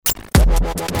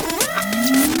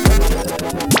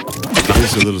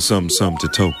Here's a little something to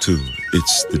talk to.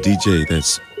 It's the DJ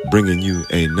that's bringing you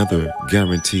another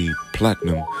guaranteed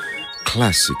platinum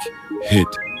classic hit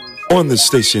on the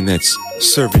station that's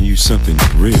serving you something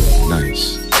real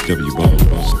nice. W Ball.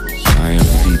 I am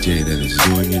the DJ that is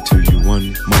doing it to you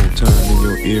one more time in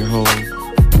your ear hole.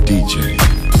 DJ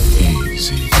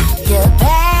Easy. You're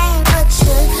bad, but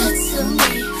you're good to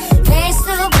me.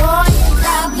 Gangsta boy, you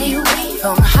got me weak.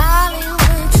 From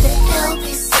Hollywood to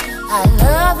LBC, I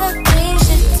love the things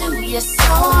you do. You're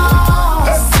so warm,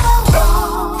 so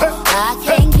warm. I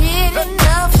can't get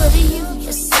enough of you.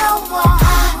 You're so warm. I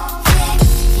can't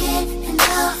get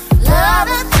enough. Love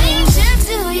the things you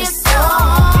do. You're so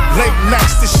warm. Late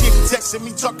nights, the shit texting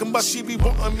me, talking about she be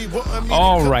wanting me.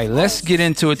 All right, let's get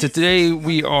into it. Today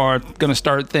we are going to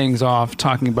start things off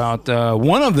talking about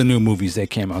one of the new movies that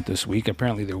came out this week.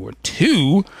 Apparently there were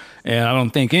two, and I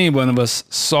don't think any one of us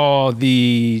saw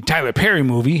the Tyler Perry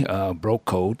movie, Broke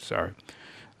Code. Sorry.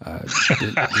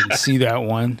 Didn't see that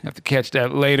one. Have to catch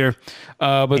that later.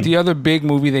 But the other big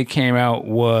movie that came out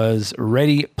was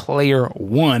Ready Player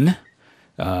One.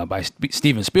 By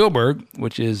Steven Spielberg,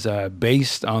 which is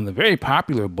based on the very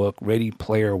popular book Ready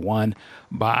Player One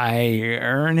by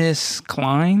Ernest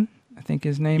Cline, I think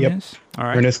his name is. All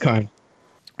right, Ernest Cline.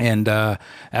 And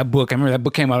that book, I remember that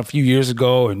book came out a few years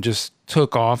ago and just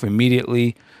took off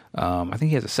immediately. I think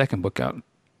he has a second book out,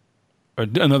 or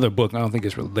another book. I don't think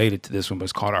it's related to this one, but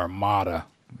it's called Armada,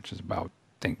 which is about,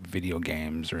 I think, video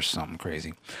games or something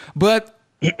crazy. But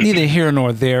neither here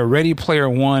nor there. Ready Player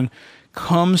One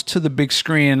comes to the big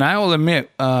screen, and I will admit,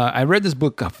 I read this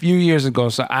book a few years ago,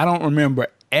 so I don't remember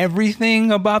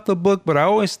everything about the book, but I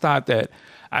always thought that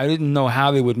I didn't know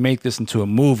how they would make this into a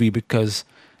movie, because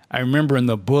I remember in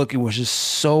the book, it was just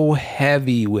so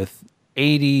heavy with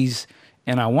 80s,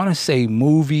 and I want to say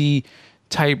movie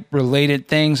type related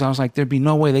things. I was like, there'd be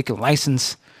no way they could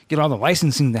get all the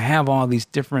licensing to have all these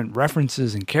different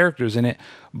references and characters in it.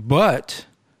 But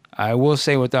I will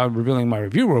say, without revealing my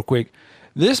review real quick,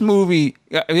 this movie,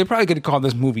 they probably could have called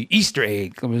this movie Easter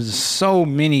egg. There was so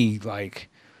many like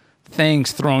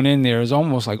things thrown in there. It's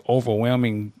almost like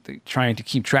overwhelming trying to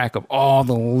keep track of all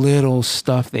the little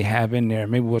stuff they have in there.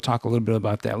 Maybe we'll talk a little bit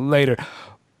about that later.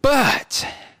 But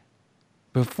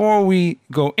before we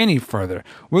go any further,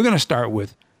 we're going to start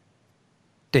with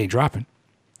Day Dropping.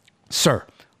 Sir,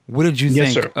 what did you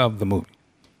think of the movie?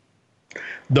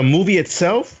 The movie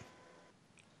itself?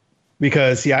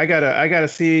 Because I gotta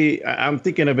see. I'm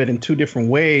thinking of it in two different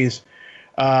ways: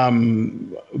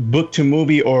 book to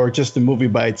movie, or just the movie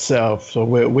by itself. So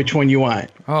which one you want?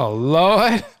 Oh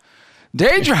Lord,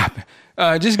 Day Dropping.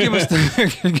 Just give us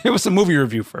give us a movie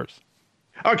review first.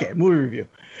 Okay, movie review.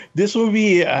 This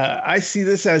movie, I see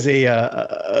this as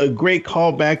a great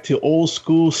callback to old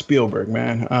school Spielberg.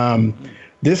 Man,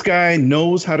 this guy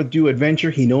knows how to do adventure.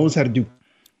 He knows how to do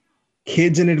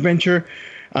kids in adventure.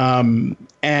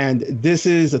 And this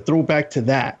is a throwback to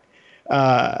that.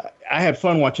 I had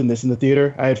fun watching this in the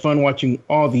theater. I had fun watching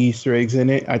all the Easter eggs in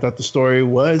it. I thought the story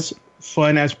was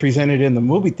fun as presented in the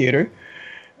movie theater.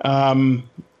 And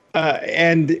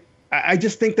I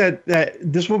just think that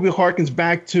this movie harkens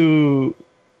back to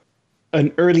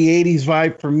an early 80s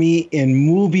vibe for me in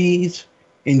movies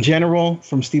in general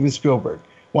from Steven Spielberg.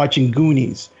 Watching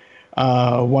Goonies,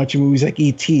 watching movies like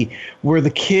E.T., where the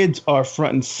kids are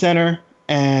front and center.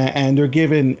 And they're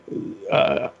given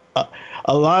a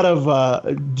lot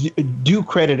of due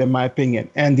credit, in my opinion,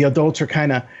 and the adults are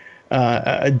kind of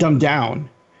dumbed down,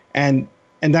 and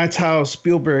that's how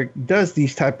Spielberg does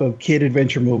these type of kid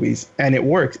adventure movies, and it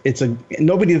works.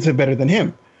 Nobody does it better than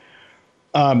him.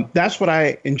 That's what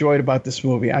I enjoyed about this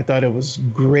movie. I thought it was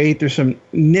great. There's some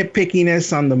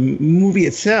nitpickiness on the movie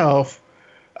itself,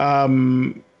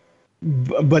 but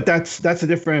that's a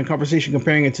different conversation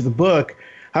comparing it to the book.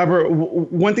 However,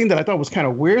 one thing that I thought was kind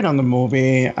of weird on the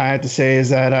movie, I had to say,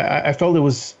 is that I felt it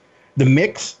was the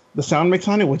sound mix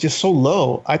on it was just so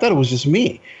low. I thought it was just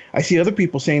me. I see other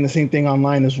people saying the same thing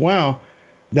online as well,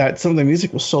 that some of the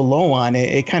music was so low on it,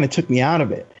 it kind of took me out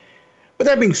of it. But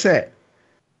that being said,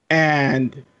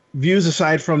 and views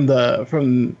aside from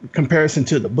comparison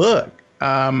to the book,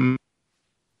 I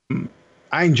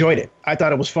enjoyed it. I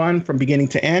thought it was fun from beginning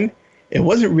to end. It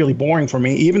wasn't really boring for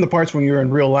me. Even the parts when you were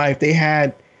in real life, they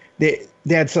had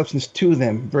substance to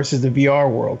them versus the VR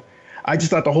world. I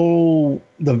just thought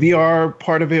the VR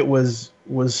part of it was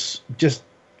just,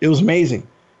 it was amazing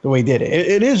the way he did it.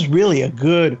 It is really a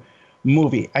good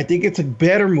movie. I think it's a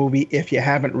better movie if you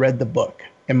haven't read the book,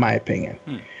 in my opinion.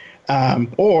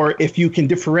 Or if you can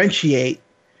differentiate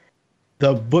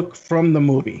the book from the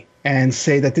movie and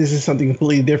say that this is something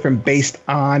completely different based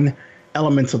on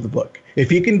elements of the book.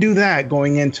 If you can do that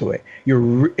going into it,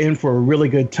 you're in for a really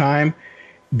good time.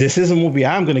 This is a movie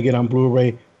I'm going to get on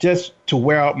Blu-ray just to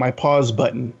wear out my pause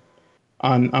button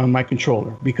on my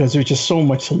controller, because there's just so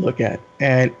much to look at.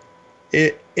 And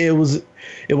it was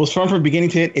fun from beginning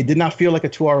to end. It did not feel like a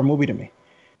 2-hour movie to me.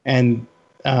 And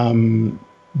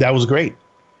that was great.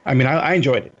 I mean, I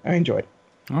enjoyed it.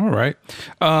 All right.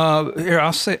 Here,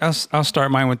 I'll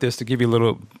start mine with this to give you a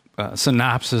little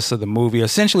synopsis of the movie.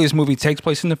 Essentially, this movie takes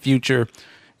place in the future,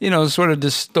 sort of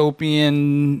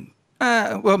dystopian,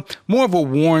 more of a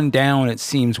worn down, it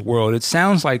seems, world. It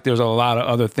sounds like there's a lot of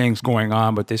other things going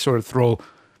on, but they sort of throw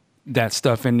that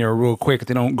stuff in there real quick.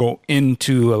 They don't go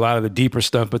into a lot of the deeper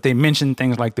stuff, but they mention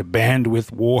things like the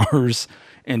bandwidth wars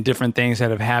and different things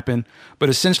that have happened. But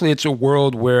essentially, it's a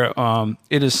world where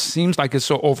seems like it's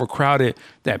so overcrowded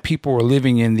that people are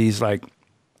living in these, like,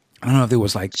 I don't know if it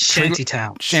was like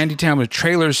shantytown with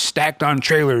trailers stacked on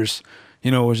trailers.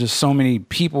 It was just so many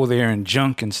people there and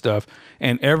junk and stuff.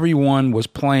 And everyone was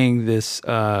playing this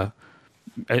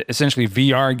essentially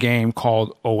VR game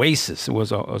called Oasis. It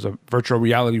was a virtual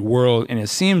reality world. And it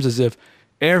seems as if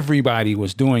everybody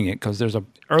was doing it, because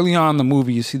early on in the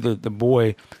movie, you see the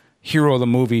boy, hero of the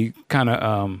movie, kind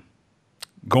of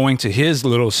going to his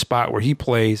little spot where he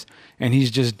plays, and he's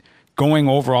just going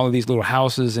over all of these little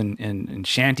houses and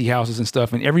shanty houses and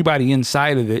stuff. And everybody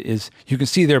inside of it you can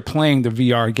see they're playing the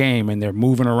VR game and they're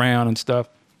moving around and stuff.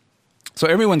 So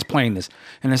everyone's playing this.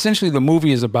 And essentially the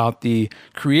movie is about the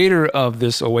creator of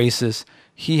this Oasis.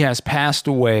 He has passed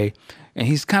away, and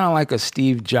he's kind of like a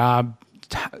Steve Jobs,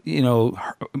 but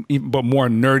more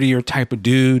nerdier type of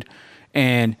dude.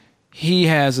 And he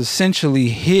has essentially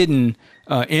hidden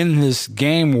in this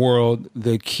game world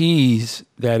the keys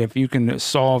that if you can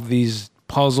solve these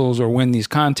puzzles or win these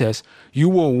contests, you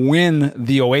will win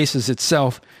the Oasis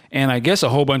itself, and I guess a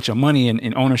whole bunch of money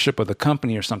in ownership of the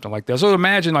company or something like that. So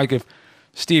imagine like if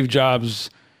Steve Jobs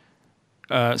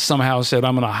somehow said,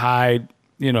 I'm going to hide,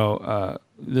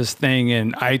 this thing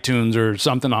in iTunes or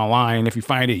something online. If you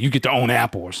find it, you get to own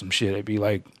Apple or some shit. It'd be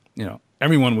like,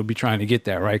 everyone would be trying to get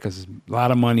that, right? Because a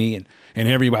lot of money and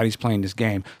everybody's playing this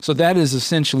game. So that is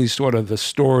essentially sort of the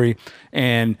story.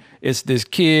 And it's this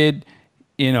kid,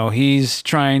 he's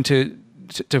trying to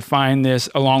find this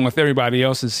along with everybody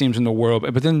else, it seems, in the world.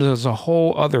 But then there's a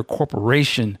whole other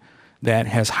corporation that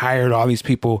has hired all these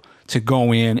people to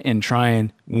go in and try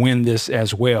and win this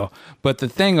as well. But the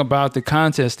thing about the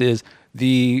contest is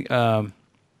the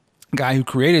guy who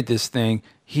created this thing,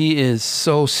 he is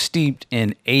so steeped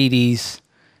in 80s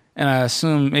and I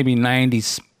assume maybe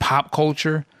 90s pop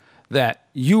culture that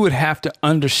you would have to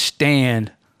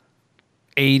understand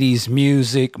 80s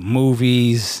music,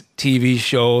 movies, TV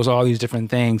shows, all these different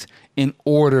things in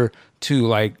order to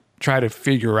like try to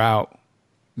figure out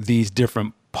these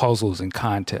different puzzles and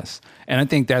contests. And I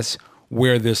think that's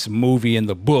where this movie and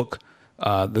the book,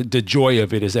 the joy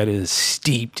of it is that it is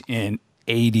steeped in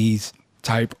 80s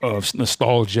type of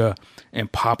nostalgia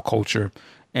and pop culture.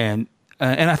 And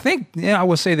I think, I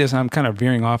would say this, I'm kind of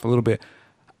veering off a little bit.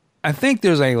 I think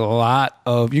there's you're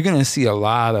going to see a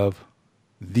lot of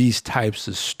these types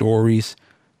of stories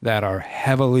that are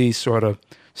heavily sort of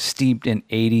steeped in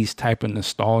 80s type of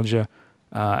nostalgia.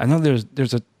 I know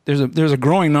there's a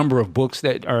growing number of books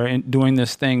that are doing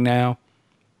this thing now.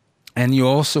 And you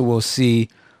also will see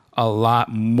a lot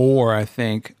more, I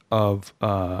think, of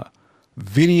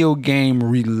video game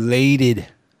related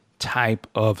type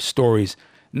of stories,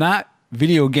 not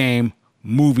video game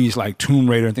movies like Tomb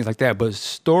Raider and things like that, but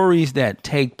stories that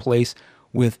take place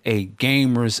with a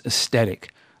gamer's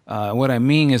aesthetic. What I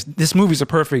mean is this movie's a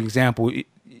perfect example.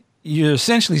 You're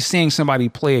essentially seeing somebody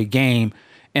play a game,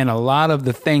 and a lot of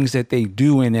the things that they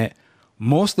do in it,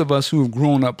 most of us who have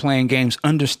grown up playing games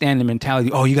understand the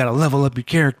mentality. Oh, you got to level up your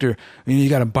character, and you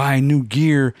got to buy new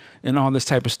gear and all this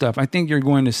type of stuff. I think you're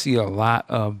going to see a lot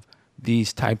of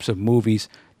these types of movies.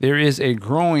 There is a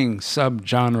growing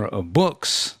subgenre of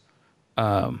books.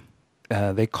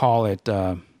 They call it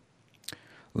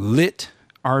lit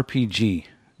RPG.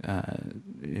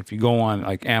 If you go on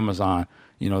like Amazon,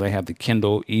 they have the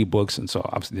Kindle ebooks, and so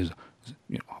obviously there's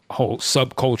a whole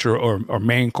subculture or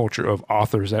main culture of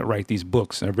authors that write these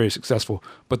books and are very successful.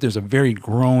 But there's a very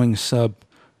growing genre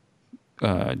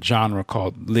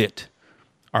called lit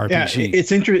RPG.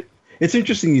 Yeah, it's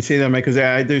interesting you say that, Mike,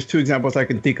 because there's two examples I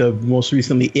can think of. Most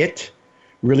recently, It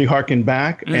really harkened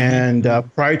back, and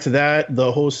prior to that,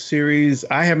 the whole series.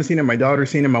 I haven't seen it. My daughter's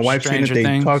seen it. My wife's seen it.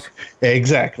 They talk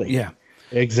exactly. Yeah.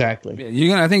 Exactly.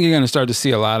 I think you're going to start to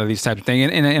see a lot of these types of things,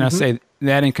 and I say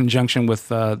that in conjunction with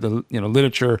the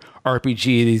literature,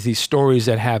 RPG, these stories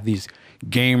that have these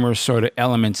gamer sort of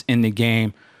elements in the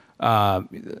game.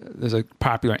 There's a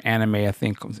popular anime, I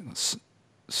think,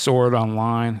 Sword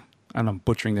Online. I know I'm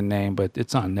butchering the name, but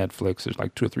it's on Netflix. There's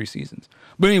like 2 or 3 seasons.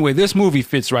 But anyway, this movie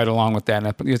fits right along with that. And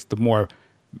I think it's the more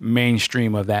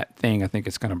mainstream of that thing. I think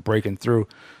it's kind of breaking through.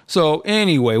 So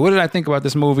anyway, what did I think about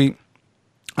this movie?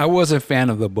 I was a fan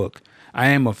of the book. I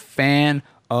am a fan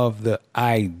of the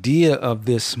idea of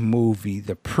this movie.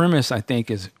 The premise, I think,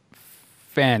 is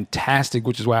fantastic,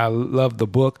 which is why I love the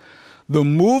book. The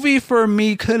movie for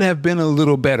me could have been a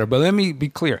little better, but let me be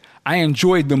clear. I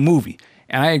enjoyed the movie,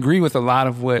 and I agree with a lot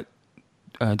of what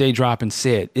Day Droppin'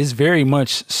 said. It's very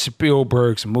much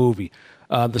Spielberg's movie.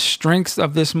 The strengths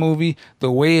of this movie,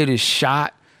 the way it is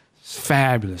shot, is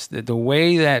fabulous. The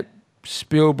way that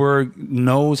Spielberg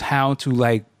knows how to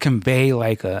like convey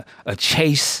like a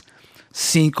chase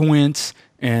sequence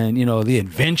and, you know, the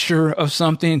adventure of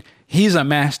something. He's a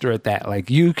master at that. Like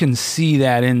you can see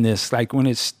that in this, like when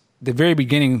it's the very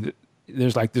beginning,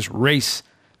 there's like this race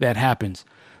that happens.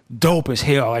 Dope as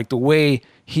hell. Like the way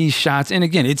he shots. And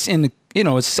again, it's in the, you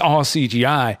know, it's all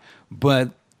CGI,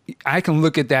 but I can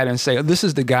look at that and say, this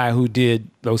is the guy who did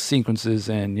those sequences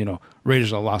and, you know,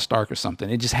 Raiders of the Lost Ark or something.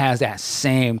 It just has that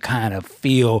same kind of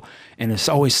feel, and there's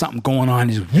always something going on.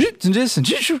 You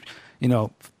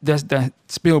know, that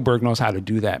Spielberg knows how to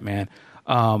do that, man.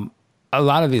 A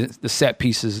lot of the set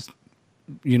pieces,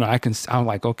 you know, I'm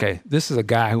like, okay, this is a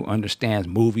guy who understands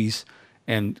movies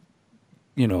and,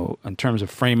 you know, in terms of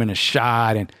framing a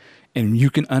shot and you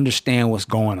can understand what's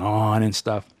going on and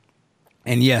stuff.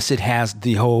 And yes, it has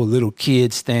the whole little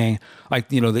kids thing,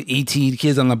 like, you know, the E.T.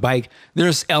 kids on the bike.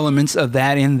 There's elements of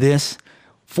that in this,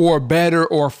 for better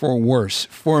or for worse.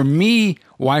 For me,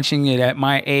 watching it at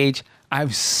my age,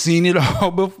 I've seen it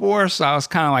all before. So I was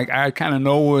kind of like, I kind of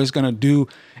know what it's going to do.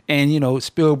 And, you know,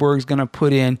 Spielberg's going to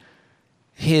put in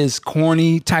his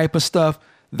corny type of stuff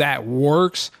that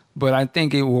works. But I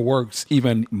think it will work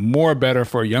even more better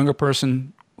for a younger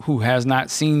person who has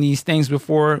not seen these things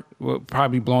before, will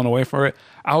probably be blown away for it.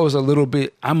 I'm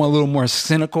a little more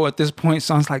cynical at this point.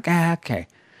 So I was like, okay.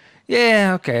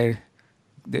 Yeah, okay.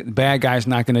 The bad guy's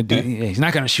not going to do, he's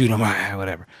not going to shoot him,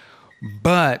 whatever.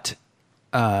 But,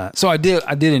 so I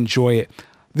did enjoy it.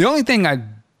 The only thing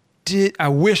I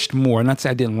wished more, not to say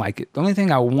I didn't like it. The only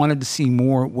thing I wanted to see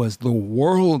more was the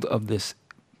world of this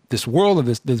world of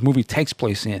this movie takes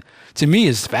place in. To me,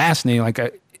 is fascinating. Like,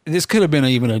 this could have been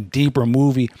even a deeper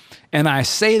movie. And I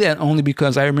say that only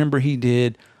because I remember he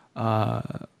did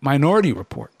Minority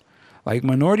Report. Like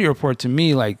Minority Report, to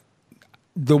me, like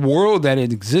the world that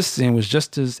it exists in was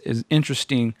just as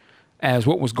interesting as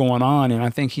what was going on. And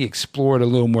I think he explored a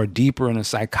little more deeper in the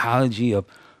psychology of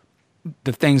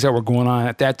the things that were going on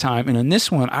at that time. And in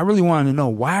this one, I really wanted to know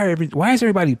why is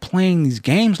everybody playing these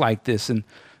games like this? And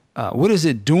what is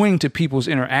it doing to people's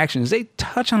interactions? They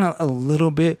touch on it a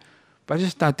little bit, but I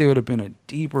just thought there would have been a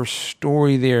deeper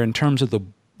story there in terms of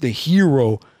the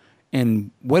hero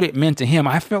and what it meant to him.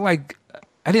 I felt like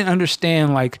I didn't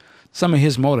understand like some of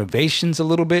his motivations a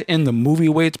little bit in the movie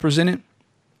way it's presented,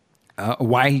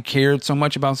 why he cared so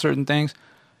much about certain things.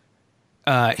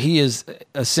 He is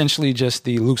essentially just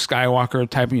the Luke Skywalker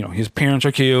type, you know, his parents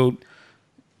are killed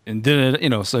and you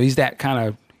know, so he's that kind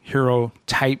of hero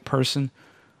type person.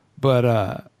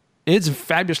 But it's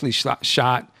fabulously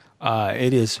shot.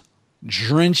 It is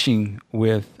drenching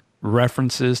with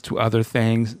references to other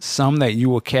things, some that you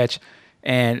will catch.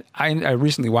 And I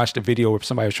recently watched a video where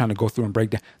somebody was trying to go through and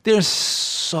break down. There's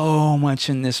so much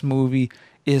in this movie.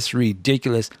 It's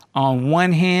ridiculous. On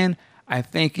one hand, I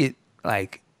think it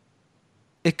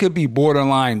could be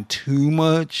borderline too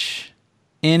much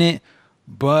in it,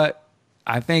 but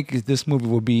I think this movie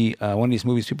will be one of these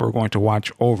movies people are going to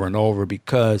watch over and over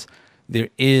because there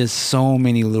is so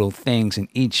many little things in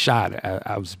each shot.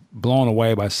 I was blown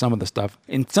away by some of the stuff.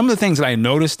 And some of the things that I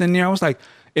noticed in there, I was like,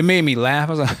 it made me laugh.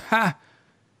 I was like, ha.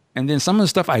 And then some of the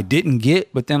stuff I didn't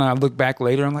get, but then I look back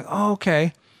later, I'm like, oh,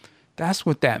 okay. That's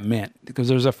what that meant. Because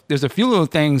there's a few little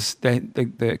things that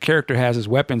the character has as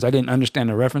weapons. I didn't understand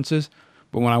the references.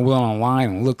 But when I went online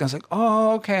and looked, I was like,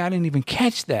 oh, okay, I didn't even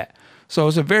catch that. So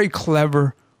it's a very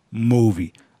clever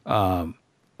movie. A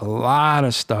lot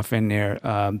of stuff in there.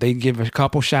 They give a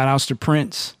couple shout outs to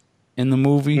Prince in the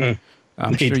movie.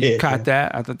 I'm sure you caught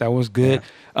that. I thought that was good.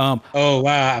 Yeah. Oh,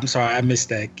 wow. I'm sorry. I missed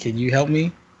that. Can you help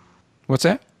me? What's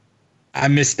that? I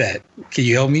missed that. Can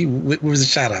you help me? What was the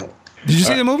shout out? Did you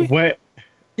see the movie? What?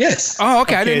 Yes. Oh,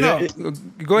 okay. I didn't know.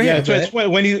 Go ahead. Yeah, so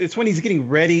it's when he's getting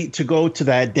ready to go to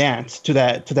that dance, to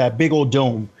that big old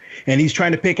dome, and he's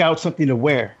trying to pick out something to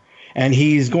wear. and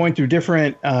he's going through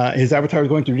different. His avatar is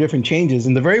going through different changes.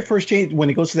 And the very first change when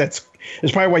he goes to that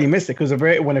is probably why you missed it, because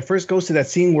when it first goes to that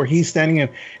scene where he's standing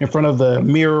in front of the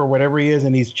mirror or whatever he is,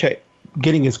 and he's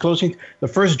getting his clothes changed. The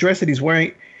first dress that he's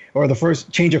wearing, or the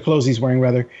first change of clothes he's wearing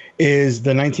rather, is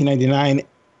the 1999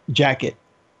 jacket,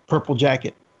 purple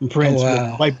jacket, and prints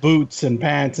with white boots and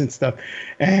pants and stuff.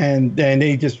 And then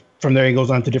they just from there he goes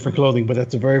on to different clothing, but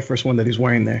that's the very first one that he's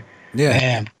wearing there. Yeah,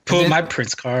 man, pull my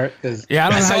Prince card. Yeah,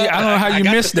 I don't know how you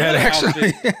missed that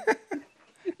actually.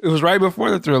 It was right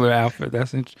before the Thriller outfit.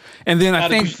 That's interesting. And then I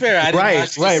think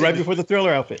right before the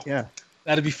Thriller outfit. Yeah.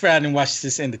 Now, to be fair, I didn't watch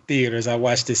this in the theaters. I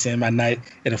watched this in my night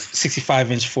at a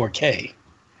 65-inch 4K.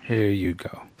 Here you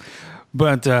go.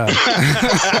 But what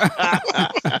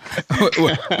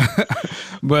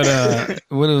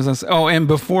was I saying? Oh, and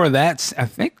before that, I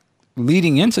think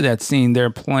leading into that scene, they're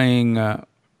playing "I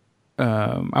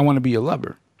Want to Be Your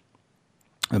Lover."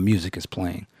 The music is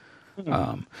playing.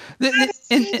 And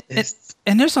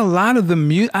there's a lot of the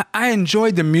music. I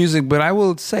enjoyed the music, but I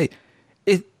will say,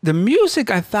 the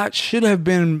music I thought should have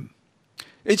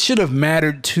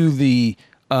mattered to the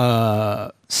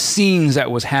scenes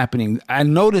that was happening. I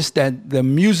noticed that the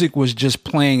music was just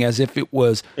playing as if it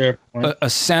was a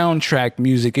soundtrack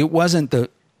music. It wasn't the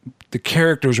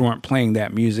characters weren't playing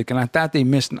that music, and I thought they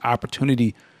missed an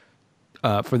opportunity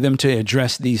for them to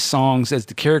address these songs as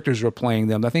the characters were playing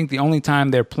them. I think the only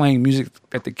time they're playing music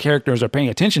that the characters are paying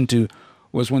attention to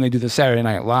was when they do the Saturday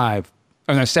Night Live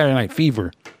or the Saturday Night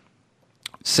Fever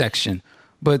section.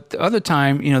 But the other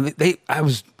time, I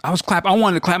was clapping. I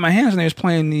wanted to clap my hands when they was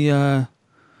playing the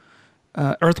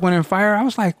Earth, Wind, and Fire. I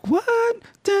was like, what?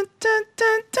 Dun, dun,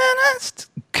 dun, dun,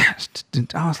 dun.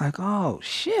 I was like, oh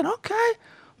shit, okay.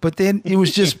 But then it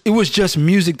was just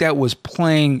music that was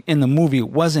playing in the movie. It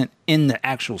wasn't in the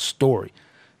actual story.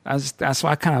 That's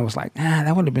why I kind of was like,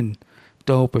 that would have been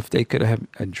dope if they could have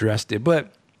addressed it.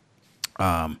 But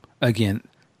again,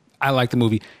 I like the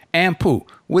movie. And Pooh,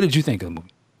 what did you think of the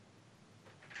movie?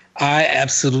 I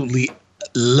absolutely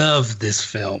love this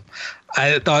film.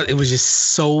 I thought it was just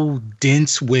so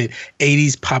dense with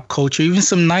 80s pop culture, even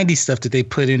some 90s stuff that they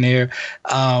put in there.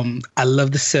 I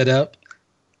love the setup.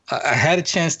 I had a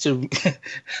chance to,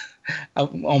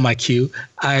 on my queue,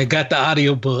 I got the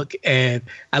audiobook and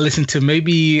I listened to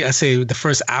the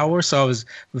first hour. So I was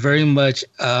very much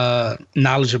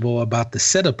knowledgeable about the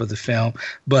setup of the film.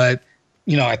 But,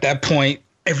 at that point,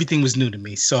 everything was new to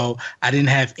me. So I didn't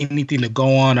have anything to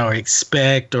go on or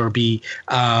expect or be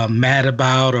mad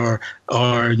about or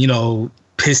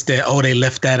pissed that, they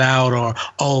left that out or,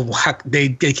 they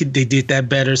did that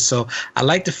better. So I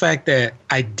like the fact that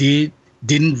I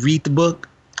didn't read the book.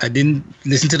 I didn't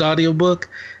listen to the audiobook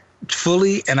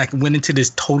fully, and I went into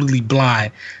this totally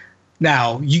blind.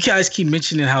 Now, you guys keep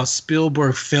mentioning how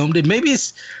Spielberg filmed it. Maybe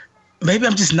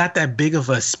I'm just not that big of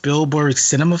a Spielberg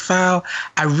cinemaphile.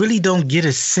 I really don't get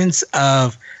a sense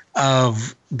of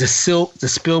the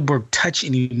Spielberg touch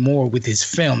anymore with his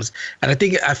films. And I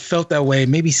think I felt that way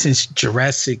maybe since the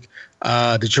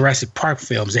Jurassic Park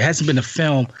films. There hasn't been a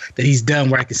film that he's done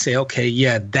where I can say, okay,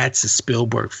 yeah, that's a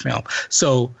Spielberg film.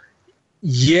 So,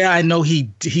 yeah, I know he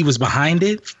was behind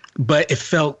it, but it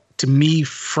felt to me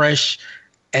fresh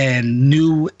and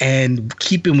new and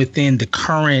keeping within the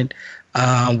current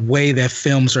way that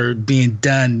films are being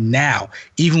done now.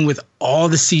 Even with all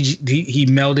the CG, he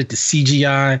melded the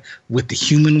CGI with the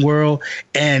human world,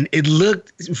 and it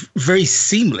looked very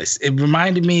seamless. It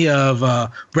reminded me of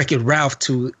Wreck-It Ralph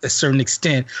to a certain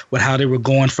extent, with how they were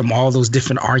going from all those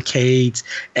different arcades,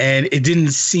 and it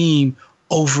didn't seem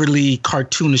overly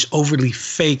cartoonish, overly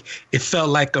fake. It felt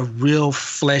like a real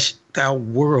fleshed out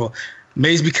world.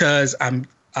 Maybe because I'm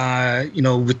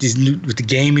with the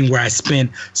gaming, where I spend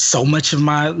so much of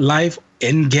my life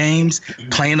in games,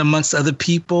 playing amongst other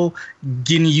people,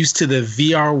 getting used to the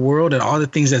VR world and all the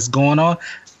things that's going on.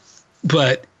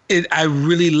 But I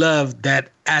really love that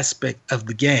aspect of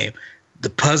the game, the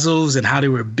puzzles and how they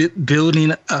were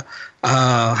building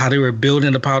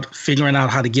about figuring out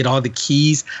how to get all the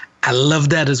keys. I love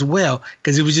that as well,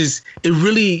 because it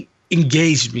really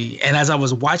engaged me. And as I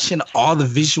was watching all the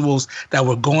visuals that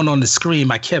were going on the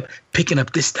screen, I kept picking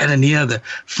up this, that, and the other.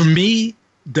 For me,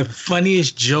 the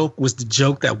funniest joke was the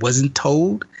joke that wasn't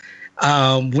told.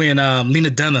 When Lena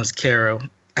Dunham's character,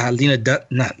 Lena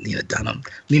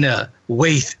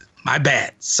Waithe, my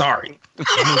bad, sorry.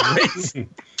 Lena Waithe's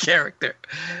character.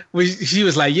 She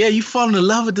was like, yeah, you falling in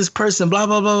love with this person, blah,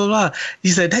 blah, blah, blah, blah. He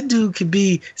said, that dude could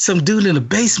be some dude in the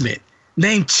basement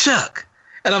named Chuck.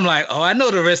 And I'm like, I know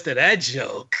the rest of that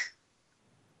joke.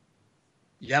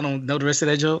 Y'all don't know the rest of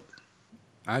that joke?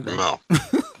 I don't. No.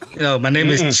 My name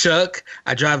is Chuck.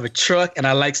 I drive a truck, and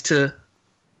I likes to.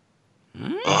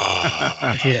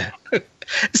 Yeah.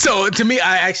 So to me,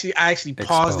 I actually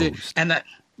paused it, and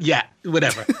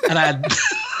whatever, and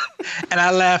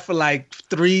I laughed for like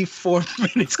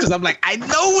 3-4 minutes because I'm like, I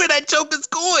know where that joke is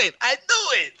going. I know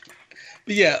it.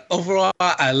 But yeah, overall,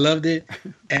 I loved it,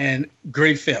 and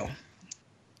great film.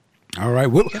 All right,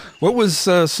 what was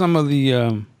some of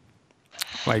the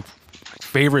like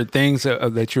favorite things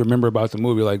that you remember about the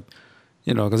movie? Like,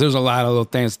 because there's a lot of little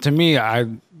things. To me,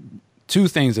 two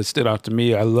things that stood out to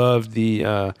me. I loved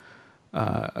the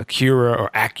Acura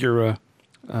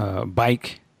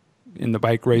bike in the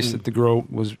bike race that the girl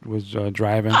was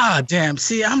driving. Ah, damn.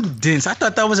 See, I'm dense. I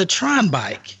thought that was a Tron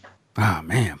bike. Oh,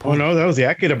 man. Oh, no, that was the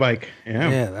Acura bike.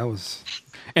 Yeah, that was.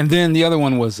 And then the other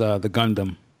one was the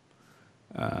Gundam.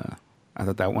 I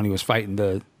thought that one, he was fighting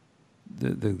the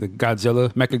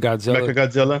Godzilla,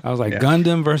 Mechagodzilla. I was like,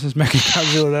 Gundam versus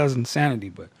Mechagodzilla. That was insanity,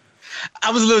 but.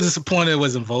 I was a little disappointed it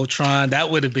wasn't Voltron. That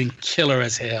would have been killer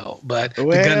as hell. But the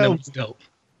Gundam was dope.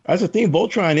 That's the thing.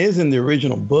 Voltron is in the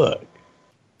original book.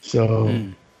 So,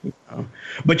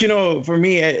 but for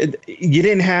me, you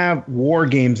didn't have war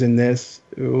games in this,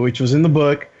 which was in the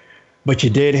book, but you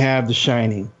did have The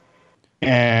Shining.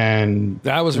 And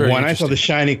that was very when I saw The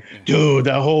Shining, dude,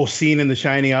 that whole scene in The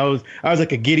Shining, I was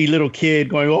like a giddy little kid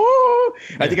going, oh!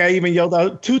 Yeah. I think I even yelled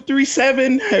out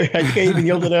 237. I think I even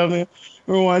yelled it out there.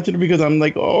 Watching it because I'm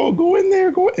like, oh, go in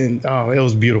there, go in. Oh, it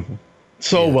was beautiful,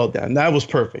 so well done. That was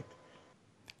perfect.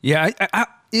 Yeah,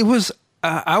 it was.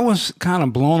 I was kind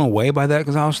of blown away by that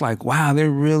because I was like, wow, they're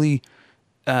really.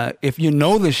 If you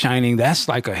know The Shining, that's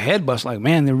like a head bust. Like,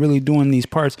 man, they're really doing these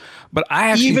parts. But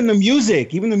I actually even the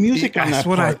music on that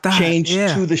part I thought. Changed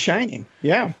to The Shining.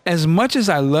 Yeah. As much as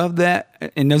I love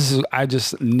that, and this is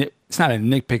it's not a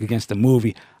nitpick against the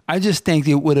movie. I just think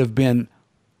it would have been.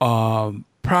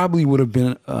 Probably would have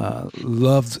been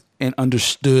loved and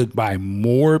understood by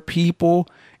more people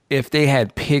if they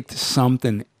had picked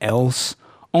something else.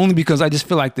 Only because I just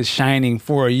feel like The Shining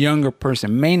for a younger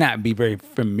person may not be very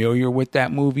familiar with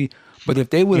that movie. But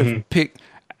if they would have picked,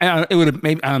 it would have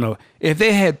maybe, I don't know, if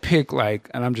they had picked like,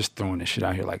 and I'm just throwing this shit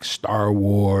out here, like Star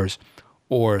Wars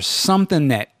or something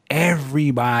that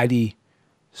everybody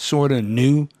sort of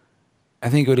knew, I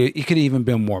think it could have even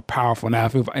been more powerful. Now,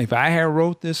 if I had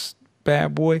wrote this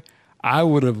bad boy, I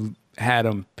would have had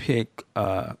him pick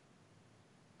like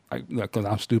because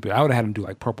I'm stupid. I would have had him do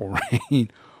like Purple Rain,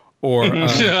 or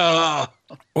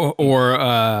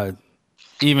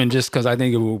even just because I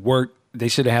think it would work. They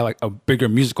should have had like a bigger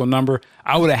musical number.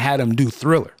 I would have had him do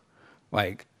Thriller,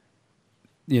 like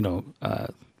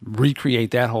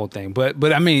recreate that whole thing.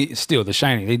 But I mean, still, The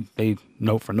Shining, they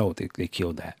note for note they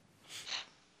killed that.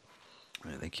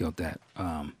 They killed that.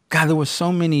 God, there was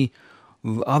so many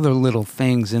other little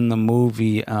things in the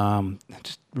movie.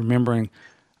 Just remembering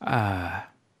the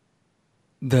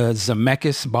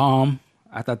Zemeckis bomb.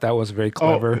 I thought that was very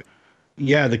clever.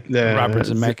 Yeah, the Robert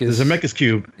Zemeckis. The Zemeckis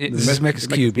cube. The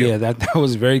Zemeckis cube. Yeah, that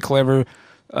was a very clever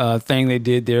thing they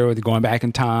did there with going back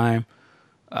in time.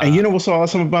 And you know what's so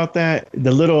awesome about that?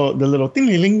 The little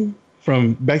ting-ling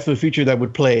from Back to the Future that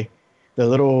would play. The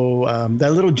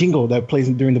little jingle that plays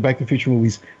during the Back to the Future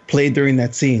movies played during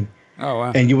that scene. Oh,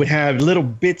 wow. And you would have little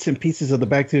bits and pieces of the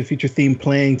Back to the Future theme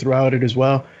playing throughout it as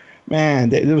well. Man,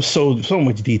 there was so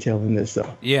much detail in this,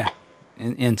 though. Yeah.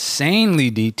 Insanely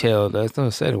detailed. As I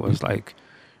said, it was like,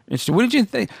 what did you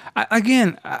think?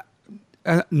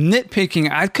 Nitpicking,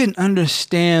 I couldn't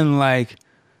understand, like,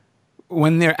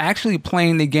 when they're actually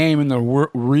playing the game in the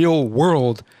real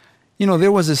world,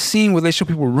 there was a scene where they show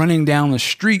people running down the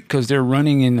street because they're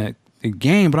running in the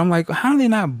game. But I'm like, how do they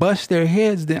not bust their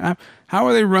heads then? How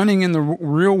are they running in the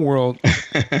real world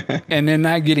and they're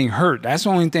not getting hurt? That's the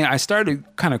only thing I started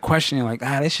kind of questioning, like,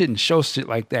 they shouldn't show shit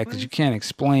like that because you can't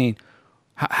explain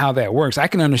how that works. I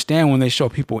can understand when they show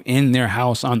people in their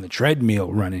house on the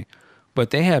treadmill running, but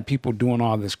they had people doing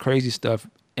all this crazy stuff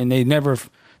and they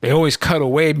always cut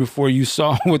away before you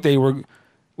saw what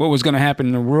was going to happen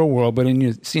in the real world. But in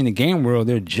the game world,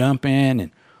 they're jumping and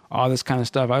all this kind of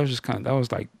stuff. I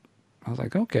was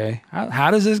like, okay, how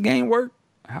does this game work?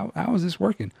 How is this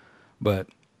working? But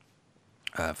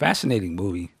fascinating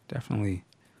movie, definitely.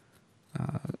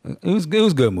 It was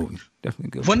a good movie,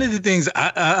 definitely good. One of the things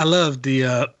I love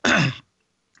the.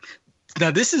 Now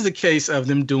this is a case of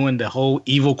them doing the whole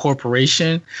evil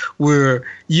corporation where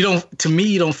you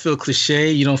don't feel cliche.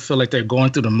 You don't feel like they're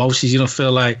going through the motions. You don't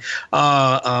feel like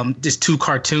just too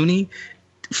cartoony.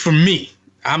 For me,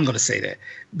 I'm gonna say that,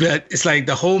 but it's like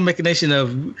the whole machination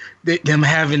of them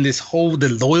having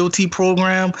the loyalty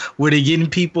program where they're getting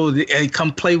people to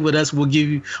come play with us. We'll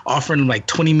offering them like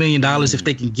 $20 million if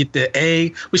they can get the A,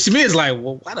 which to me is like,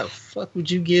 well, why the fuck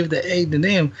would you give the A to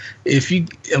them if you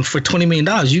for $20 million?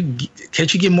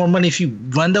 Can't you get more money if you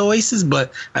run the Oasis?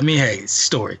 But I mean, hey,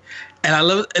 story, and I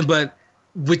love it. But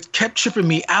what kept tripping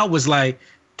me out was like,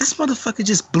 this motherfucker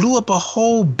just blew up a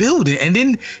whole building, and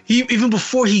then even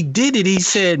before he did it, he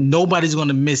said nobody's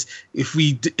gonna miss if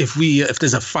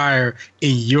there's a fire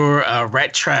in your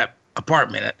rat trap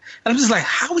apartment. And I'm just like,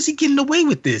 how is he getting away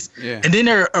with this? Yeah. And then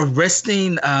they're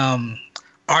arresting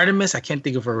Artemis, I can't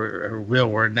think of her real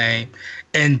word name,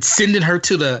 and sending her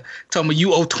telling me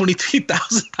you owe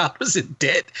 $23,000 in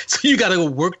debt, so you got to go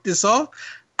work this off.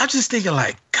 I'm just thinking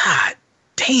like, God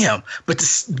damn. But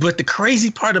the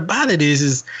crazy part about it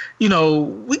is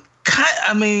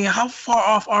how far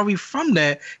off are we from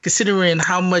that, considering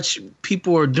how much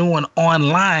people are doing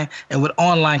online and with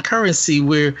online currency,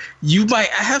 where you might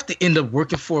have to end up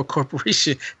working for a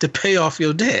corporation to pay off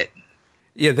your debt.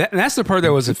 Yeah, that's the part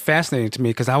that was fascinating to me,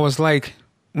 because I was like,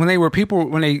 when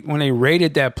they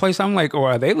raided that place, I'm like,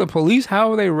 are they the police?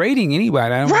 How are they raiding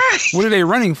anybody? Right. What are they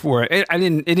running for? I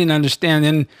didn't understand.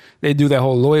 Then they do that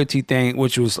whole loyalty thing,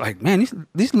 which was like, man,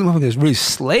 these motherfuckers really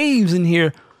slaves in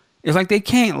here. It's like they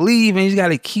can't leave, and he's got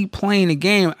to keep playing the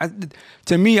game.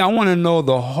 To me, I want to know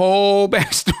the whole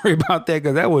backstory about that,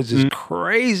 because that was just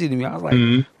crazy to me. I was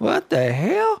like, what the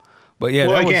hell? But yeah,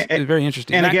 it's very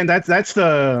interesting. And again, that's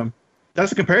the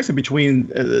comparison between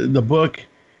the book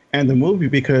and the movie,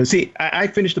 because see, I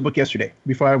finished the book yesterday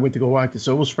before I went to go watch it,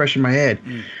 so it was fresh in my head.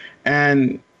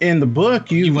 And in the book,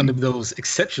 you one of those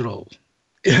exceptional.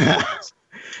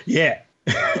 Yeah.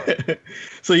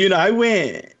 So I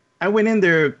went in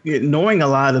there knowing a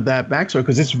lot of that backstory,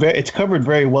 because it's covered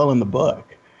very well in the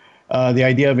book. The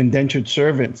idea of indentured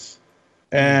servants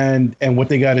and what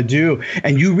they got to do,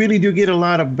 and you really do get a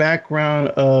lot of background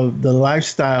of the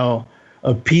lifestyle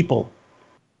of people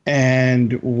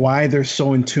and why they're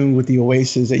so in tune with the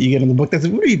Oasis that you get in the book. That's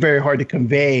really very hard to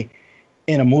convey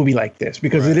in a movie like this,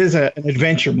 because it is an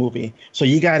adventure movie. So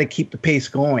you got to keep the pace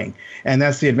going. And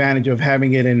that's the advantage of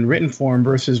having it in written form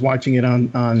versus watching it on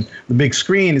the big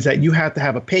screen, is that you have to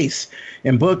have a pace.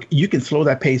 In book, you can slow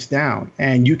that pace down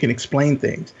and you can explain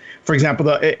things. For example,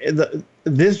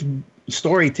 this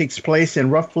story takes place in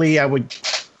roughly,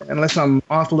 unless I'm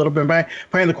off a little bit,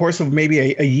 probably in the course of maybe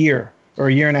a year or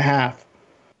a year and a half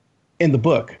in the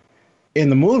book. In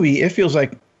the movie, it feels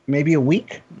like maybe a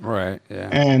week. Right. Yeah.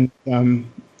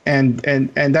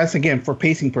 And that's, again, for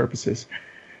pacing purposes.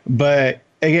 But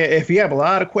again, if you have a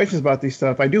lot of questions about this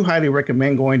stuff, I do highly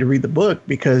recommend going to read the book,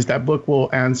 because that book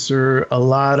will answer a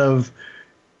lot of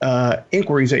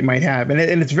inquiries that you might have. And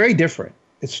it's very different.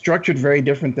 It's structured very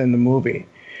different than the movie.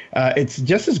 It's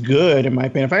just as good, in my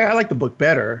opinion. I like the book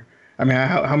better. I mean,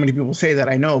 how many people say that,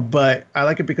 I know, but I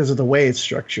like it because of the way it's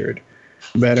structured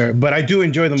better. But I do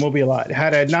enjoy the movie a lot.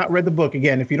 Had I not read the book,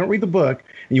 again, if you don't read the book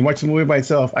and you watch the movie by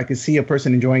itself, I could see a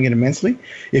person enjoying it immensely.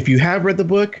 If you have read the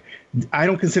book, I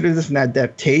don't consider this an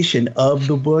adaptation of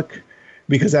the book,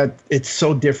 because it's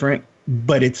so different,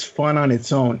 but it's fun on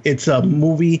its own. It's a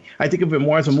movie. I think of it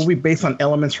more as a movie based on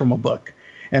elements from a book.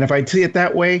 And if I see it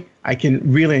that way, I can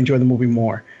really enjoy the movie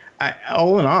more.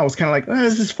 All in all, I was kind of like,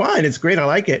 this is fine. It's great. I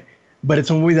like it. But it's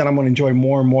a movie that I'm going to enjoy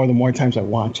more and more the more times I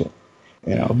watch it.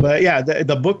 But yeah,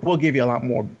 the book will give you a lot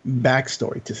more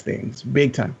backstory to things.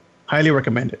 Big time. Highly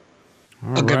recommend it.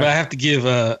 Okay, but I have to give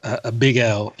a big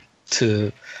L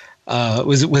to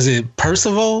was it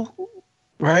Percival,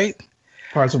 right?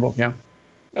 Percival, yeah.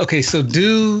 Okay, so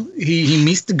dude, he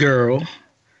meets the girl,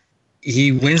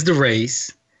 he wins the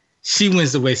race, she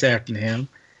wins the race after him.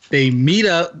 They meet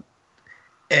up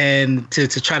and to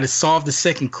try to solve the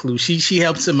second clue. She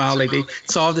helps him out, like they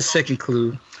solve the second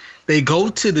clue. They go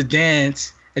to the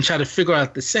dance and try to figure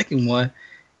out the second one,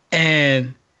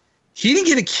 and he didn't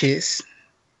get a kiss.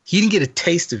 He didn't get a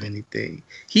taste of anything.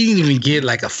 He didn't even get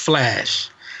like a flash.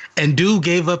 And dude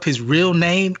gave up his real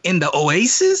name in the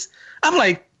Oasis. I'm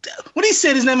like, when he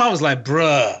said his name, I was like,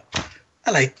 bruh.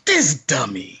 I like, this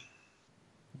dummy.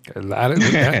 A lot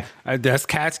of that's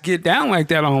cats get down like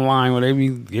that online, where they be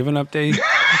giving up their.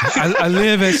 I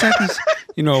live at seconds.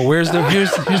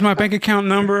 Here's my bank account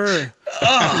number.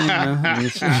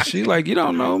 She like, you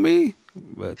don't know me,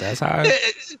 but that's how.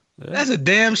 That's a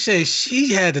damn shame.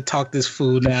 She had to talk this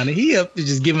fool down, and he up to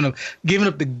just giving up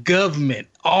the government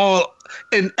all.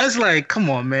 And it's like, come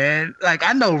on, man. Like,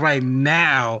 I know right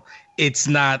now it's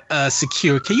not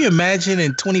secure. Can you imagine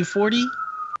in 2040?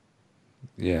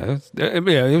 Yeah,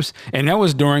 it was, and that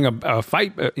was during a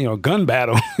fight, gun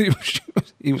battle.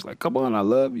 He was like, "Come on, I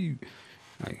love you."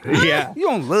 Like, Yeah. you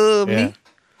don't love me.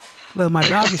 Love my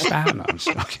doggy style. No, I'm just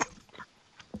joking.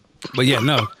 But yeah,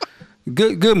 no,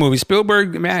 good movie.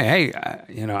 Spielberg, man. Hey,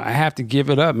 I have to give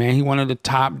it up, man. He one of the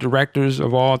top directors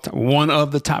of all time. One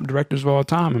of the top directors of all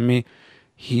time. I mean,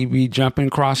 he be jumping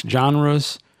across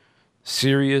genres,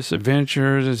 serious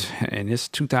adventures, and it's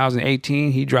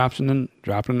 2018. He dropped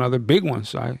another big one.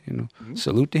 So I,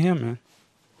 salute to him, man.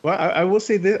 Well, I will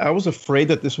say this. I was afraid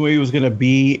that this movie was going to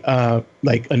be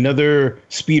like another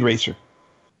Speed Racer.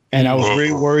 And I was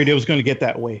very worried it was going to get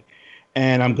that way.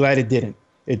 And I'm glad it didn't.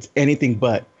 It's anything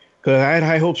but. Because I had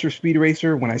high hopes for Speed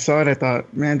Racer. When I saw it, I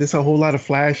thought, man, there's a whole lot of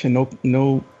flash and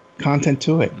no content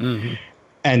to it. Mm-hmm.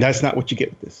 And that's not what you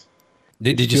get with this.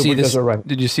 Did you see this? Right.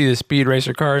 Did you see the Speed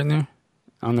Racer car in there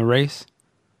on the race?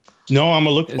 No, I'm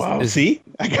going to look. Wow, see?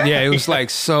 Yeah, it was like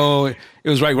so. It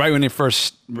was right when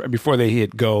before they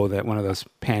hit go, that one of those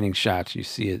panning shots, you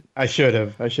see it. I should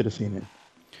have seen it.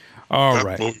 All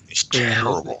right. It's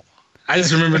terrible. I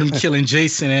just remember them killing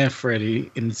Jason and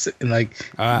Freddy in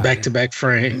back-to-back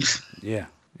frames. Yeah.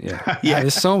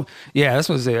 It's so. Yeah, that's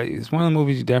what it's one of the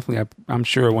movies you definitely. I'm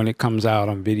sure when it comes out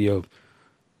on video,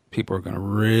 people are going to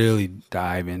really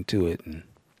dive into it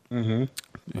and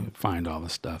find all the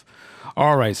stuff.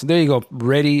 All right, so there you go.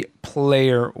 Ready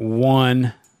Player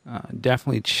One.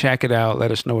 Definitely check it out.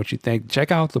 Let us know what you think.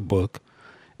 Check out the book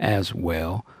as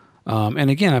well. And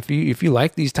again, if you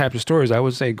like these types of stories, I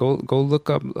would say go look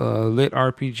up lit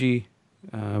RPG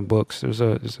books. There's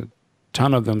a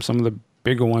ton of them. Some of the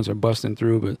bigger ones are busting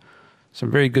through, but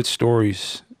some very good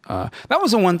stories. That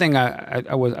was the one thing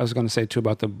I was going to say too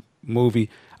about the movie.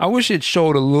 I wish it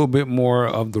showed a little bit more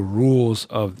of the rules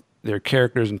of their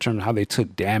characters in terms of how they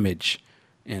took damage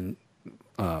and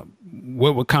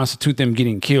what would constitute them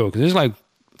getting killed. Because it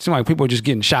seemed like people were just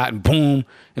getting shot and boom,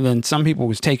 and then some people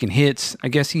was taking hits. I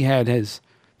guess he had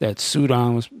that suit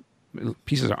on with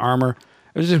pieces of armor.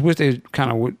 I was just wish they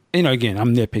kind of would, again,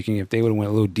 I'm nitpicking, if they would have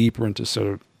went a little deeper into sort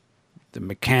of the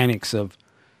mechanics of,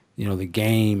 the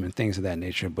game and things of that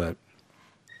nature. But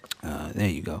there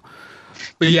you go.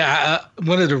 But yeah,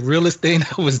 one of the realest things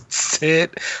that was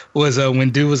said was when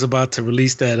dude was about to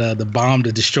release that the bomb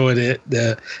to destroy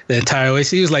the entire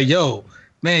OAC. He was like, "Yo,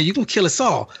 man, you gonna kill us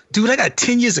all, dude? I got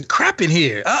 10 years of crap in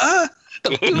here." Oh,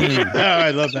 I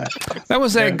love that. That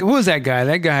was that. Who was that guy?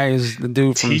 That guy is the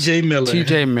dude from T.J. Miller.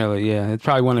 T.J. Miller, yeah, it's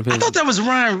probably one of his. I thought that was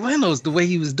Ryan Reynolds. The way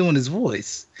he was doing his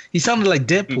voice, he sounded like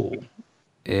Deadpool.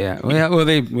 Yeah, well,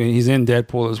 he's in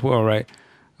Deadpool as well, right?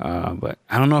 But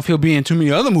I don't know if he'll be in too many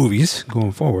other movies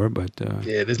going forward. But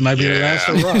yeah, this might be the last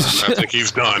of Ross. I think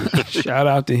he's done. Shout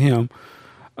out to him.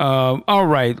 All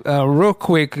right, real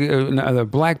quick, the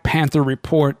Black Panther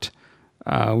report.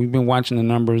 We've been watching the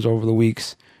numbers over the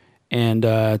weeks, and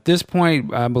at this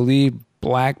point, I believe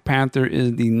Black Panther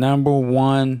is the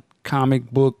 #1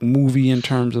 comic book movie in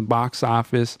terms of box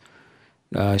office.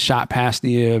 Shot past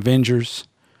the Avengers.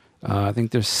 I think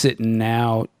they're sitting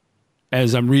now,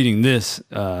 as I'm reading this,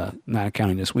 not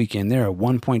counting this weekend, they're at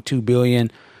 $1.2 billion,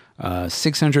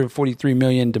 643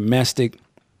 million domestic,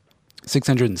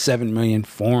 607 million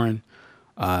foreign.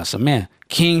 So man,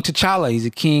 King T'Challa, he's the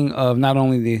king of not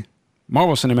only the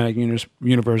Marvel Cinematic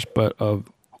Universe, but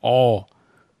of all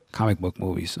comic book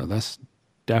movies. So that's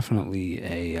definitely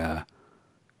a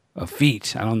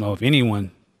feat. I don't know if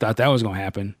anyone thought that was going to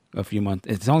happen a few months.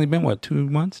 It's only been, 2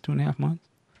 months, 2.5 months?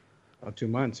 2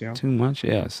 months, yeah. 2 months,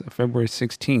 yes. February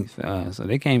 16th. So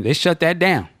they shut that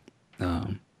down. Yeah.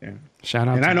 Shout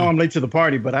out. And I know I'm late to the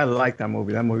party, but I like that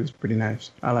movie. That movie was pretty nice.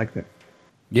 I liked it.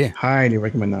 Yeah. Highly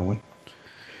recommend that one.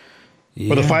 Yeah.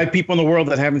 For the 5 people in the world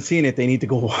that haven't seen it, they need to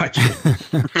go watch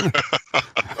it.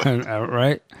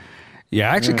 Right?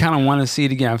 Yeah, I actually kind of want to see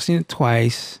it again. I've seen it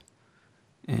twice,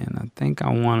 and I think I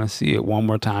want to see it one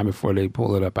more time before they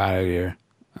pull it up out of there.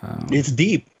 It's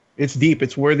deep. It's deep.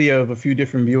 It's worthy of a few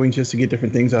different viewings just to get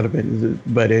different things out of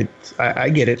it. But I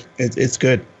get it. It's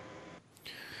good.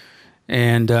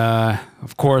 And,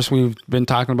 of course, we've been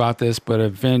talking about this, but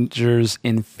Avengers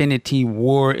Infinity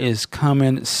War is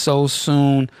coming so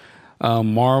soon.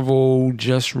 Marvel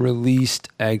just released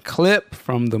a clip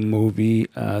from the movie.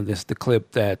 The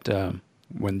clip that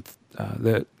when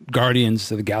the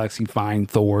Guardians of the Galaxy find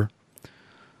Thor.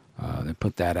 They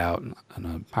put that out on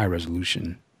a high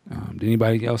resolution. Did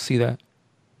anybody else see that?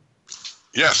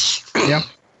 Yes. Yeah.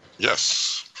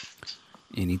 Yes.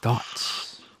 Any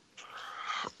thoughts?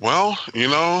 Well,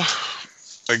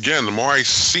 again, the more I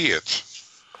see it,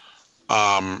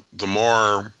 the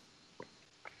more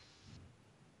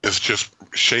it's just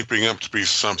shaping up to be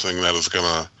something that is going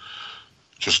to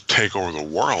just take over the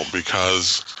world,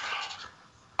 because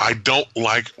I don't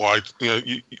like,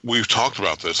 we've talked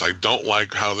about this. I don't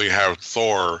like how they have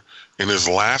Thor in his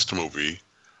last movie.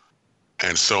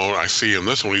 And so I see in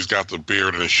this one, he's got the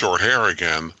beard and his short hair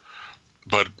again.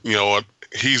 But you know what?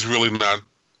 He's really not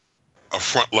a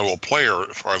front level player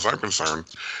as far as I'm concerned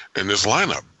in this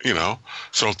lineup, you know?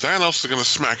 So Thanos is going to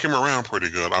smack him around pretty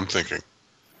good, I'm thinking.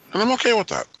 And I'm okay with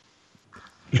that.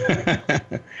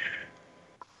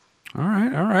 All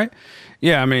right.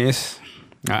 Yeah, I mean,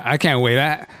 I can't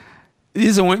wait.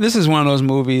 This is one of those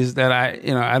movies that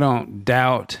I don't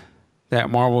doubt that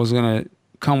Marvel is going to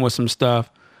come with some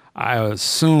stuff. I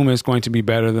assume it's going to be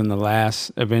better than the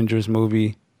last Avengers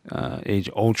movie, Age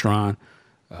of Ultron.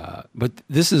 But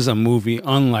this is a movie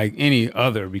unlike any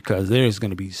other, because there's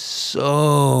going to be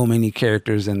so many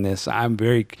characters in this.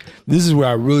 This is where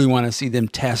I really want to see them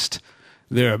test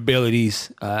their abilities,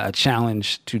 a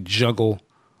challenge to juggle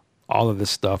all of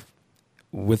this stuff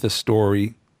with a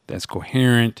story that's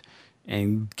coherent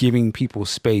and giving people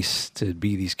space to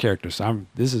be these characters. So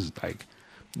this is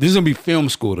gonna be film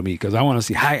school to me, because I want to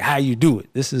see how you do it.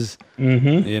 This is, I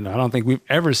don't think we've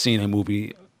ever seen a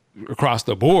movie across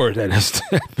the board that has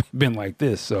been like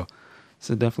this. So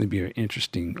it'll definitely be an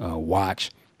interesting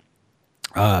watch.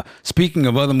 Speaking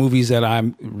of other movies that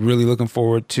I'm really looking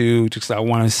forward to, just I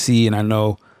want to see, and I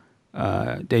know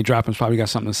Dave Droppin's probably got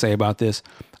something to say about this.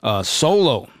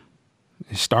 Solo,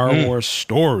 Star Wars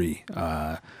story.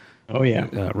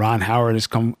 Ron Howard has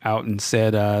come out and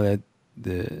said that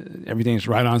everything's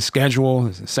right on schedule.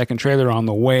 There's a second trailer on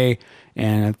the way,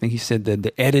 and I think he said that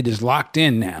the edit is locked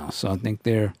in now. So I think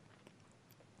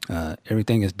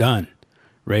everything is done,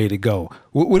 ready to go.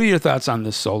 What are your thoughts on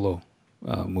this Solo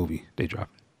movie, Dave Droppin?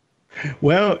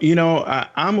 Well,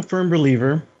 I'm a firm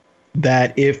believer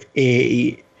that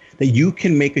that you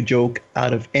can make a joke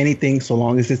out of anything so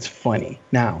long as it's funny.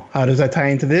 Now, how does that tie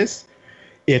into this?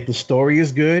 If the story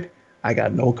is good, I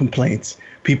got no complaints.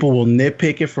 People will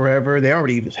nitpick it forever. They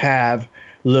already have,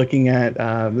 looking at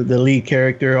the lead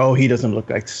character. Oh, he doesn't look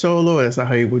like Solo. That's not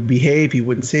how he would behave. He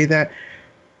wouldn't say that.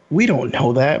 We don't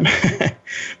know that.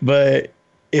 But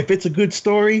if it's a good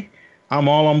story, I'm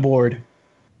all on board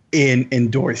in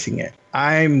endorsing it.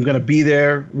 I'm going to be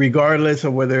there regardless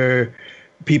of whether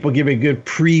people give it good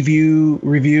preview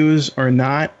reviews or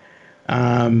not.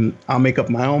 I'll make up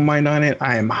my own mind on it.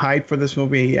 I am hyped for this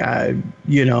movie. And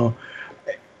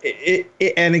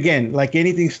again, like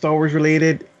anything Star Wars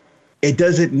related, it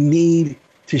doesn't need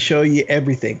to show you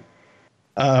everything.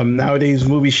 Nowadays,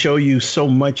 movies show you so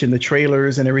much in the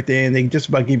trailers and everything. They just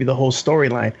about give you the whole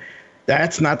storyline.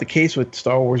 That's not the case with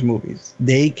Star Wars movies.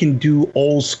 They can do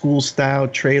old school style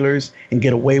trailers and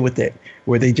get away with it,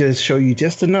 where they just show you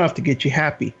just enough to get you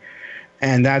happy.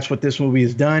 And that's what this movie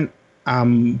has done.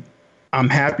 I'm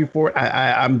happy for it.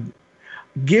 I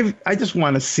just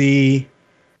want to see,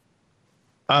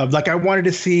 like I wanted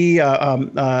to see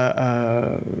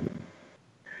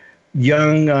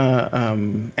young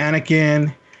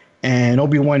Anakin and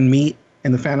Obi-Wan meet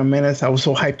in The Phantom Menace. I was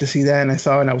so hyped to see that, and I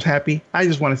saw it, and I was happy. I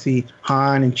just want to see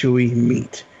Han and Chewie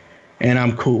meet, and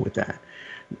I'm cool with that.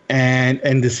 And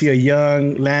to see a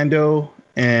young Lando,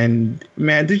 and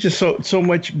man, there's just so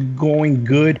much going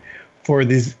good for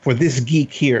this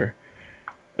geek here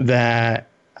that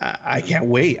I can't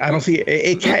wait. I don't see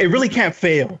it. It really can't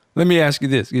fail. Let me ask you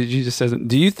this: you just said,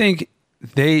 do you think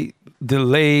they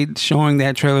delayed showing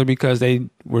that trailer because they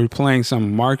were playing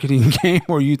some marketing game,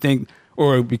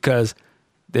 or because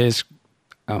there's,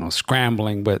 I don't know,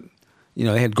 scrambling, but they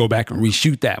had to go back and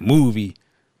reshoot that movie,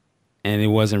 and it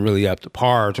wasn't really up to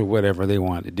par to whatever they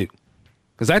wanted to do?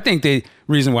 Because I think the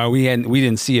reason why we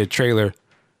didn't see a trailer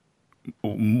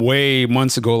way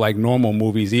months ago, like normal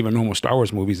movies, even normal Star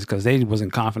Wars movies, is because they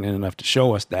wasn't confident enough to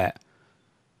show us that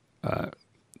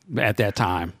at that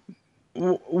time.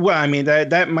 Well, I mean,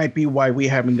 that might be why we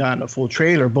haven't gotten a full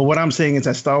trailer. But what I'm saying is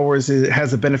that Star Wars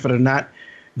has the benefit of not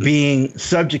being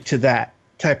subject to that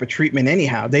type of treatment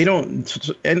anyhow. They don't,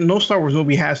 and no Star Wars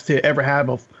movie has to ever have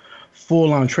a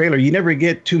full-on trailer. You never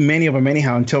get too many of them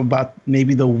anyhow until about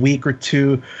maybe the week or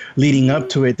two leading up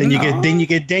to it. Then you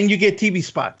get TV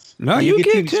spots. No,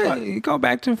 you go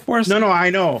back to Force. No, I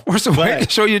know. Force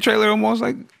Awakens show you a trailer almost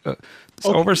like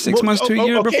over 6 months to a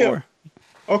year before.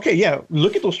 Okay, yeah.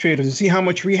 Look at those trailers and see how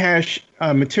much rehash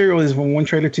material is from one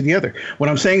trailer to the other. What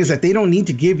I'm saying is that they don't need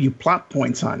to give you plot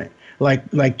points on it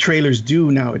like trailers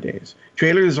do nowadays.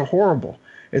 Trailers are horrible.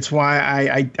 It's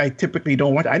why I typically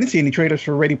don't watch. I didn't see any trailers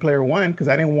for Ready Player One because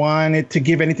I didn't want it to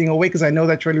give anything away because I know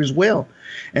that trailers will.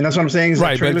 And that's what I'm saying. Is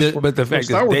right, but the fact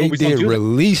is they did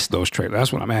release those trailers.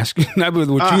 That's what I'm asking. Not what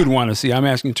you would want to see. I'm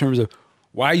asking in terms of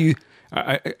why you.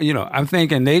 I'm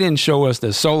thinking they didn't show us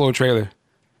the Solo trailer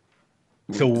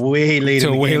till way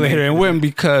later. It wasn't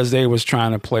because they was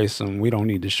trying to play some, we don't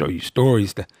need to show you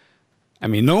stories. I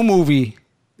mean, no movie,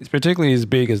 it's particularly as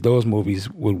big as those movies,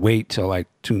 would wait till like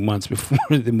 2 months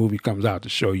before the movie comes out to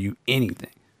show you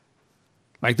anything.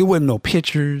 Like there wasn't no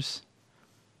pictures,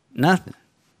 nothing.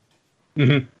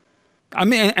 Mm-hmm. I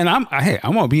mean, and I'm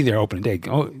gonna be there opening day.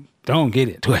 Don't get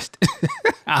it twisted.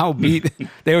 I'll be.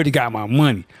 They already got my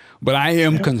money, but I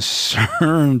am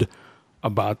concerned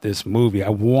about this movie. I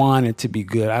want it to be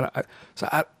good.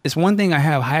 It's one thing I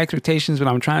have high expectations, but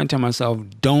I'm trying to tell myself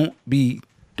don't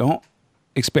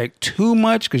expect too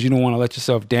much because you don't want to let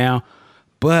yourself down.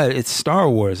 But it's Star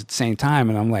Wars at the same time,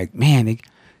 and I'm like, man,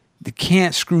 they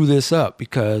can't screw this up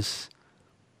because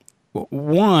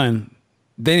one,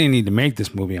 they didn't need to make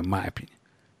this movie, in my opinion.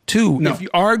 Two, if you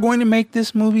are going to make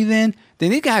this movie, then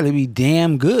it got to be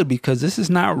damn good because this is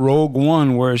not Rogue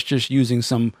One where it's just using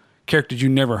some characters you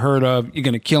never heard of. You're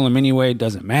going to kill him anyway. It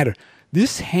doesn't matter.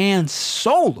 This Han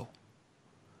Solo,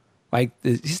 like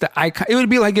he's the icon. It would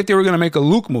be like if they were going to make a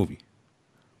Luke movie,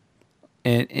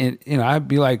 and I'd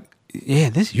be like, yeah,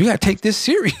 you got to take this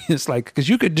serious, like because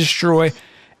you could destroy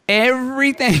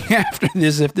everything after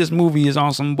this if this movie is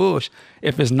on some bush.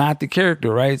 If it's not the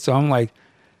character, right? So I'm like.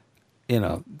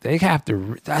 They have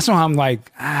to. That's why I'm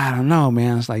like, I don't know,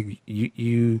 man. It's like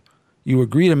you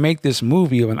agree to make this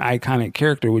movie of an iconic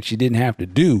character, which you didn't have to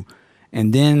do,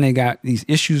 and then they got these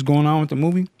issues going on with the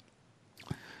movie.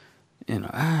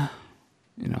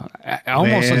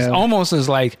 Almost as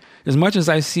like as much as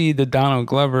I see the Donald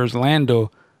Glover's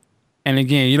Lando, and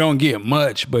again, you don't get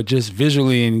much, but just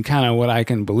visually and kind of what I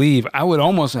can believe, I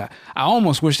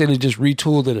almost wish they'd have just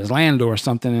retooled it as Lando or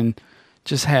something and.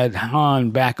 Just had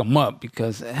Han back him up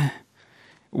because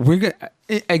I'm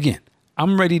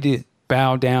ready to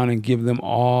bow down and give them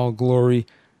all glory,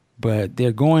 but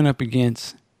they're going up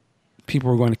against people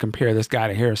who are going to compare this guy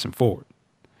to Harrison Ford,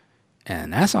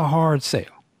 and that's a hard sell.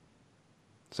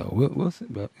 So we'll see.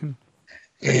 But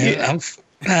I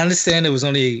understand it was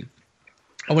only,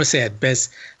 I want to say at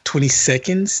best 20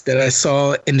 seconds that I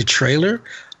saw in the trailer,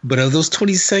 but of those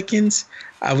 20 seconds,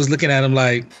 I was looking at him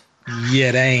like,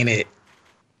 yeah, that ain't it.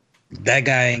 That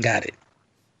guy ain't got it.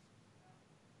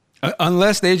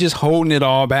 Unless they're just holding it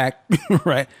all back,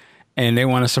 right? And they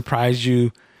want to surprise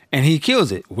you and he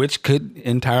kills it, which could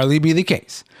entirely be the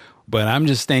case. But I'm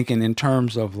just thinking in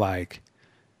terms of like,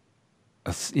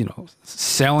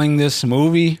 selling this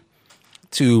movie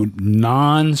to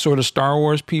non sort of Star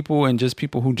Wars people and just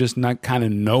people who just not kind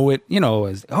of know it,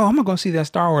 as, I'm going to go see that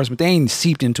Star Wars, but they ain't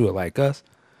seeped into it like us.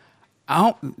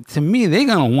 To me, they're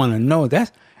going to want to know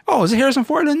that. Oh, is it Harrison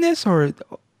Ford in this? Or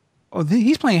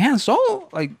he's playing Han Solo?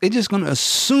 Like, they're just going to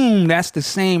assume that's the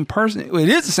same person. It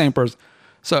is the same person.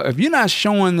 So if you're not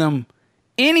showing them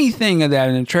anything of that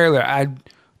in the trailer,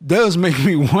 does make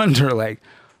me wonder, like,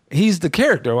 he's the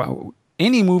character.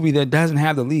 Any movie that doesn't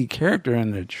have the lead character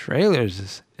in the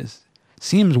trailers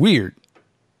seems weird.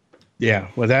 Yeah,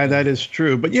 well, that is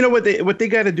true. But you know what they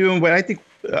got to do, and what I think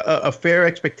a fair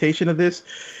expectation of this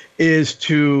is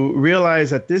to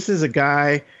realize that this is a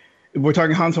guy. We're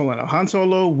talking Han Solo now. Han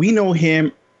Solo, we know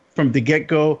him from the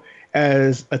get-go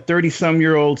as a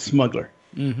 30-some-year-old smuggler,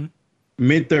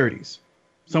 mid-30s,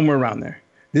 somewhere around there.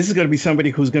 This is going to be somebody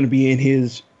who's going to be in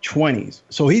his 20s.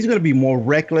 So he's going to be more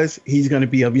reckless. He's going to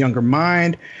be of younger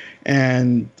mind.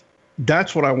 And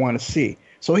that's what I want to see.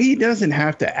 So he doesn't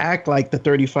have to act like the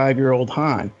 35-year-old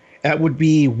Han. That would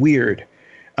be weird.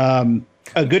 A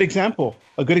good example,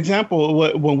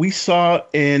 when we saw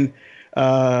in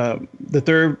the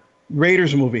third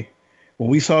Raiders movie, when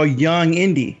we saw Young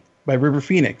Indy by River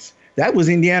Phoenix, that was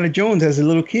Indiana Jones as a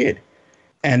little kid.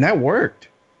 And that worked.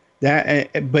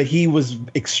 But he was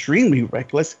extremely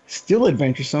reckless, still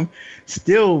adventuresome,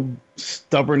 still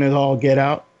stubborn as all get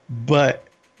out. But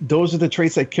those are the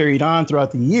traits that carried on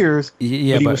throughout the years.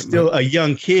 Yeah, but he was still a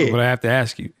young kid. But I have to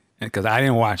ask you, because I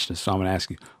didn't watch this, so I'm going to ask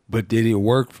you. But did it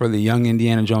work for the Young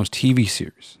Indiana Jones TV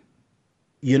series?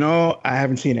 I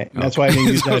haven't seen it. That's why I didn't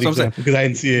use that example, because I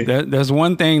didn't see it. There's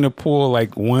one thing to pull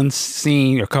like one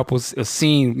scene, a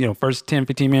scene, first 10,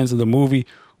 15 minutes of the movie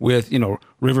with,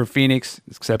 River Phoenix,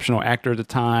 exceptional actor at the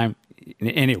time,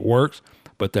 and it works.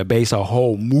 But to base a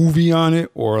whole movie on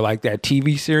it or like that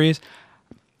TV series,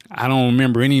 I don't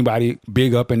remember anybody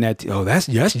big up in that. That's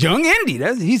Young Indy.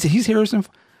 He's Harrison.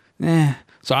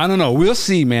 So I don't know. We'll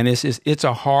see, man. It's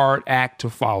a hard act to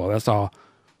follow. That's all.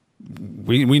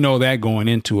 We know that going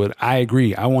into it. I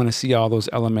agree. I want to see all those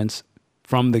elements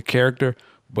from the character,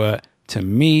 but to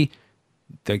me,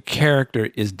 the character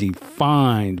is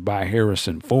defined by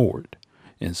Harrison Ford,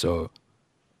 and so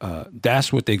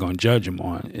that's what they're gonna judge him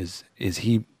on. Is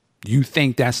he? You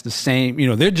think that's the same? You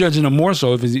know, they're judging him more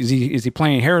so. Is he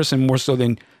playing Harrison more so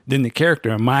than the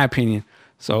character, in my opinion?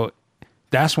 So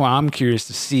that's why I'm curious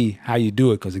to see how you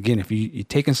do it. Because again, if you're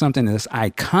taking something that's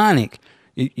iconic,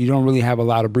 you don't really have a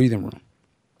lot of breathing room.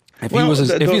 That's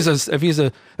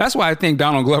why I think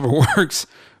Donald Glover works,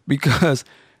 because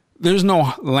there's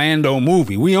no Lando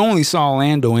movie. We only saw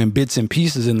Lando in bits and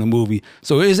pieces in the movie,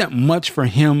 so it isn't much for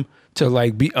him to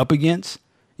like be up against.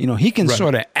 You know, he can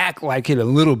sort of act like it a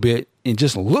little bit and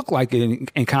just look like it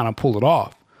and kind of pull it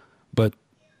off. But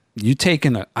you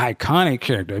taking an iconic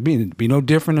character, it'd be no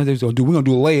different if we're gonna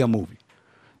do a Leia movie.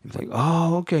 It's like,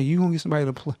 oh, okay, you gonna get somebody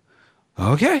to play?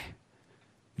 Okay,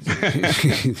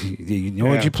 you know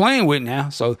what you're playing with now.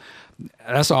 So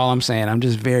that's all I'm saying. I'm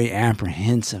just very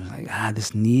apprehensive. Like,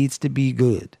 this needs to be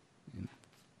good.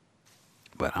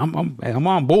 But I'm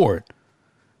on board.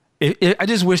 I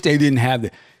just wish they didn't have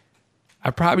the. I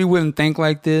probably wouldn't think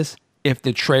like this if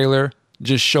the trailer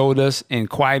just showed us and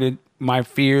quieted my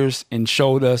fears and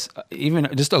showed us even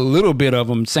just a little bit of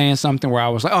him saying something where I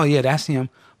was like, oh yeah, that's him.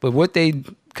 But what they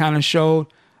kind of showed,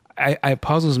 it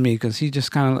puzzles me, because he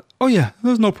just kind of like, oh yeah,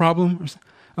 there's no problem. I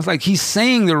was like, he's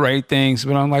saying the right things,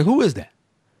 but I'm like, who is that?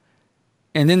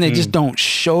 And then they just don't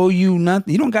show you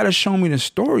nothing. You don't got to show me the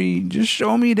story. Just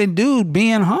show me the dude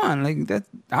being Han. Like that,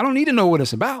 I don't need to know what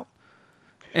it's about.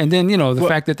 And then, you know, the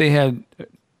fact that they had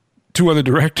 2 other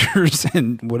directors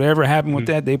and whatever happened with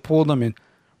that, they pulled them and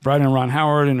brought in Ron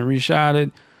Howard and reshot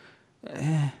it.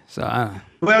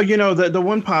 Well, you know, the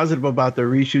one positive about the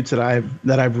reshoots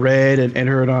that I've read and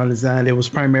heard on is that it was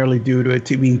primarily due to it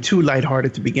being too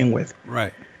lighthearted to begin with.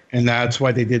 Right. And that's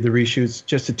why they did the reshoots,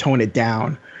 just to tone it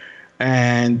down.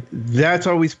 And that's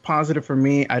always positive for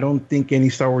me. I don't think any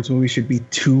Star Wars movie should be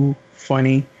too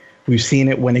funny. We've seen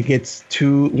it when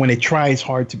it tries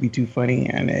hard to be too funny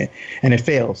and it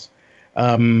fails.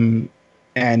 And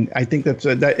I think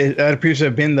that appears to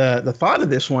have been the thought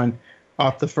of this one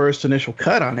off the first initial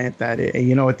cut on it, that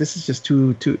this is just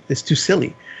it's too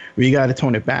silly. We got to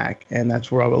tone it back, and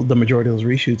that's where the majority of those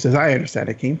reshoots, as I understand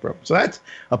it, came from. So that's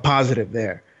a positive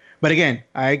there. But again,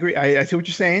 I agree. I see what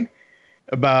you're saying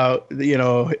about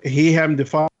he having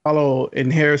to follow in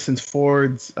Harrison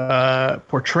Ford's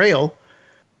portrayal.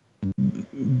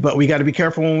 But we got to be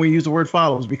careful when we use the word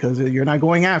follows, because you're not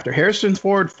going after. Harrison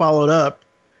Ford followed up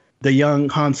the young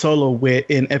Han Solo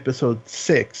in episode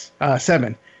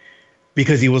 7,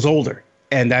 because he was older,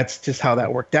 and that's just how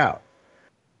that worked out.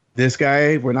 This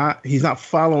guy, he's not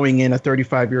following in a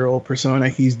 35-year-old persona.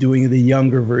 He's doing the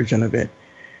younger version of it.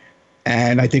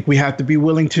 And I think we have to be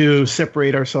willing to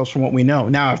separate ourselves from what we know.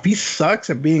 Now, if he sucks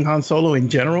at being Han Solo in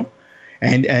general,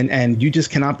 and you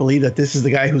just cannot believe that this is the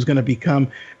guy who's going to become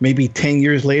maybe 10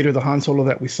 years later the Han Solo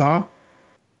that we saw,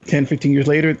 10, 15 years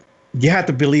later, you have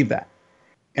to believe that.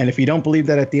 And if you don't believe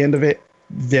that at the end of it,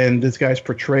 then this guy's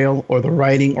portrayal or the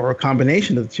writing or a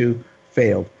combination of the two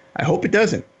failed. I hope it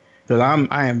doesn't, because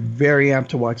I am very amped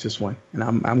to watch this one, and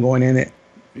I'm going in it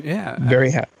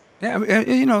very happy. Yeah,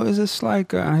 it's just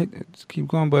like, I hate to keep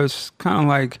going, but it's kind of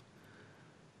like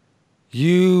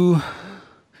you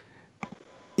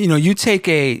take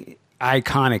a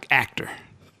iconic actor,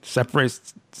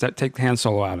 take Han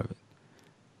Solo out of it,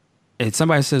 and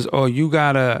somebody says, "Oh, you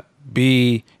gotta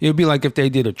be." It'd be like if they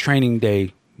did a Training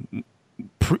Day,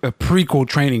 a prequel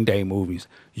Training Day movies.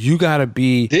 You gotta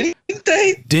be. Didn't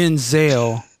they?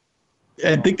 Denzel.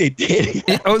 I think they did.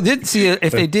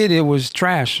 If they did, it was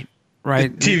trash,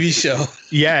 right? The TV show.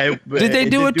 Yeah. Did they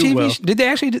do a TV? Well. Did they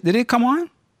actually? Did it come on?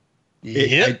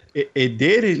 It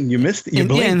did, and you missed it.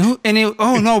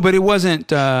 But it wasn't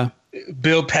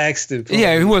Bill Paxton.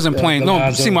 Yeah, he wasn't playing.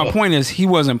 No, see, my point is he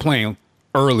wasn't playing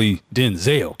early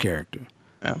Denzel character.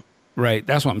 Yeah. Right.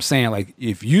 That's what I'm saying. Like,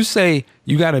 if you say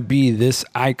you got to be this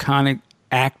iconic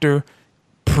actor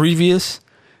previous,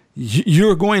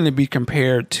 you're going to be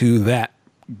compared to that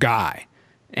guy,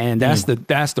 and that's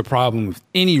the problem with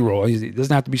any role. It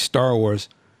doesn't have to be Star Wars.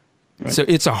 Right. So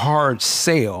it's a hard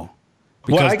sell.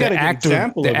 Because the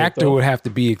actor would have to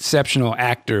be exceptional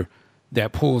actor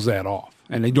that pulls that off,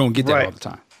 and they don't get that all the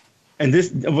time. And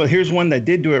here's one that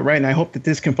did do it right, and I hope that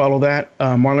this can follow that.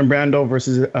 Marlon Brando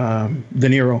versus De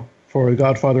Niro for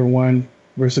Godfather 1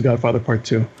 versus Godfather Part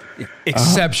 2.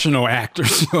 Exceptional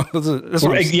actors.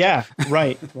 Yeah,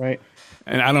 right.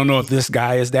 And I don't know if this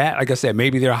guy is that. Like I said,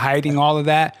 maybe they're hiding all of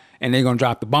that, and they're going to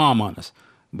drop the bomb on us.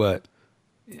 But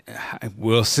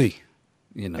we'll see.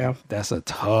 Those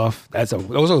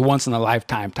are once in a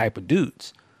lifetime type of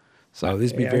dudes. So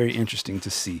this be very interesting to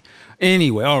see.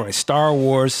 Anyway, all right, Star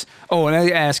Wars. Oh, and I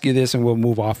ask you this, and we'll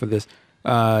move off of this.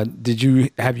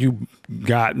 Have you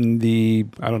gotten the,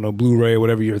 I don't know, Blu-ray or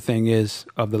whatever your thing is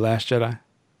of The Last Jedi?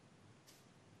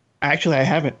 Actually, I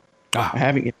haven't. Ah. I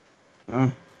haven't yet.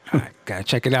 All right, gotta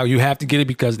check it out. You have to get it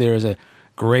because there is a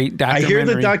great I documentary. hear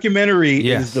the documentary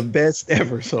Yes. is the best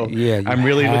ever. So Yeah, you I'm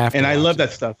really, have to and I watch love it.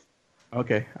 that stuff.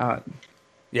 Okay.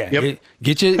 Yeah, Yep.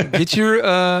 get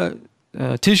your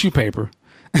tissue paper.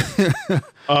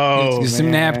 Oh, Get some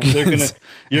man. napkins.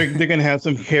 They're gonna have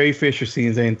some Carrie Fisher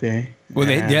scenes, ain't they? Well,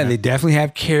 they definitely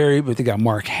have Carrie, but they got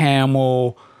Mark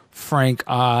Hamill, Frank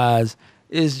Oz.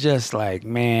 It's just like,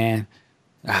 man,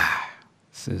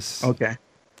 this is Okay.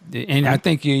 And I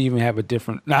think you even have a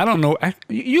different. I don't know.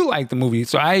 You like the movie,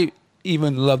 so I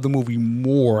even love the movie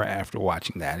more after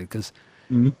watching that because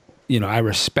I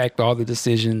respect all the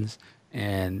decisions,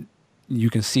 and you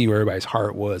can see where everybody's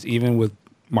heart was, even with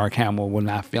Mark Hamill. We're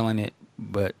not feeling it,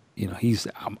 but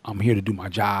I'm here to do my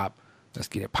job. Let's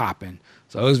get it popping.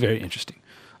 So it was very interesting.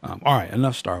 All right,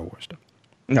 enough Star Wars stuff.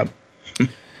 No.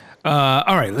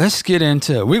 All right, let's get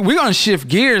into. We're gonna shift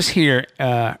gears here,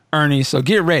 Ernie. So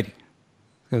get ready,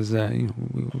 because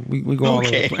we go all over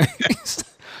the place.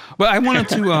 But I wanted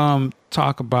to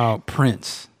talk about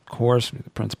Prince, of course, the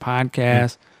Prince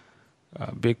podcast,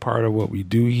 a big part of what we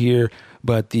do here.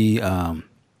 But the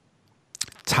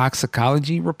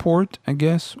toxicology report, I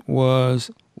guess,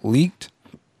 was leaked.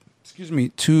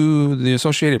 To the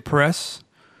Associated Press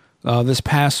this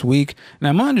past week.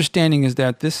 Now, my understanding is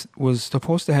that this was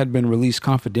supposed to have been released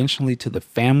confidentially to the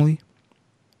family.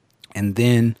 And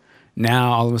then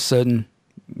now, all of a sudden,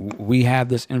 we have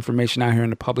this information out here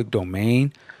in the public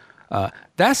domain. That's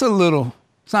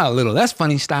it's not a little, that's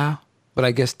funny style. But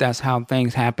I guess that's how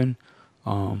things happen.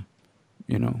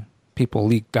 People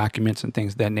leak documents and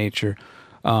things of that nature.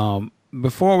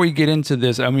 Before we get into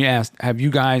this, let me ask, have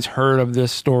you guys heard of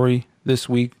this story this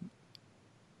week?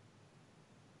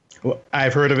 Well,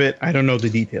 I've heard of it. I don't know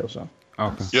the details, though.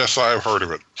 Okay. Yes, I've heard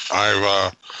of it.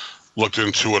 I've looked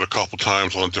into it a couple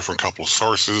times on a different couple of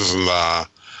sources, and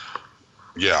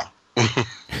yeah.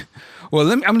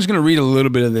 Well, I'm just going to read a little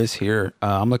bit of this here.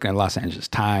 I'm looking at Los Angeles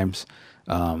Times.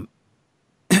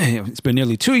 It's been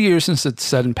nearly 2 years since the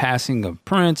sudden passing of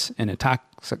Prince, and a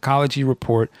toxicology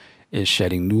report is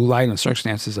shedding new light on the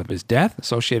circumstances of his death.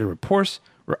 Associated Press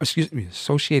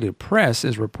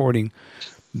is reporting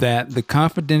that the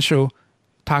confidential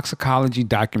toxicology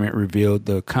document revealed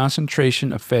the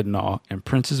concentration of fentanyl in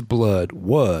Prince's blood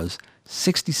was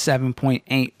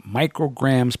 67.8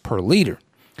 micrograms per liter.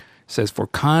 It says, for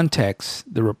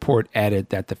context, the report added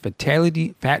that the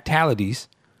fatalities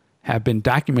have been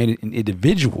documented in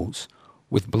individuals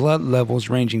with blood levels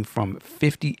ranging from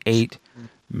 58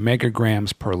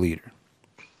 megagrams per liter.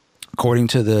 According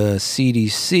to the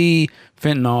CDC,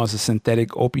 fentanyl is a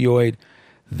synthetic opioid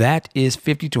that is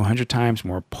 50 to 100 times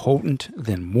more potent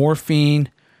than morphine.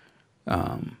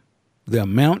 The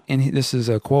amount in this is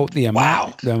a quote. The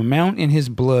amount in his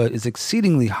blood is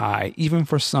exceedingly high, even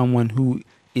for someone who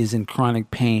is in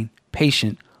chronic pain,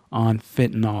 patient on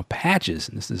fentanyl patches.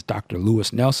 And this is Dr.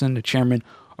 Lewis Nelson, the chairman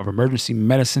of emergency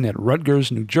medicine at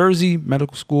Rutgers, New Jersey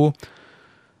Medical School.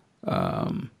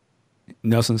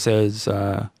 Nelson says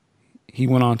he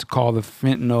went on to call the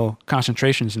fentanyl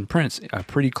concentrations in Prince a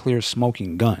pretty clear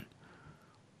smoking gun.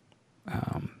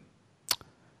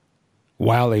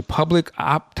 While a public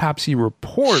autopsy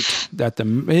report that the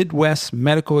Midwest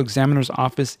Medical Examiner's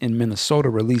Office in Minnesota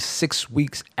released 6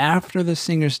 weeks after the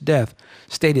singer's death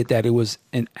stated that it was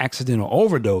an accidental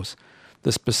overdose,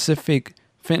 the specific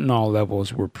fentanyl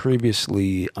levels were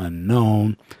previously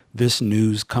unknown. This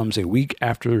news comes a week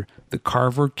after the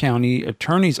Carver County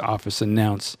Attorney's Office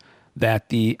announced that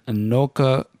the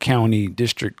Anoka County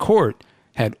District Court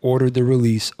had ordered the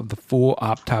release of the full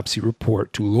autopsy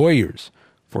report to lawyers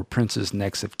for Prince's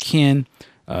next of kin.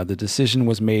 The decision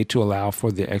was made to allow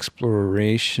for the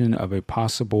exploration of a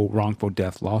possible wrongful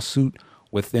death lawsuit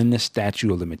within the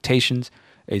statute of limitations.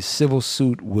 A civil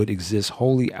suit would exist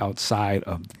wholly outside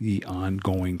of the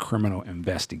ongoing criminal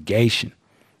investigation.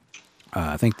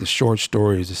 I think the short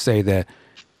story is to say that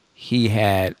he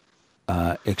had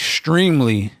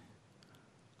extremely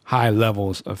high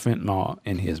levels of fentanyl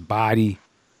in his body.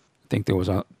 I think there was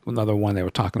another one they were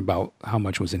talking about how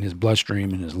much was in his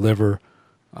bloodstream and his liver.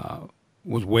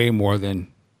 Was way more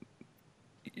than,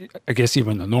 I guess,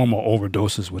 even the normal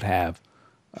overdoses would have.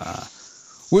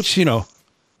 Which,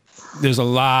 there's a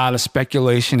lot of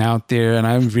speculation out there, and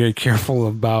I'm very careful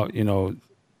about,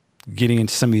 getting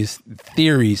into some of these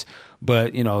theories.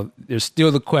 But, there's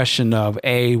still the question of,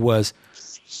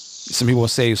 some people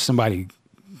say somebody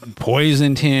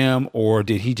poisoned him, or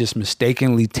did he just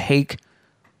mistakenly take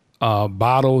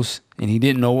bottles and he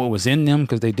didn't know what was in them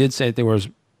because they did say there was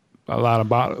a lot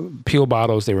of pill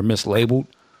bottles. They were mislabeled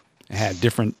and had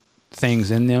different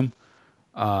things in them.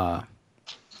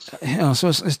 So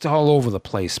it's all over the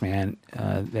place, man.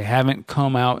 They haven't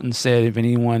come out and said if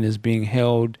anyone is being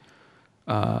held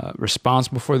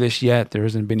responsible for this yet. There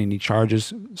hasn't been any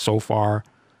charges so far.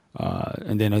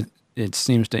 And then it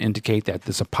seems to indicate that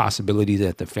there's a possibility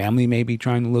that the family may be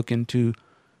trying to look into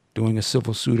doing a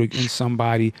civil suit against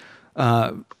somebody.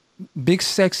 Big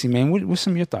Sexy, man, what's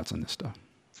some of your thoughts on this stuff?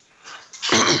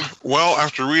 Well,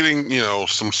 after reading,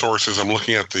 some sources, I'm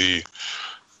looking at the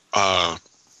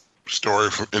story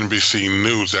from NBC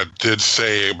News that did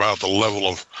say about the level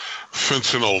of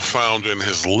fentanyl found in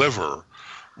his liver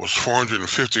was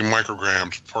 450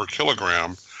 micrograms per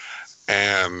kilogram,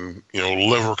 and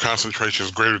liver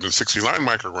concentrations greater than 69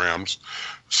 micrograms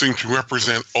seem to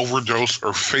represent overdose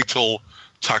or fatal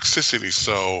toxicity.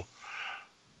 So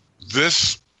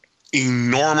this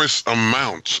enormous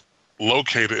amount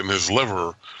located in his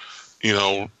liver,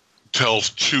 tells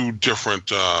two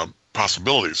different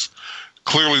possibilities.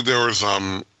 Clearly there is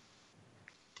a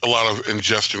lot of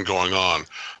ingestion going on,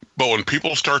 but when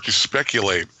people start to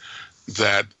speculate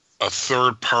that a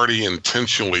third party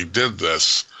intentionally did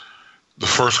this, the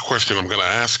first question I'm going to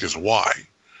ask is why?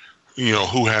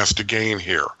 Who has to gain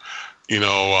here?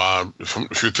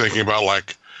 If you're thinking about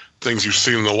like things you've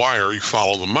seen in The Wire, you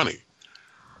follow the money.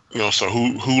 So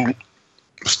who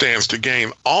stands to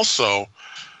gain? Also,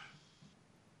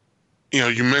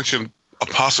 you mentioned a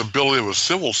possibility of a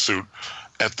civil suit.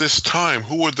 At this time,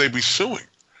 who would they be suing?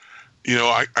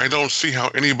 I don't see how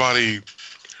anybody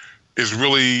is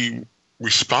really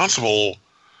responsible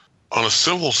on a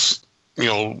civil,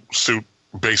 suit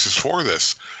basis for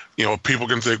this. People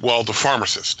can think, well, the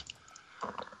pharmacist.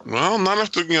 Well, not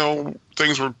if the,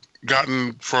 things were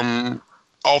gotten from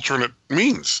alternate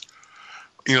means.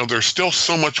 There's still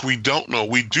so much we don't know.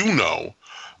 We do know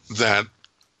that,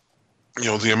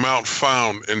 the amount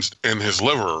found in his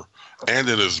liver and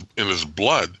in his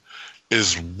blood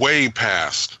is way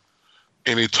past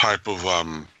any type of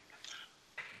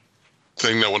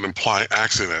thing that would imply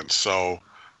accident. So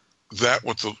that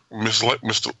with the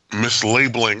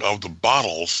mislabeling of the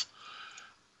bottles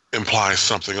implies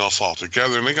something else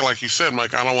altogether. And again, like you said,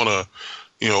 Mike, I don't want to,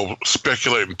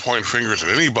 speculate and point fingers at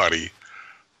anybody,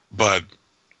 but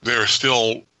there's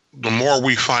still, the more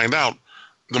we find out,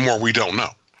 the more we don't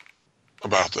know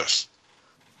about this.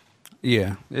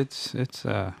 Yeah, it's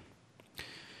still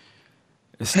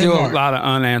a lot of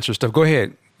unanswered stuff. Go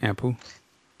ahead, Ampu.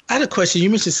 I had a question.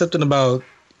 You mentioned something about,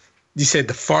 you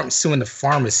said suing the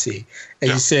pharmacy,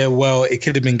 and you said, well, it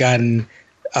could have been gotten.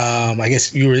 I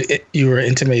guess you were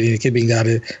intimating it could have been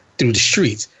gotten through the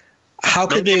streets. How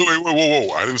could they? Whoa!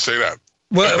 I didn't say that.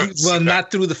 Well, not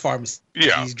through the pharmacy.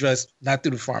 Yeah, these drugs not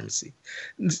through the pharmacy.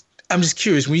 I'm just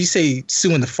curious. When you say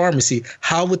suing the pharmacy,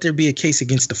 how would there be a case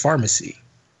against the pharmacy?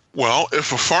 Well,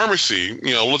 if a pharmacy,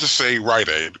 let's just say Rite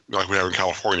Aid, like we have in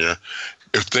California,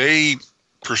 if they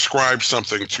prescribe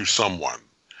something to someone,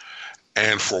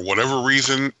 and for whatever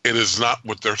reason, it is not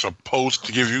what they're supposed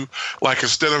to give you. Like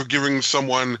instead of giving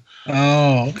someone,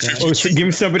 so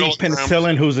give somebody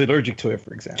penicillin who's allergic to it,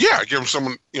 for example. Yeah, give them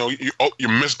someone, you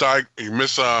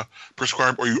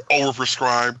misprescribe or you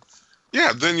overprescribe.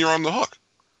 Yeah, then you're on the hook.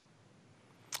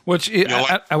 Which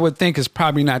I would think is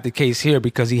probably not the case here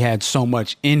because he had so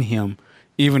much in him.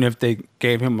 Even if they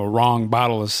gave him a wrong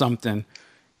bottle of something,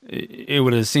 it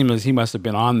would have seemed as he must have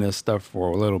been on this stuff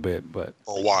for a little bit, but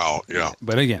for a while, yeah.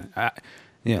 But again, I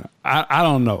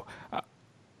don't know.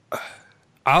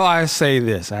 All I say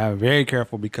this, I'm very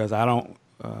careful because I don't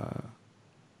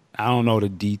know the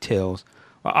details.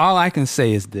 But all I can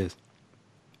say is this: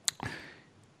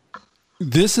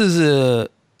 this is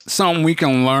something we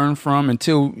can learn from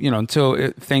until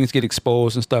things get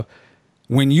exposed and stuff.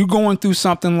 When you're going through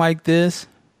something like this,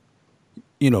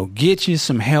 get you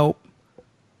some help.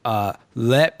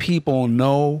 Let people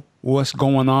know what's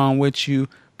going on with you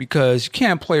because you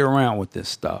can't play around with this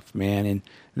stuff, man.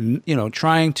 And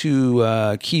trying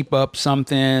to keep up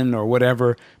something or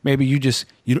whatever. Maybe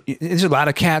there's a lot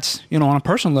of cats, on a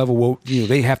personal level,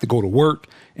 they have to go to work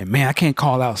and man, I can't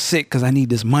call out sick because I need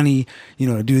this money,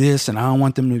 to do this, and I don't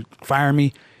want them to fire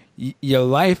me. Your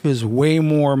life is way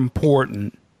more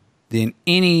important than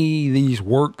any of these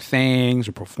work things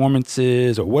or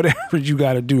performances or whatever you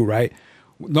got to do, right?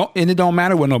 No, and it don't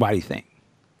matter what nobody think.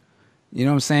 You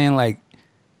know what I'm saying? Like,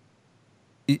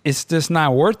 it's just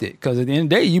not worth it because at the end of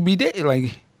the day, you be dead.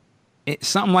 Like,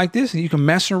 something like this, you can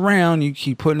mess around, you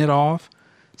keep putting it off,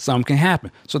 something can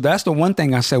happen. So that's the one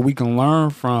thing I said we can learn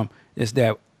from is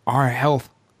that our health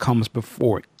comes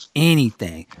before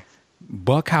anything.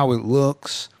 buck how it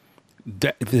looks.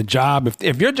 The job,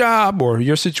 if your job or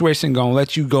your situation gonna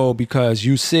let you go because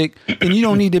you sick, then you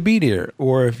don't need to be there.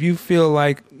 Or if you feel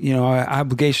like, you know, an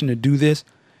obligation to do this,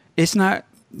 that's not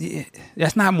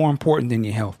more important than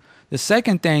your health. The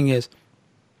second thing is,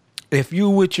 if you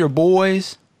with your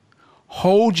boys,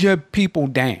 hold your people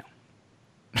down.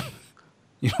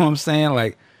 You know what I'm saying?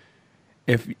 Like,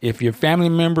 if your family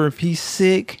member, if he's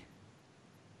sick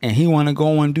and he want to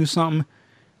go and do something,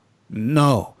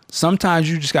 no. Sometimes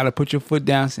you just got to put your foot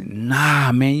down and say,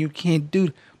 nah, man, you can't do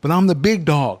it. But I'm the big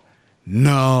dog.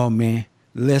 No, man.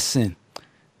 Listen,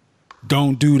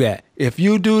 don't do that. If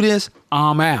you do this,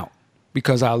 I'm out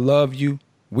because I love you.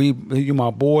 You're my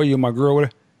boy, you're my girl.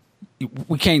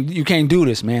 You can't do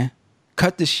this, man.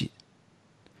 Cut this shit.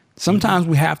 Sometimes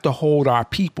we have to hold our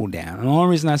people down. And the only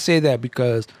reason I say that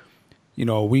because, you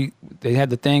know, they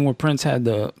had the thing where Prince had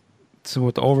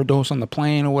with the overdose on the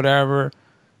plane or whatever.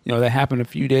 You know, that happened a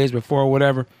few days before or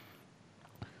whatever.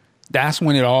 That's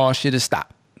when it all should have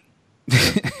stopped.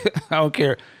 I don't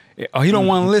care. Oh, he don't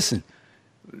want to listen.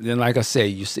 Then, like I said,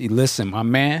 you see, listen, my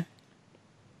man,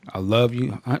 I love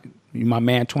you. You my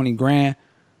man, 20 grand,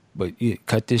 but you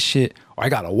cut this shit. Or I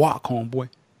got to walk, homeboy,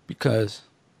 because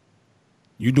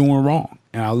you doing wrong.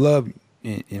 And I love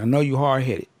you. And I know you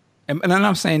hard-headed. And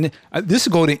I'm saying this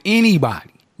would go to anybody.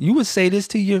 You would say this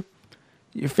to your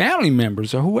family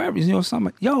members or whoever, you know,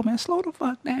 somebody, yo, man, slow the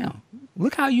fuck down.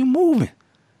 Look how you moving.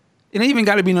 It ain't even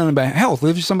got to be nothing about health.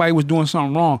 If somebody was doing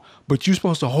something wrong, but you're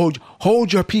supposed to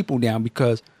hold your people down,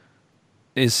 because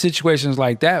it's situations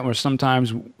like that where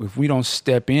sometimes if we don't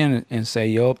step in and say,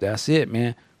 yo, that's it,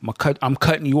 man, I'm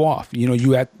cutting you off. You know,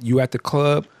 you at the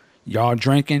club, y'all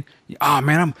drinking. Oh,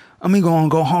 man, I'm going to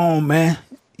go home, man.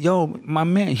 Yo, my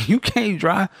man, you can't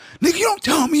drive. Nigga, you don't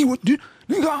tell me what to do.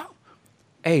 Nigga,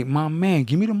 hey, my man,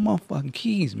 give me the motherfucking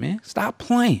keys, man. Stop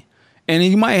playing. And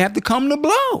then you might have to come to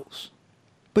blows.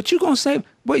 But you're going to say,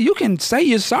 well, you can say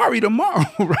you're sorry tomorrow,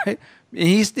 right? And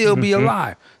he still be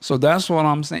alive. So that's what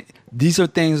I'm saying. These are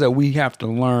things that we have to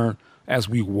learn as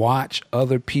we watch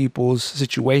other people's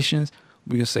situations.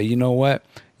 We can say, you know what?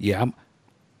 Yeah,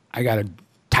 I got to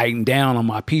tighten down on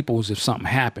my peoples if something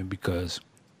happened, because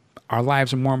our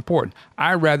lives are more important.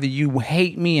 I'd rather you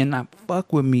hate me and not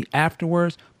fuck with me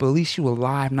afterwards, but at least you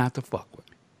alive not to fuck with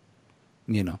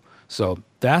me. You know? So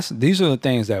these are the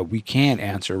things that we can't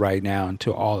answer right now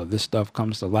until all of this stuff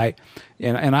comes to light.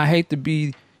 And I hate to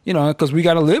be, you know, because we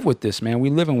got to live with this, man. We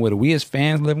living with it. We as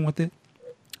fans living with it.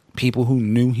 People who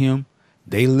knew him,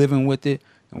 they living with it.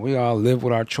 And we all live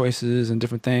with our choices and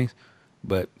different things.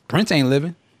 But Prince ain't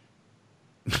living.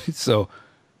 So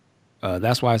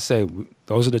that's why I say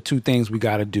those are the two things we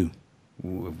got to do.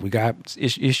 If we got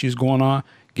issues going on,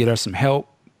 get us some help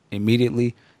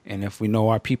immediately. And if we know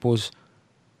our people's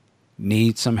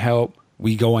need some help,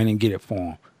 we go in and get it for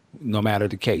them, no matter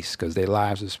the case, because their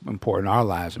lives is important, our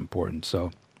lives important.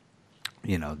 So,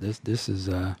 you know, this is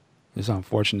this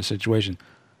unfortunate situation.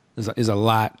 There's a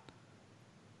lot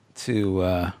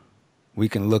to we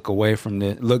can look away from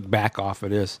this, look back off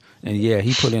of this, and yeah,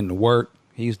 he put in the work.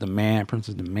 He's the man, Prince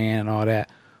is the man, and all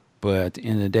that. But at the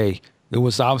end of the day, there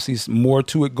was obviously more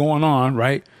to it going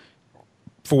on,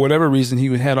 for whatever reason, he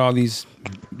had all this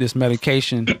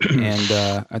medication,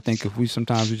 and I think if we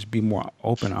sometimes we just be more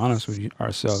open and honest with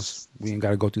ourselves, we ain't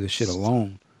got to go through this shit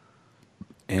alone,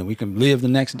 and we can live the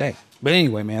next day. But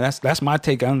anyway, man, that's my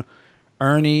take on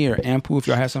Ernie or Ampu, if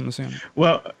y'all have something to say.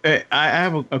 Well, I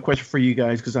have a question for you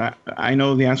guys, because I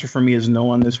know the answer for me is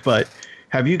no on this, but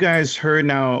have you guys heard?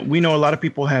 Now, we know a lot of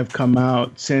people have come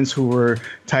out since who were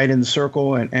tied in the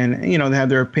circle and you know, they have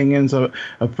their opinions of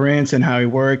Prince and how he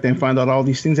worked, and find out all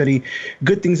these things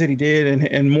good things that he did,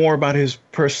 and more about his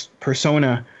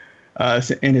persona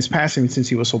in his passing, since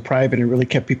he was so private and really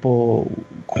kept people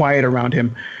quiet around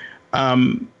him.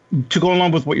 To go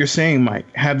along with what you're saying, Mike,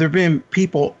 have there been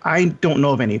people, I don't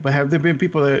know of any, but have there been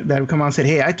people that have come out and said,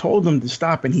 hey, I told him to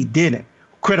stop and he didn't?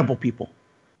 Credible people.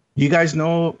 You guys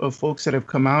know of folks that have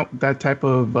come out that type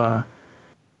of,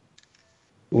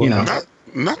 you know?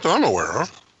 Not that I'm aware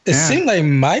of. It seemed like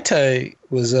Maite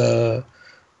was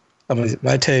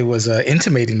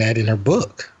intimating that in her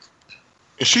book.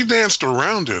 She danced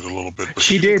around it a little bit. But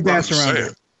she did dance around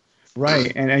it.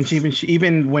 Right. And she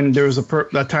even when there was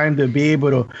a time to be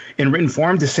able to, in written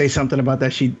form, to say something about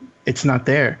that, it's not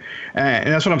there.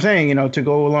 And that's what I'm saying, you know, to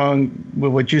go along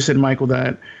with what you said, Michael,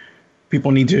 that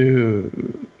people need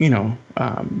to, you know,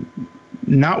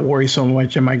 not worry so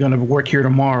much. Am I going to work here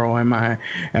tomorrow? Am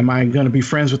I going to be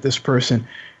friends with this person?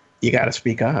 You got to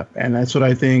speak up. And that's what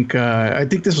I think. I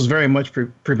think this was very much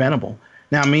preventable.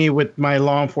 Now, me with my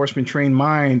law enforcement trained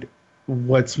mind,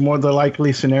 what's more the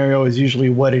likely scenario is usually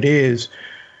what it is.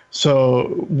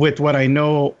 So with what I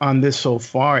know on this so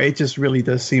far, it just really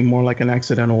does seem more like an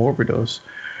accidental overdose,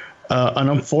 an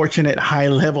unfortunate high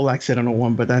level accidental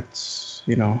one. But that's,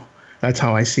 that's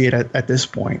how I see it at this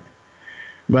point.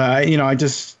 But I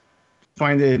just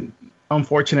find it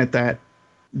unfortunate that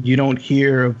you don't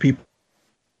hear of people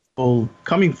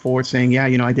coming forward saying, yeah,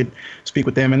 I did speak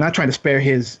with them, and not trying to spare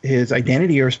his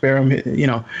identity or spare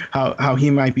him, how he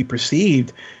might be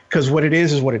perceived, because what it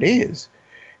is what it is.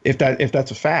 If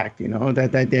that's a fact,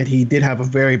 that he did have a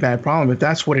very bad problem. If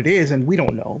that's what it is, and we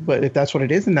don't know, but if that's what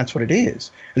it is, then that's what it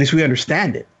is. At least we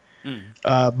understand it.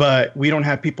 But we don't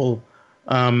have people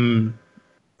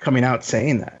coming out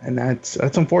saying that, and that's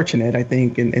unfortunate. I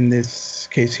think in this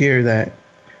case here, that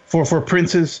for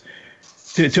Prince's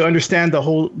to understand the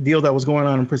whole deal that was going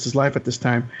on in Prince's life at this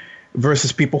time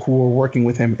versus people who were working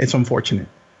with him, it's unfortunate.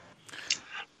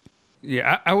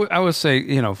 Yeah, I would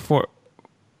say, for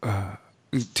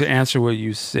to answer what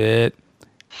you said,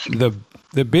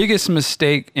 the biggest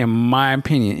mistake, in my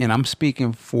opinion, and I'm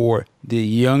speaking for the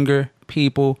younger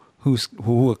people who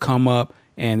will come up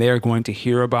and they're going to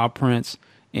hear about Prince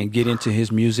and get into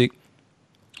his music,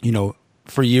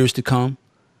 for years to come.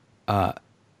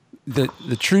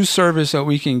 The true service that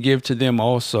we can give to them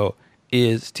also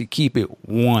is to keep it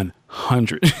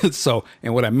 100. So,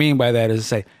 and what I mean by that is to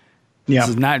say, this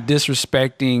is not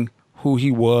disrespecting who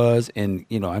he was, and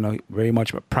I know very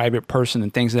much a private person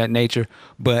and things of that nature,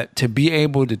 but to be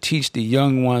able to teach the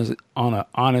young ones on an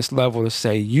honest level to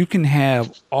say, you can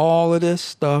have all of this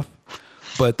stuff,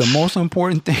 but the most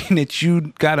important thing that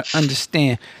you got to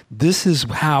understand, this is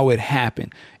how it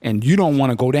happened, and you don't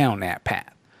want to go down that path.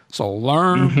 So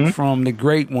learn from the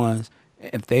great ones.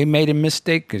 If they made a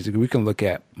mistake, because we can look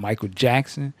at Michael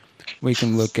Jackson, we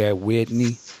can look at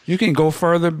Whitney. You can go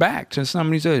further back to some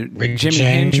of these other Jimi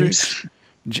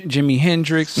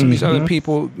Hendrix, some of these other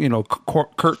people,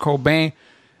 Kurt Cobain,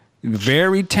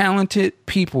 very talented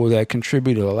people that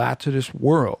contributed a lot to this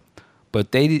world,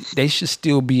 but they should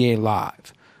still be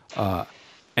alive.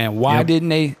 And why didn't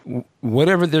they?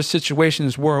 Whatever their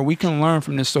situations were, we can learn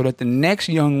from this so that the next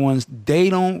young ones, they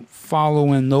don't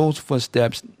follow in those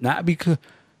footsteps, not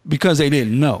because they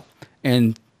didn't know,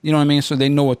 and you know what I mean. So they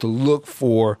know what to look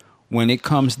for when it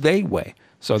comes their way.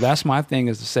 So that's my thing,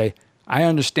 is to say, I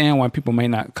understand why people may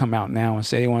not come out now and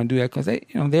say they want to do that, because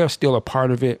they're still a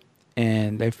part of it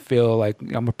and they feel like, I'm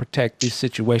gonna protect these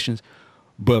situations.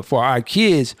 But for our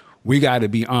kids, we got to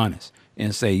be honest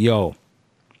and say, yo,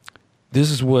 this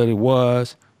is what it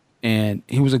was, and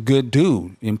he was a good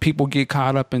dude. And people get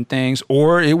caught up in things,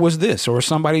 or it was this, or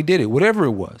somebody did it, whatever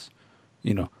it was,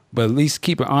 But at least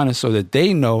keep it honest so that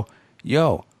they know,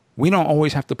 yo, we don't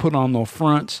always have to put on no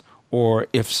fronts, or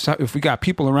if we got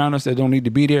people around us that don't need to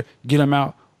be there, get them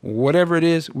out. Whatever it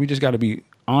is, we just got to be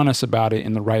honest about it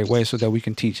in the right way so that we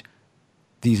can teach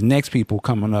these next people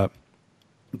coming up.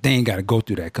 They ain't got to go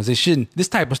through that, because this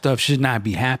type of stuff should not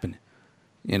be happening.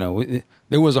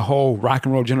 There was a whole rock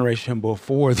and roll generation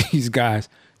before these guys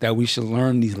that we should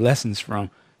learn these lessons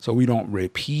from, so we don't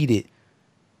repeat it,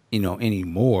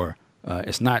 anymore.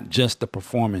 It's not just the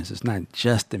performance. It's not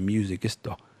just the music.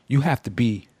 You have to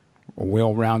be a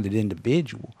well-rounded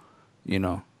individual,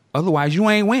 Otherwise, you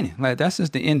ain't winning. Like, that's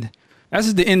just the end. That's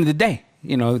just the end of the day.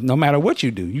 No matter what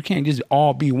you do, you can't just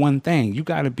all be one thing. You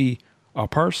got to be a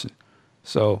person.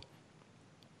 So,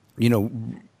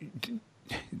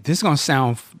 this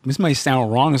may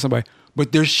sound wrong to somebody,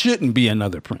 but there shouldn't be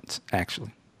another Prince,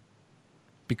 actually,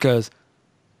 because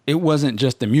it wasn't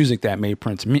just the music that made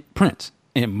Prince,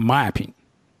 in my opinion.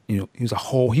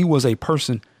 He was a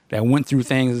person that went through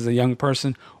things as a young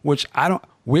person, which I don't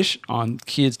wish on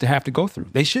kids to have to go through.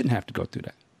 They shouldn't have to go through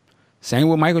that. Same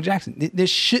with Michael Jackson. There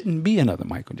shouldn't be another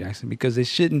Michael Jackson, because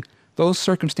those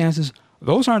circumstances,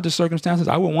 those aren't the circumstances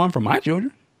I would want for my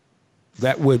children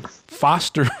that would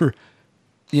foster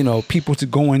people to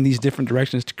go in these different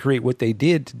directions to create what they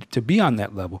did to be on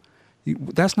that level.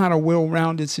 That's not a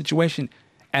well-rounded situation.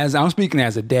 As I'm speaking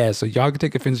as a dad, so y'all can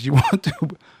take offense if you want to,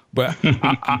 but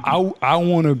I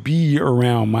want to be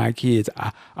around my kids.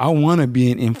 I want to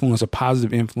be an influence, a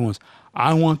positive influence.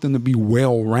 I want them to be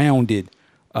well-rounded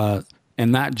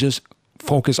and not just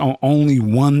focus on only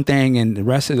one thing and the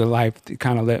rest of their life to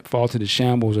kind of let fall to the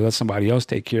shambles or let somebody else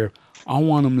take care of. I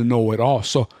want them to know it all.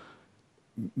 So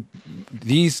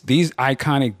these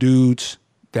iconic dudes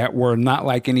that were not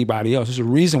like anybody else, there's a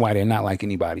reason why they're not like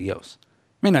anybody else.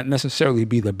 May not necessarily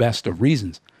be the best of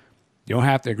reasons. You don't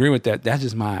have to agree with that. That's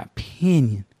just my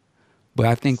opinion. But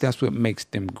I think that's what makes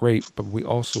them great. But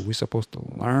we're supposed to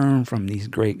learn from these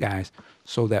great guys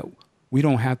so that we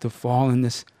don't have to fall in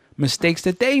this mistakes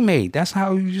that they made. That's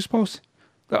how you're supposed to.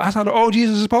 That's how the OGs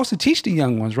are supposed to teach the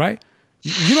young ones, right?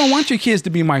 You don't want your kids to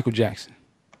be Michael Jackson.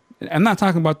 I'm not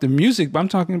talking about the music, but I'm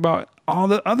talking about all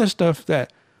the other stuff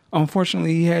that,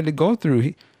 unfortunately, he had to go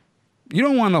through. You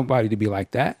don't want nobody to be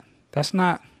like that. That's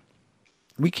not.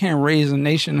 We can't raise a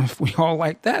nation if we all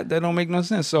like that. That don't make no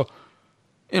sense. So,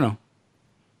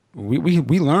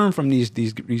 we learn from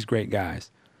these great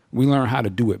guys. We learn how to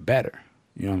do it better.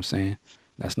 You know what I'm saying?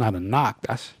 That's not a knock.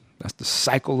 That's the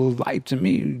cycle of life to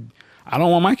me. I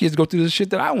don't want my kids to go through the shit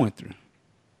that I went through.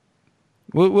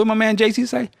 What my man JC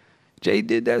say? Jay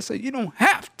did that. So you don't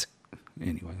have to.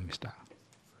 Anyway, let me stop.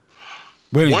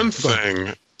 But anyway, one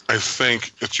thing I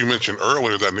think that you mentioned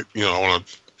earlier that I want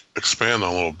to expand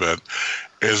on a little bit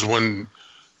is when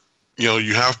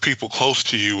you have people close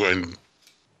to you and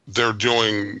they're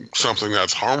doing something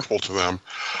that's harmful to them.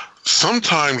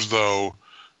 Sometimes, though,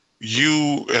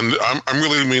 and I'm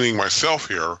really meaning myself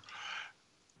here,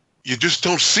 you just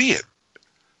don't see it.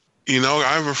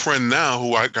 I have a friend now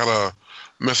who I got a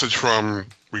message from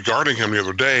regarding him the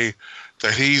other day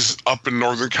that he's up in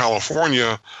Northern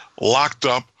California, locked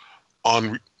up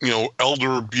on,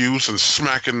 elder abuse and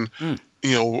smacking,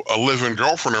 a living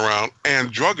girlfriend around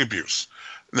and drug abuse.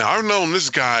 Now, I've known this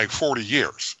guy 40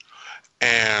 years.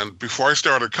 And before I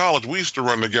started college, we used to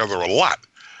run together a lot.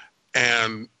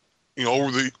 And,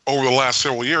 over the last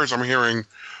several years, I'm hearing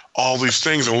all these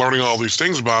things and learning all these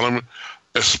things about him,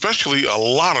 especially a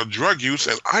lot of drug use,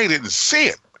 and I didn't see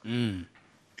it.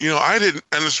 I didn't,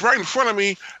 and it's right in front of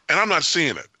me, and I'm not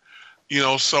seeing it.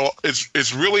 So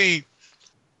it's really,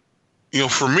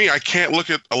 for me, I can't look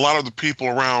at a lot of the people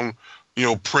around,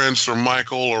 Prince or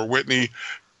Michael or Whitney.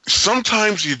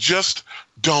 Sometimes you just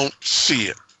don't see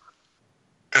it.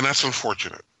 And that's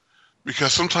unfortunate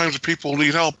because sometimes the people who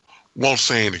need help won't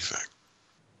say anything.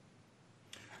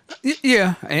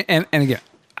 Yeah. And again,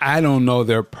 I don't know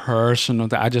their personal,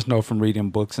 I just know from reading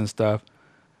books and stuff.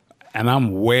 And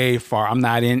I'm way far. I'm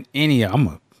not in any,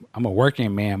 I'm a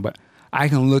working man, but I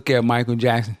can look at Michael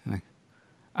Jackson.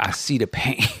 I see the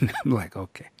pain. I'm like,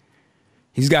 okay,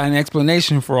 he's got an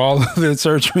explanation for all of the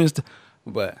surgery and stuff,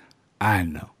 but I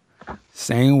know.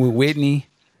 Same with Whitney.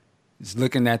 Just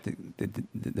looking at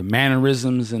the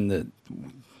mannerisms and the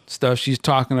stuff she's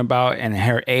talking about and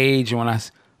her age. And when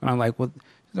I'm like, well,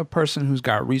 she's a person who's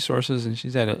got resources and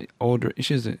she's around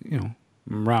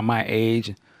my age.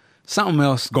 And something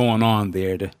else going on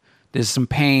there. There's some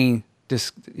pain.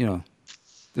 This,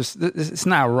 it's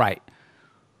not right.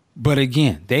 But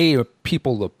again, they are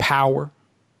people of power.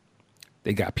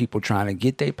 They got people trying to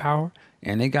get their power,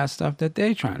 and they got stuff that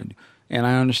they're trying to do. And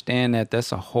I understand that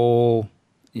that's a whole,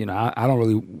 I don't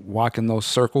really walk in those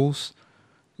circles,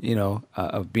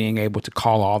 of being able to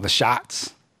call all the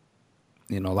shots.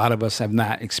 A lot of us have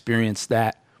not experienced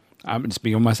that. I'm just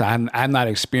being myself. I've not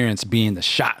experienced being the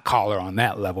shot caller on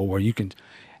that level where you can,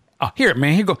 here,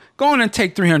 man, here go on and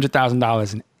take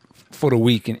 $300,000 for the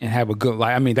week and have a good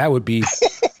life. I mean, that would be,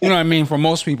 for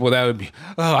most people, that would be,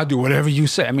 I'll do whatever you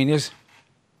say. I mean, there's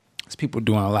people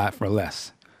doing a lot for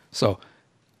less. So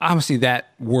obviously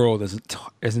that world is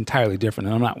entirely different.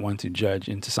 And I'm not one to judge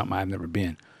into something I've never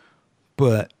been.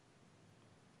 But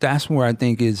that's where I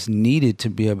think is needed to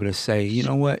be able to say, you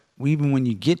know what, even when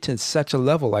you get to such a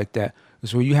level like that,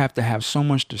 is where you have to have so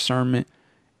much discernment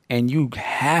and you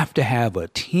have to have a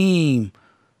team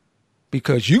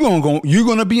because you're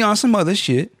gonna be on some other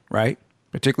shit, right?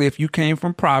 Particularly if you came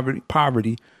from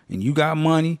poverty and you got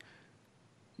money,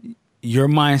 your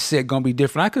mindset gonna be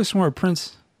different. I could have sworn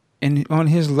Prince on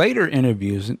his later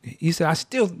interviews, he said, I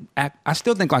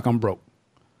still think like I'm broke.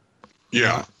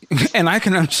 Yeah. And I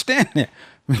can understand that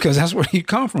because that's where you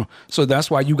come from. So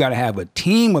that's why you got to have a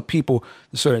team of people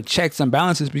to sort of checks and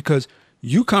balances because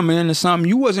you coming into something,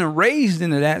 you wasn't raised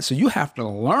into that. So you have to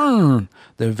learn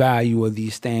the value of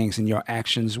these things and your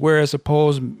actions. Whereas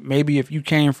suppose maybe if you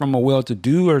came from a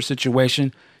well-to-do or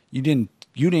situation, you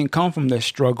didn't come from that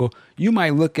struggle, you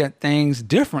might look at things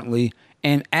differently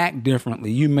and act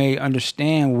differently. You may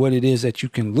understand what it is that you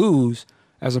can lose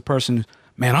as a person.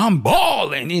 Man, I'm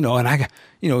balling, and I got,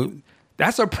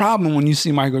 that's a problem when you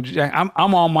see Michael Jackson.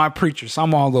 I'm all my preachers.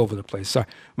 I'm all over the place. Sorry.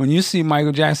 When you see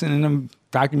Michael Jackson in them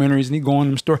documentaries and he go in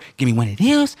them store, give me one of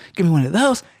these, give me one of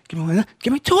those, give me one of those,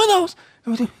 give me two of those.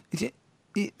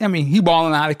 I mean, he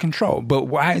balling out of control. But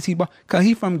why is he balling? Because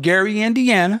he from Gary,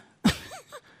 Indiana.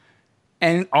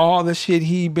 And all the shit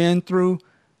he been through,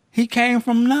 he came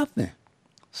from nothing.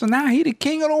 So now he the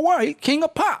king of the world. He king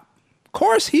of pop. Of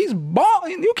course, he's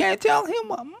balling. You can't tell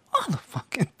him a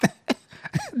motherfucking thing.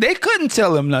 They couldn't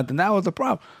tell him nothing. That was the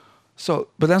problem. So,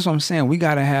 but that's what I'm saying. We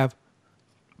got to have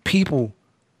people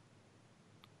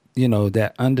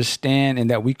that understand and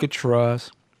that we could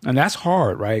trust. And that's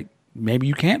hard, right? Maybe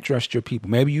you can't trust your people.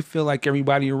 Maybe you feel like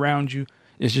everybody around you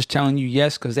is just telling you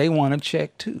yes because they want to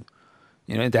check too.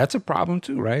 That's a problem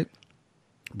too, right?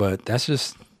 But that's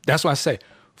why I say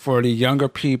for the younger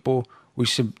people, we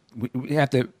have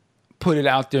to put it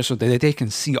out there so that they can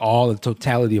see all the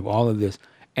totality of all of this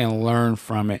and learn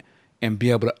from it and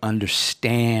be able to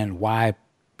understand why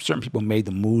certain people made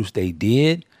the moves they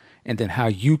did, and then how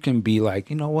you can be like,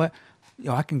 you know what?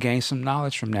 I can gain some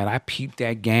knowledge from that. I peeped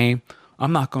that game.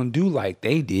 I'm not going to do like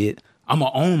they did. I'm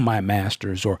going to own my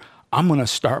masters, or I'm going to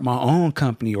start my own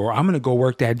company, or I'm going to go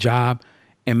work that job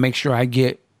and make sure I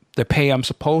get the pay I'm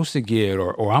supposed to get,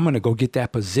 or I'm going to go get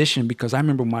that position because I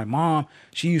remember my mom,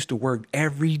 she used to work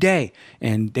every day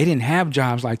and they didn't have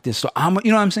jobs like this. So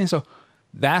you know what I'm saying? So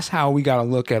that's how we got to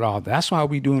look at all. That's why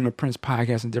we doing the Prince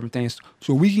podcast and different things.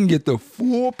 So we can get the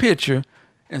full picture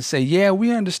and say, yeah,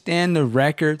 we understand the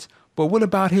records, but what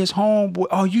about his home?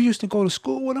 Oh, you used to go to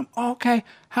school with him? Okay.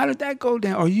 How did that go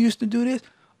down? Or you used to do this?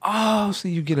 Oh, so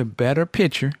you get a better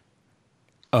picture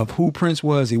of who Prince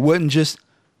was. He wasn't just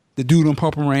the dude on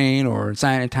Purple Rain or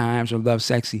Sign of Times or Love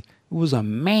Sexy. It was a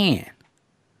man.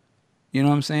 You know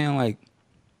what I'm saying? Like,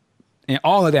 and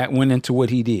all of that went into what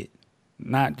he did.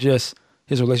 Not just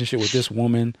his relationship with this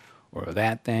woman or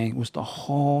that thing. It was the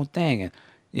whole thing. And,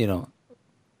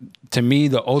 to me,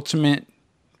 the ultimate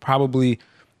probably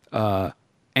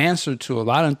answer to a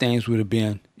lot of things would have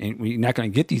been, and we're not going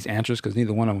to get these answers because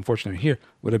neither one of them, unfortunately, are here,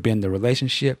 would have been the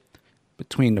relationship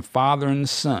between the father and the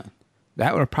son.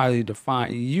 That would have probably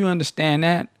defined, you understand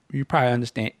that, you probably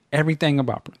understand everything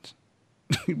about Prince.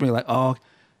 You'd be like, oh,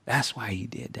 that's why he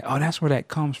did that. Oh, that's where that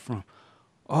comes from.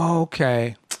 Oh,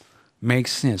 okay.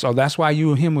 Makes sense. Oh, that's why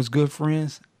you and him was good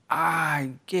friends?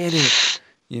 I get it.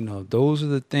 Those are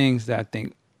the things that I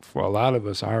think for a lot of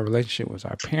us, our relationship with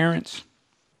our parents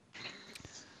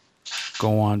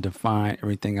go on to define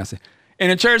everything I say. And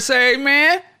the church say,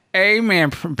 amen.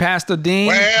 Amen. Pastor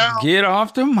Dean, get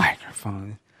off the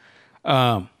microphone.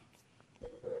 I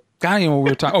don't even know what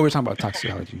we were talking. Oh, we were talking about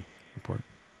toxicology report.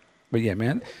 But yeah,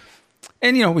 man.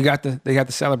 And they got the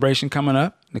celebration coming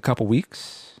up in a couple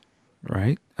weeks,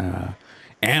 right?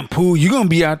 And Pooh, you're gonna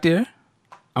be out there.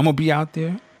 I'm gonna be out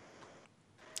there.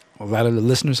 A lot of the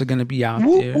listeners are gonna be out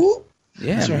there. Whoop.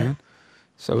 Yeah, that's man. Right.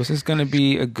 So it's just gonna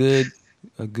be a good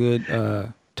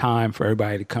time for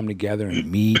everybody to come together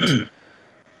and meet.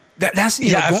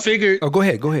 I figured. Oh, go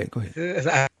ahead.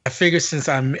 I figured since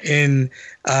I'm in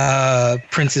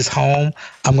Prince's home,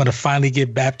 I'm gonna finally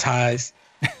get baptized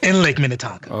in Lake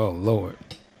Minnetonka. Oh Lord.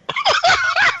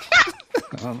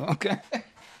 Okay.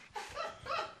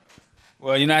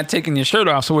 Well, you're not taking your shirt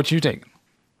off, so what you taking?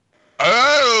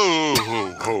 Oh,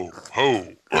 ho.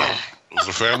 It was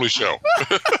a family show.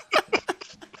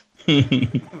 He's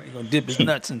gonna dip his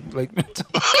nuts in Lake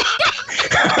Minnetonka.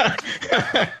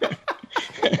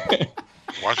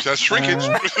 Watch that shrinkage.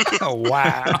 Oh,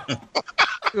 wow.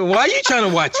 Why are you trying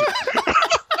to watch it?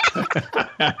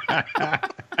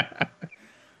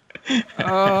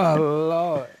 Oh,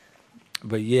 Lord.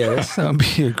 But yeah, it's going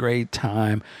to be a great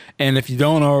time. And if you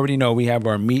don't already know, we have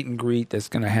our meet and greet that's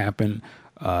going to happen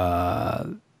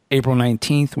April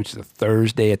 19th, which is a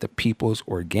Thursday at the People's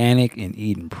Organic in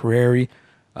Eden Prairie,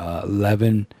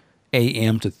 11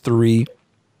 a.m. to 3.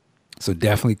 So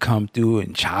definitely come through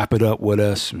and chop it up with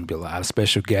us. There'll be a lot of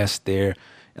special guests there.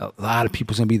 A lot of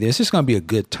people's going to be there. It's just going to be a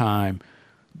good time.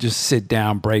 Just sit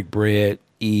down, break bread,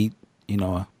 eat,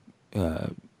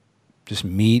 just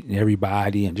meet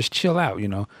everybody and just chill out,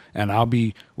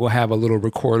 And we'll have a little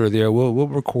recorder there. We'll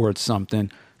record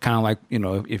something kind of like,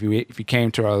 if you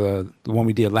came to the one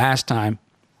we did last time,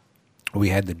 we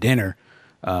had the dinner,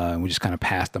 and we just kind of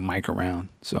passed the mic around.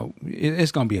 So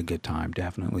it's going to be a good time,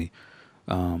 definitely.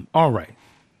 All right.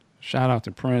 Shout out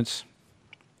to Prince.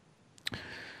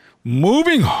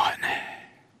 Moving on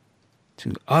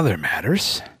to other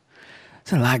matters.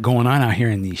 There's a lot going on out here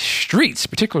in these streets,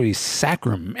 particularly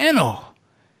Sacramento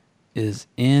is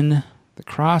in the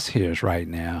crosshairs right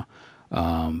now.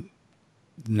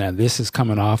 Now this is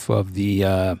coming off of the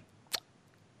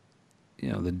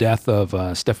death of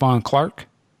Stephon Clark.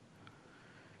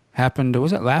 Happened,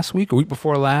 was it last week or week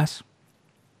before last?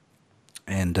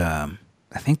 And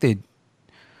I think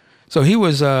so he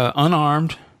was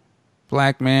unarmed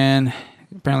black man.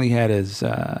 Apparently he had his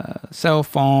cell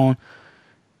phone.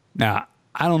 Now,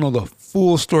 I don't know the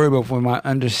full story, but what my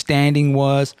understanding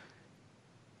was,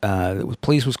 the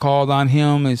police was called on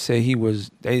him and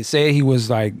they say he was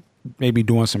like maybe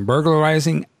doing some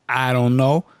burglarizing. I don't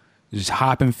know. Just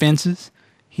hopping fences.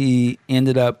 He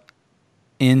ended up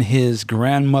in his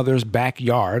grandmother's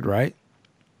backyard, right?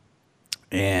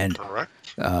 And Correct.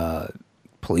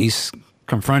 police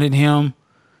confronted him,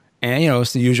 and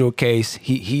it's the usual case.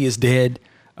 He is dead.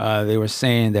 They were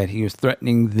saying that he was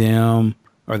threatening them,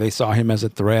 or they saw him as a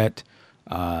threat.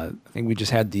 I think we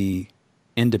just had the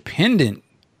independent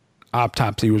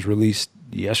autopsy was released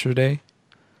yesterday.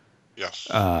 Yes.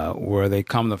 Where they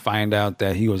come to find out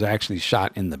that he was actually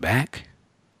shot in the back.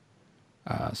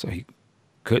 So he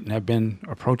couldn't have been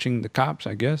approaching the cops,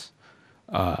 I guess.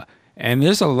 And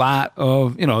there's a lot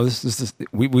of,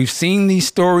 we've seen these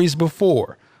stories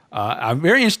before. I'm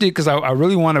very interested because I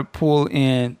really want to pull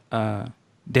in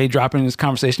Day Drop in this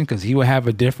conversation because he will have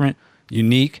a different,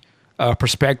 unique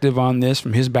perspective on this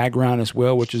from his background as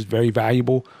well, which is very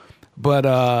valuable.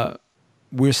 But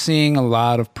we're seeing a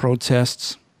lot of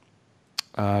protests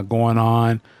going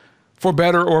on, for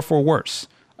better or for worse.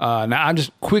 Now, I'm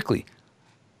just quickly,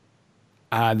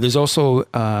 there's also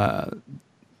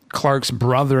Clark's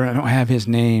brother. I don't have his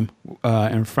name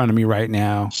in front of me right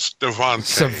now.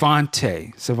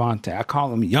 Savante. I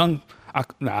call him young. I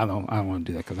don't want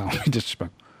to do that because I don't want to be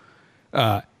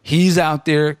disrespectful. He's out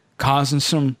there causing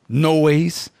some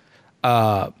noise.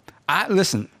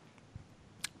 Listen.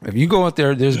 If you go out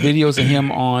there, there's videos of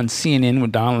him on CNN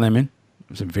with Don Lemon. It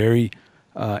was a very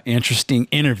interesting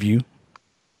interview.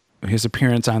 His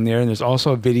appearance on there, and there's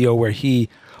also a video where he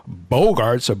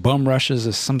bogarts or bum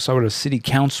rushes some sort of city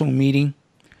council meeting.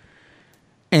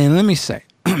 And let me say,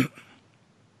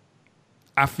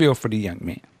 I feel for the young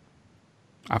man.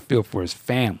 I feel for his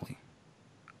family.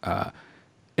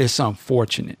 It's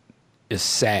unfortunate. It's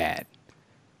sad.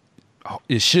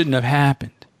 It shouldn't have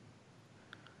happened.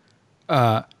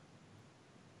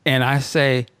 And I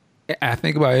think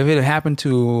about if it had happened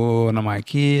to one of my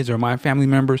kids or my family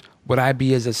members, would I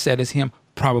be as upset as him?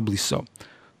 Probably so.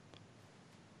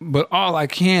 But all I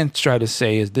can try to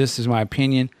say is this is my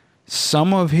opinion.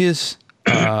 Some of his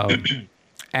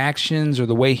actions or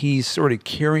the way he's sort of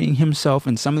carrying himself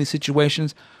in some of these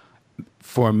situations,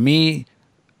 for me,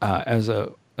 as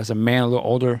a man a little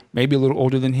older, maybe a little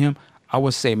older than him, I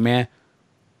would say, man,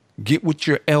 get with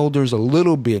your elders a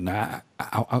little bit. Now,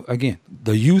 again,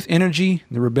 the youth energy,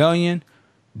 the rebellion,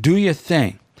 do your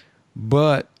thing.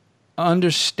 But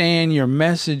understand your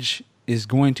message is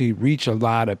going to reach a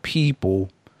lot of people.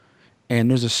 And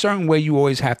there's a certain way you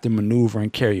always have to maneuver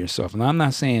and carry yourself. And I'm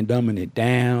not saying dumbing it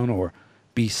down or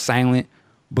be silent,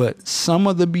 but some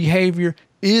of the behavior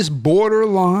is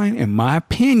borderline, in my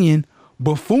opinion,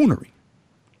 buffoonery.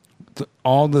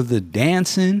 All of the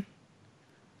dancing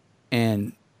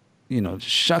and,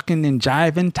 shucking and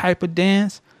jiving type of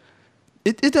dance,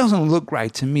 it doesn't look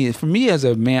right to me. For me as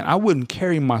a man, I wouldn't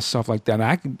carry myself like that.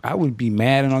 I would be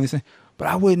mad and all these things, but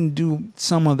I wouldn't do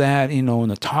some of that, and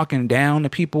the talking down to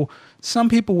people. Some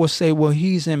people will say, well,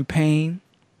 he's in pain.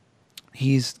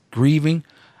 He's grieving.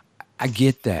 I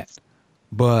get that.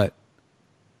 But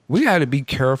we got to be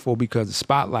careful because the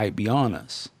spotlight be on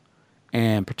us.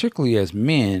 And particularly as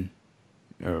men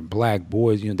or black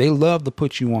boys, they love to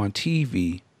put you on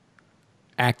TV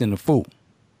acting a fool.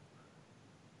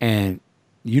 And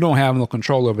you don't have no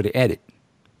control over the edit,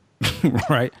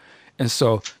 right? And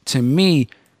so to me,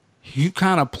 you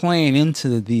kind of playing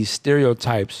into these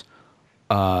stereotypes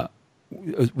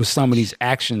with some of these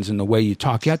actions and the way you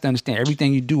talk. You have to understand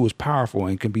everything you do is powerful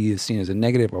and can be seen as a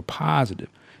negative or positive.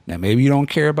 Now, maybe you don't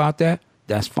care about that.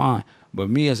 That's fine. But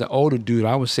me as an older dude,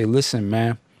 I would say, listen,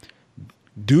 man,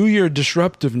 do your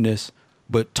disruptiveness,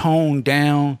 but tone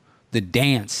down the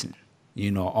dancing.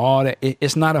 All that.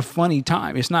 It's not a funny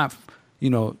time. It's not,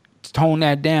 tone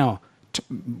that down.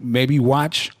 Maybe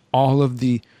watch all of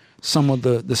some of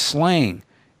the slang.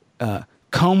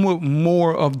 Come with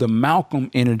more of the Malcolm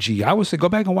energy. I would say go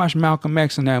back and watch Malcolm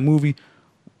X in that movie.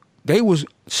 They was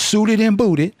suited and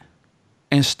booted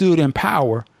and stood in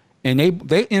power, and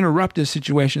they interrupted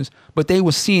situations, but they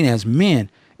were seen as men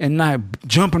and not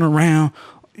jumping around,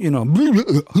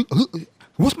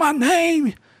 what's my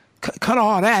name? Cut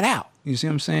all that out. You see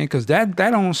what I'm saying? Because that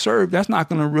don't serve. That's not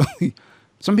going to really.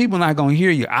 Some people not going to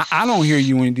hear you. I don't hear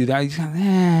you when you do that. You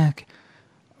say,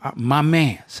 my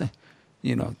man. So,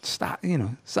 stop.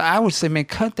 So I would say, man,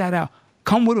 cut that out.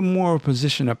 Come with a more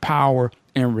position of power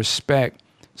and respect,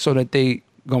 so that they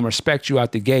gonna respect you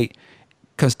out the gate.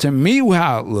 Because to me,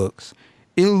 how it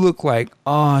look like,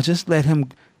 just let him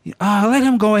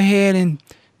go ahead and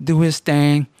do his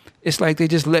thing. It's like they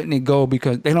just letting it go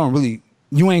because they don't really.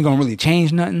 You ain't gonna really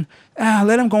change nothing.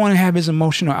 Let him go on and have his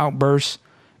emotional outbursts,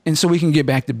 and so we can get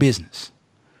back to business.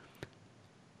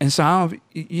 And so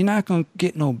you're not gonna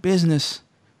get no business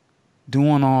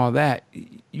doing all that.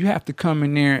 You have to come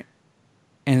in there,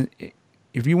 and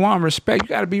if you want respect, you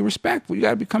got to be respectful. You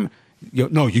got to be coming.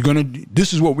 No, you're gonna.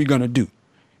 This is what we're gonna do.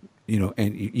 you know,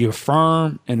 and you're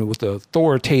firm and with the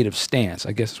authoritative stance.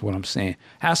 I guess is what I'm saying.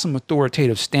 Have some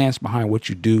authoritative stance behind what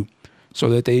you do, so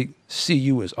that they see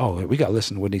you as, oh, we got to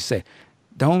listen to what they say.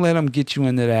 Don't let them get you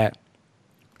into that.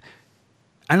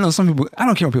 I know some people, I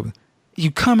don't care what people, you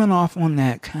coming off on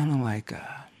that kind of like,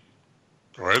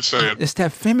 Right, say it. it's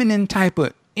that feminine type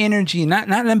of energy, not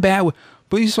in a bad way,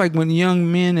 but it's like when young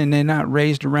men and they're not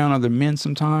raised around other men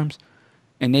sometimes,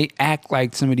 and they act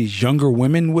like some of these younger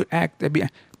women would act.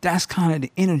 That's kind of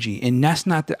the energy, and that's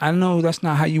not I know that's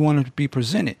not how you want it to be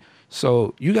presented.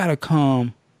 So you got to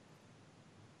come.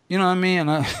 You know what I mean?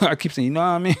 And I keep saying, you know what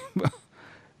I mean?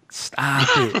 Stop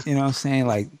it. You know what I'm saying?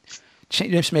 Like,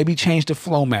 just maybe change the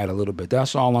flow mat a little bit.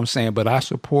 That's all I'm saying. But I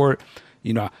support,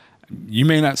 you know, you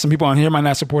may not, some people on here might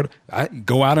not support it. I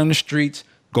go out on the streets,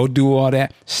 go do all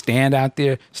that, stand out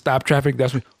there, stop traffic,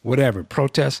 that's whatever,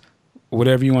 protest,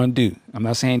 whatever you want to do. I'm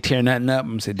not saying tear nothing up.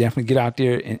 I'm saying definitely get out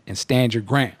there and stand your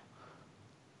ground.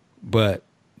 But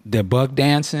the buck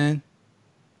dancing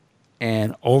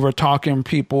and over talking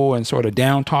people and sort of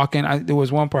down talking. There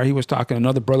was one part he was talking,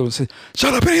 another brother would say,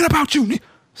 "Shut up, it ain't about you."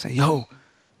 Say, yo,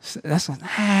 that's like,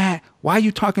 why are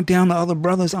you talking down to other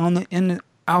brothers out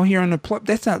here in the club?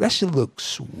 That shit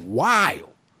looks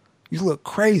wild. You look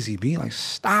crazy, B. Like,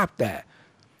 stop that.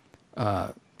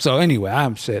 So anyway,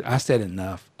 I said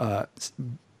enough.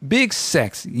 Big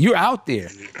Sex, you're out there.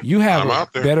 You have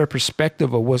a better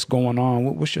perspective of what's going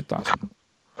on. What's your thoughts?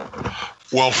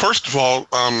 Well, first of all,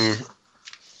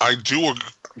 I do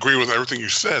agree with everything you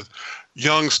said.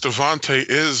 Young Stephon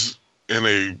is in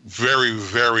a very,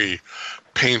 very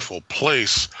painful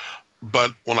place.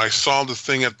 But when I saw the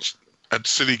thing at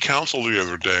City Council the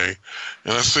other day,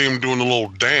 and I see him doing a little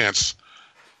dance,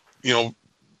 you know,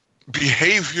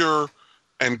 behavior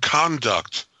and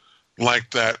conduct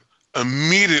like that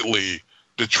immediately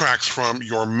detracts from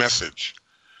your message.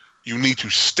 You need to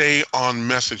stay on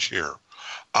message here.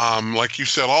 Like you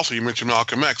said also, you mentioned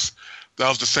Malcolm X. That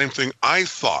was the same thing I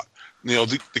thought. You know,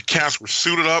 the cats were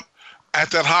suited up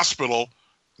at that hospital.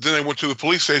 Then they went to the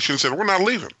police station and said, "We're not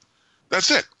leaving."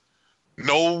 That's it.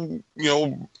 No, you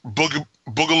know,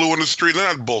 boogaloo in the street,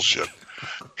 none of that bullshit.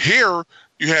 Here,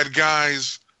 you had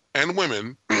guys and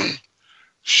women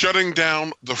shutting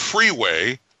down the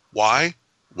freeway. Why?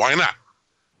 Why not?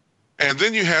 And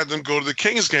then you had them go to the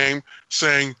Kings game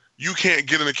saying, "You can't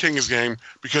get in the Kings game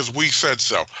because we said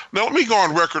so." Now, let me go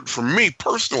on record. For me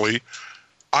personally,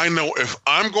 I know if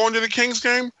I'm going to the Kings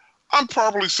game, I'm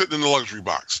probably sitting in the luxury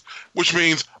box, which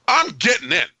means I'm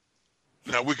getting in.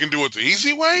 Now, we can do it the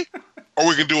easy way or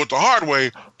we can do it the hard way,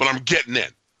 but I'm getting in.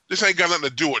 This ain't got nothing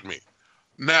to do with me.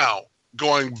 Now,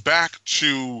 going back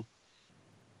to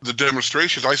the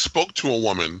demonstrations, I spoke to a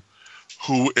woman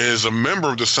who is a member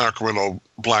of the Sacramento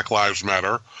Black Lives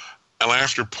Matter, and I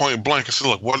asked her point blank, I said,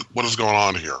 "Look, what is going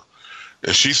on here?"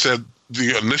 And she said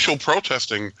the initial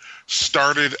protesting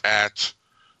started at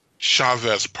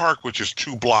Chavez Park, which is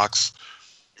 2 blocks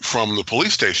from the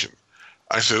police station.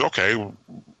 I said, "Okay,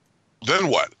 then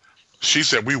what?" She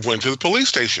said, "We went to the police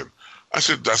station." I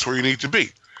said, "That's where you need to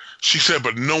be." She said,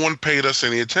 "But no one paid us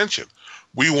any attention.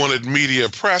 We wanted media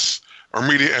and press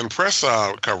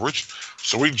coverage,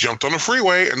 so we jumped on the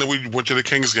freeway and then we went to the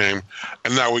Kings game,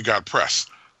 and now we got press."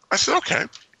 I said, okay,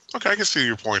 I can see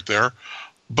your point there.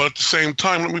 But at the same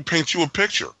time, let me paint you a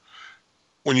picture.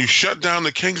 When you shut down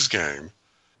the Kings game,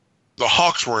 the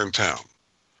Hawks were in town.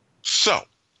 So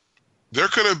there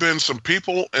could have been some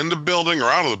people in the building or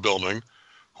out of the building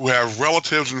who have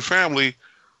relatives and family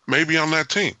maybe on that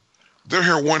team. They're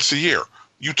here once a year.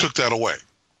 You took that away.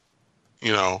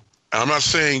 You know, and I'm not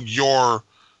saying your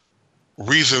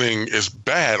reasoning is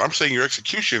bad. I'm saying your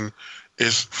execution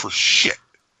is for shit.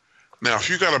 Now,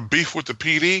 if you got a beef with the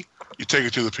PD, you take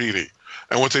it to the PD.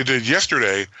 And what they did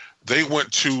yesterday, they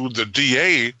went to the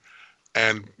DA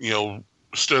and, you know,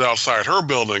 stood outside her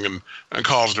building and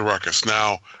caused a ruckus.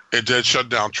 Now, it did shut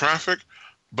down traffic,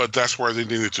 but that's where they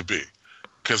needed to be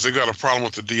because they got a problem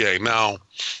with the DA. Now,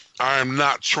 I am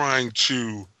not trying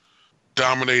to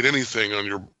dominate anything on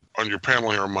your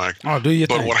panel here, Mike. Oh, do you?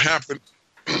 But what happened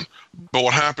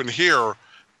here,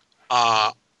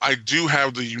 I do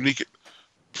have the unique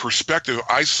perspective.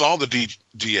 I saw the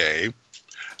DA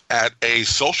at a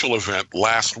social event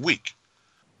last week,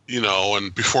 you know,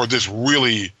 and before this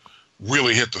really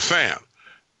hit the fan.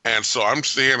 And so I'm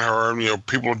seeing her, and, you know,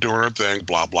 people are doing their thing,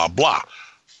 blah, blah, blah.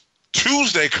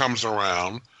 Tuesday comes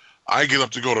around, I get up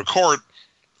to go to court.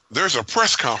 There's a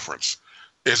press conference.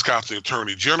 It's got the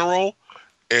attorney general.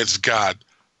 It's got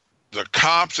the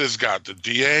cops. It's got the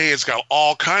DA. It's got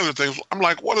all kinds of things. I'm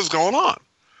like, what is going on?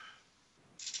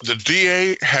 The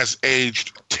DA has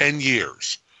aged 10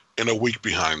 years in a week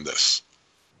behind this.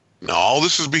 Now, all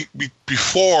this is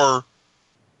before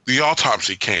the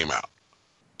autopsy came out.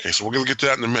 Okay, so we're going to get to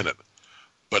that in a minute.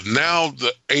 But now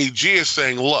the AG is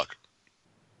saying, look,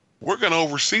 we're going to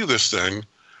oversee this thing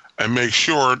and make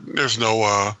sure there's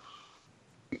no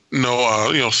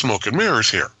smoke and mirrors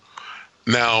here.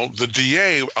 Now, the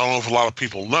DA, I don't know if a lot of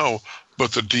people know,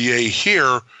 but the DA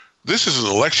here, this is an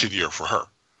election year for her.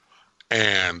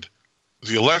 And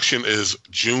the election is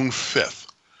June 5th.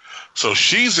 So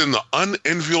she's in the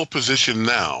unenviable position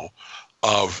now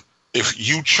of, if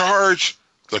you charge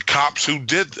the cops who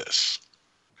did this,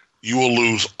 you will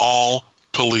lose all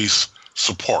police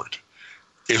support.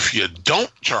 If you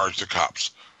don't charge the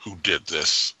cops who did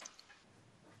this,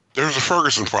 there's a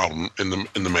Ferguson problem in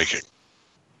the making.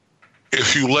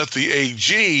 If you let the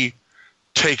AG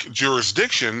take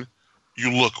jurisdiction,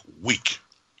 you look weak.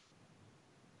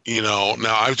 Now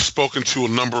I've spoken to a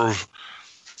number of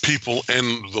people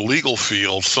in the legal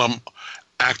field, some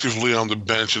actively on the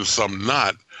bench and some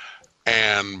not.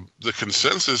 And the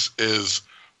consensus is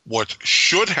what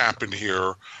should happen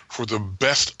here for the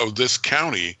best of this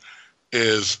county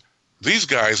is these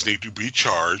guys need to be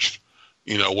charged,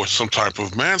 with some type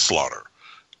of manslaughter.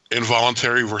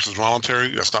 Involuntary versus voluntary,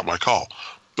 that's not my call.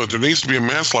 But there needs to be a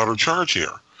manslaughter charge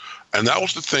here. And that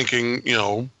was the thinking,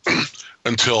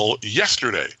 until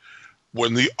yesterday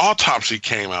when the autopsy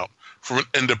came out from an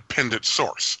independent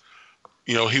source.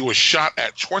 He was shot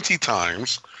at 20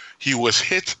 times. He was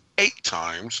hit 8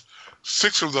 times.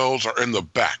 6 of those are in the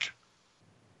back.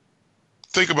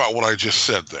 Think about what I just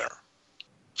said there.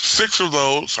 6 of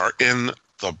those are in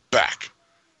the back.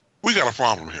 We got a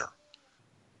problem here.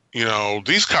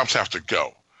 These cops have to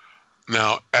go.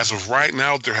 Now, as of right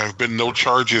now, there have been no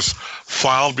charges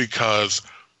filed because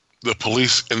the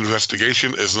police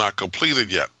investigation is not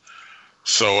completed yet.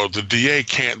 So the DA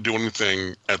can't do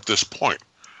anything at this point.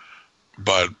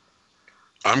 But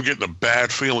I'm getting a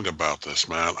bad feeling about this,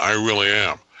 man. I really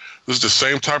am. This is the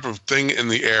same type of thing in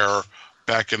the air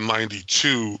back in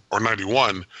 92 or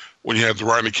 91 when you had the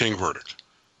Rodney King verdict.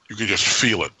 You could just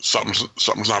feel it.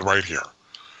 Something's not right here.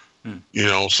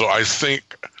 So I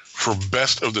think for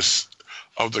best of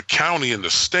the county and the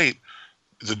state,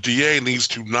 the DA needs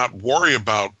to not worry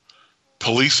about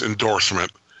police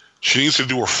endorsement. She needs to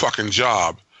do her fucking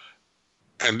job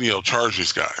and, charge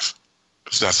these guys.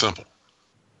 It's that simple.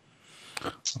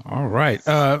 All right.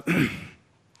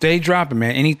 Day dropping,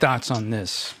 man. Any thoughts on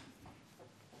this?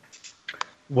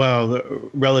 Well,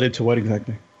 relative to what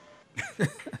exactly?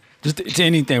 Just to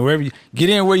anything, wherever you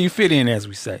get in, where you fit in, as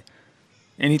we say.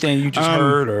 Anything you just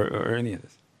heard or any of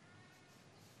this?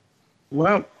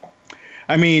 Well,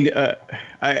 I mean,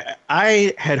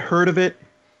 I had heard of it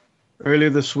earlier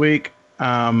this week.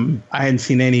 I hadn't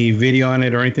seen any video on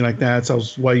it or anything like that. So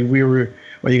while you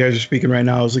guys are speaking right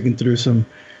now, I was looking through some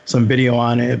video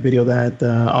on it, video that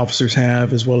officers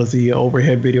have, as well as the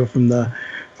overhead video from the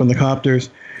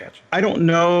copters. Gotcha. I don't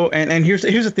know, and here's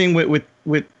the thing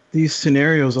with these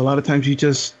scenarios. A lot of times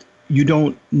you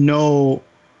don't know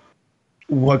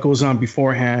what goes on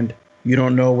beforehand. You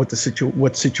don't know what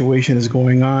situation is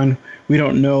going on. We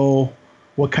don't know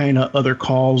what kind of other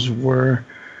calls were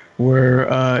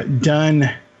done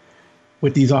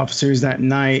with these officers that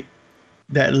night,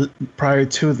 that prior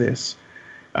to this.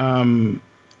 I'm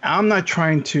not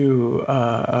trying to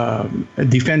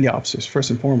defend the officers, first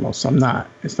and foremost. I'm not.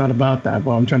 It's not about that.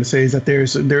 What I'm trying to say is that there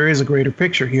is a greater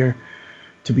picture here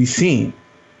to be seen,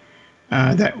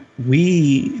 that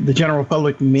we, the general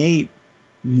public, may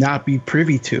not be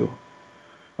privy to,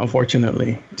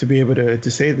 unfortunately, to be able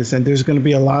to say this. And there's going to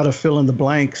be a lot of fill in the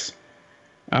blanks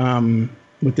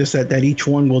with this that each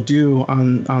one will do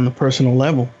on the personal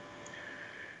level.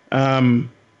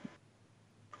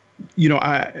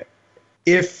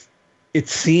 If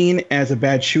it's seen as a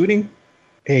bad shooting,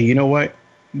 hey, you know what?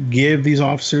 Give these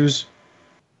officers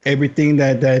everything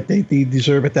that they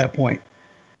deserve at that point,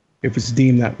 if it's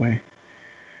deemed that way.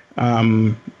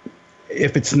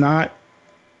 If it's not,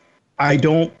 I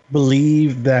don't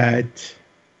believe that,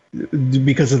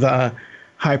 because of the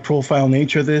high profile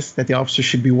nature of this, that the officer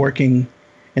should be working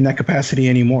in that capacity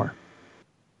anymore.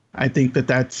 I think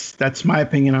that's my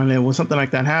opinion on it. When something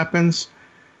like that happens,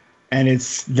 and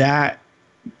it's not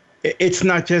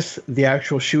just the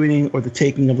actual shooting or the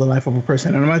taking of the life of a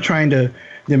person. And I'm not trying to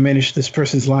diminish this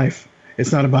person's life.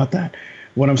 It's not about that.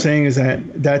 What I'm saying is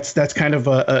that's kind of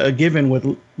a given with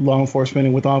law enforcement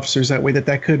and with officers, that way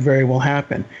that could very well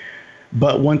happen.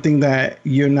 But one thing that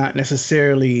you're not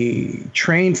necessarily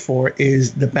trained for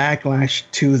is the backlash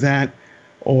to that,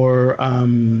 or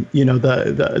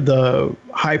the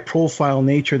high profile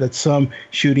nature that some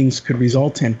shootings could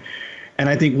result in. And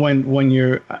I think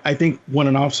when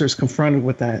an officer is confronted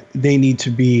with that, they need to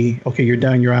be, okay, you're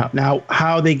done, you're out. Now,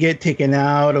 how they get taken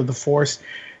out of the force,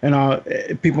 and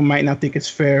people might not think it's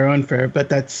fair or unfair, but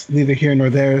that's neither here nor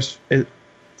there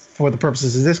for the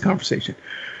purposes of this conversation.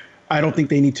 I don't think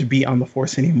they need to be on the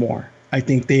force anymore. I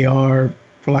think they are,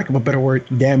 for lack of a better word,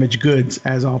 damaged goods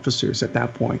as officers at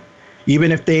that point.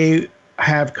 Even if they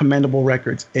have commendable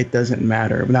records, it doesn't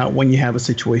matter. Not when you have a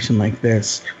situation like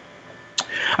this.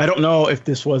 I don't know if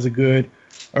this was a good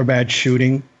or bad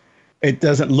shooting. It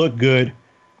doesn't look good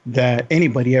that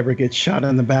anybody ever gets shot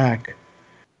in the back.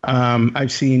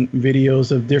 I've seen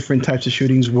videos of different types of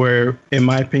shootings where, in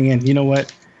my opinion, you know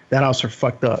what? That officer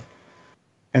fucked up.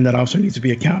 And that officer needs to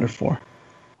be accounted for.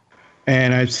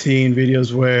 And I've seen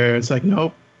videos where it's like,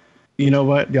 nope, you know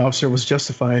what? The officer was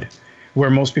justified. Where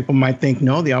most people might think,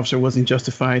 no, the officer wasn't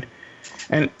justified.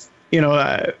 And, you know,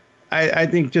 I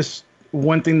think just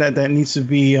one thing that needs to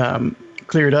be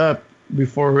cleared up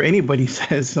before anybody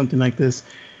says something like this,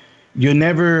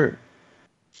 there's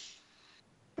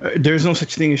no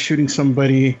such thing as shooting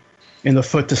somebody in the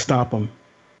foot to stop them.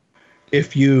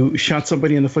 If you shot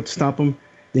somebody in the foot to stop them,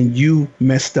 then you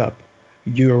messed up.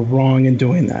 You're wrong in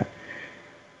doing that.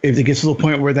 If it gets to the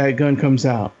point where that gun comes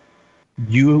out,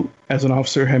 you as an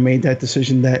officer have made that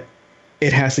decision that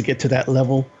it has to get to that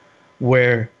level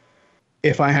where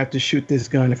if I have to shoot this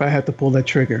gun, if I have to pull that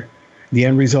trigger, the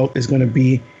end result is going to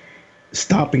be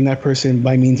stopping that person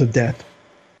by means of death.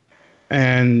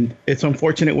 And it's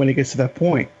unfortunate when it gets to that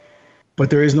point,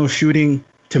 but there is no shooting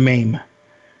to maim.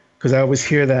 Because I always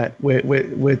hear that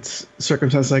with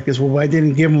circumstances like this. Well, I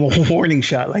didn't give him a warning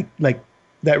shot. Like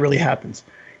that really happens.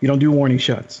 You don't do warning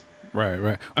shots.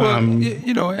 Right. Well,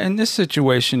 you know, in this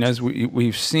situation, as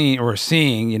we've seen or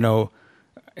seeing, you know,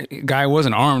 guy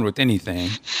wasn't armed with anything.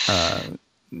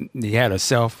 He had a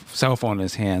cell phone in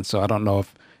his hand. So I don't know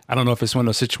if it's one of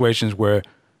those situations where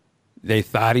they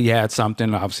thought he had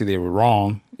something. Obviously, they were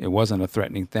wrong. It wasn't a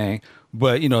threatening thing.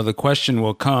 But you know, the question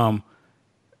will come.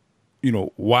 You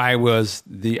know, why was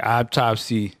the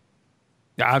autopsy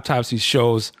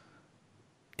shows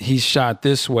he's shot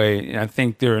this way. And I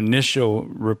think their initial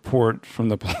report from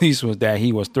the police was that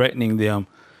he was threatening them.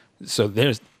 So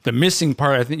there's the missing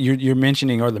part. I think you're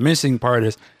mentioning, or the missing part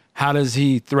is, how does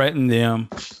he threaten them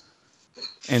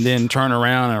and then turn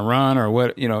around and run, or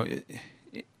what, you know,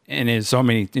 and there's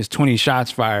 20 shots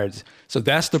fired. So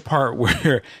that's the part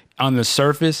where on the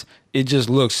surface, it just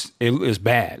looks, it is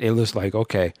bad. It looks like,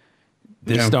 okay,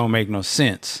 this don't make no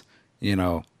sense, you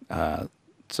know.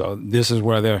 So this is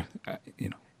where they're, you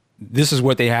know, this is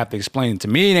what they have to explain. To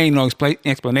me, it ain't no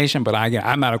explanation, but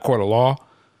I'm not a court of law.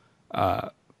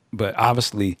 But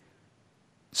obviously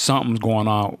something's going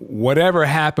on. Whatever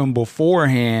happened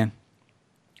beforehand,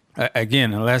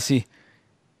 again, unless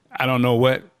I don't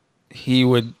know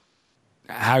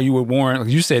how you would warn. Like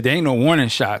you said, there ain't no warning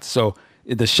shots. So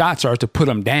the shots are to put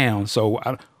them down. So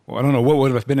I don't know what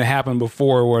would have been to happen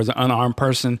before, whereas an unarmed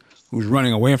person who's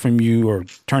running away from you or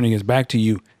turning his back to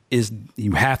you,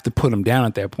 you have to put him down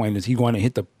at that point. Is he going to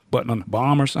hit the button on the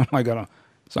bomb or something like that?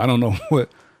 So I don't know what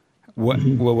would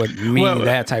mean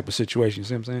that type of situation. You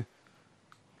see what I'm saying?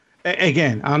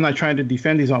 Again, I'm not trying to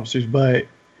defend these officers, but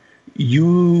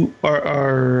you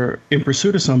are in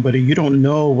pursuit of somebody. You don't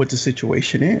know what the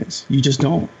situation is. You just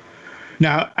don't.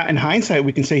 Now, in hindsight,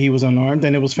 we can say he was unarmed,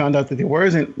 and it was found out that it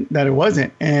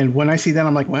wasn't. And when I see that,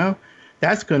 I'm like, well,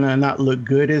 that's gonna not look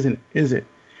good, is it?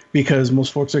 Because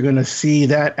most folks are gonna see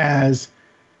that as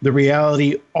the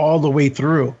reality all the way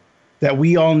through. That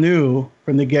we all knew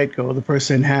from the get-go the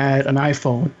person had an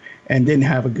iPhone and didn't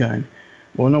have a gun.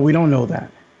 Well, no, we don't know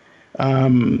that.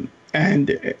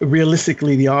 And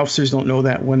realistically, the officers don't know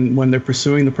that when they're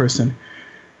pursuing the person.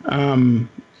 Right.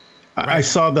 I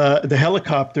saw the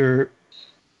helicopter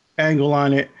angle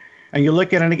on it, and you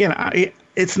look at it again.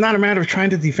 It's not a matter of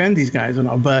trying to defend these guys and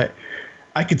all, but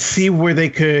I could see where they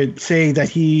could say that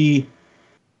he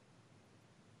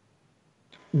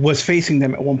was facing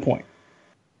them at one point.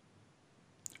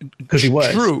 Because he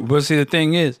was. True. But see, the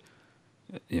thing is,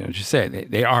 you know, you said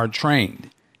they are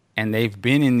trained, and they've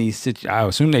been in these I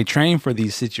assume they train for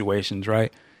these situations,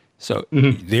 right? So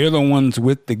they're the ones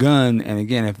with the gun. And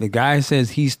again, if the guy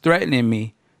says he's threatening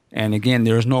me, and again,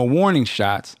 there's no warning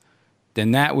shots,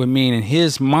 then that would mean in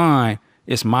his mind,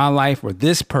 it's my life or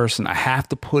this person. I have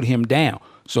to put him down.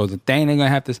 So the thing they're going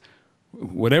to have to,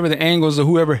 whatever the angles or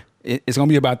whoever, it's going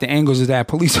to be about the angles of that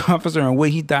police officer and what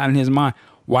he thought in his mind.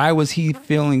 Why was he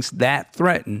feeling that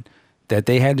threatened that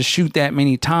they had to shoot that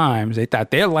many times? They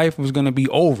thought their life was going to be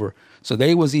over. So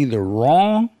they was either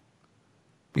wrong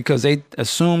because they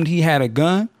assumed he had a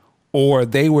gun, or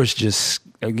they was just,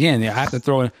 again, I have to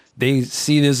throw in, they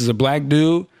see this as a black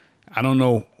dude. I don't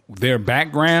know their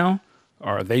background.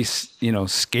 Are they,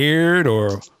 scared,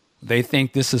 or they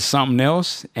think this is something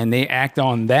else and they act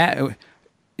on that?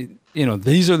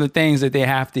 These are the things that they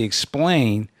have to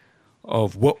explain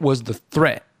of what was the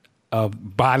threat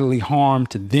of bodily harm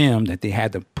to them that they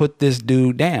had to put this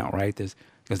dude down, right? Because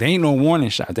there ain't no warning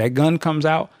shot. That gun comes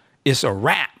out, it's a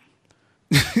wrap,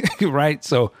 right?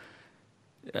 So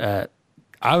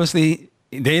obviously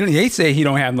they say he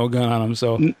don't have no gun on him.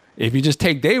 So if you just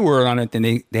take their word on it, then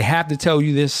they have to tell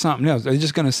you there's something else. They're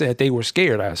just going to say that they were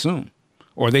scared, I assume,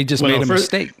 or they just made a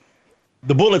mistake.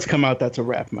 The bullets come out, that's a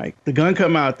wrap, Mike. The gun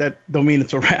come out, that don't mean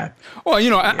it's a wrap. Well,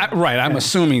 I'm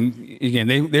assuming, again,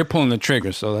 they're pulling the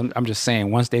trigger. So I'm just saying,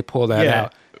 once they pull that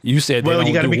out, you said they don't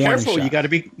you got to do be careful. shot. You got to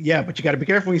be, but you got to be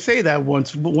careful when you say that.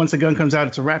 Once a gun comes out,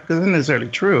 it's a wrap, because it's not necessarily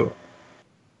true.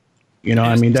 It's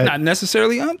not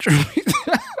necessarily untrue.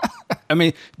 I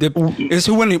mean, it's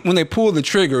when they pull the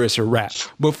trigger, it's a wrap.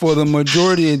 But for the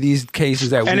majority of these cases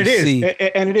that we see,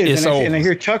 and I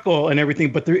hear chuckle and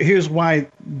everything. But here's why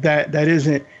that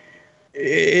isn't.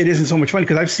 It isn't so much fun,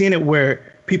 because I've seen it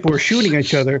where people are shooting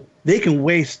each other. They can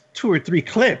waste 2 or 3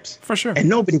 clips for sure, and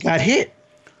nobody got hit.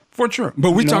 For sure.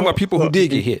 But we're talking about people who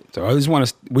did get hit. So I just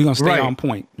we're gonna stay on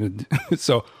point.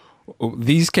 So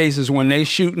these cases, when they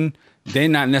shooting, they're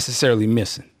not necessarily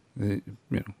missing.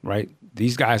 Right?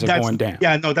 These guys are going down.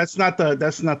 Yeah, no, that's not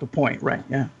the point, right?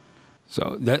 Yeah.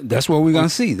 So that's what we're gonna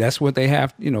see. That's what they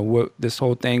have. What this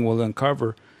whole thing will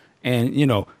uncover, and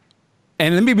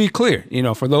and let me be clear.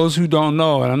 For those who don't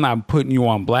know, and I'm not putting you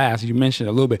on blast. You mentioned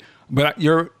a little bit, but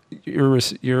your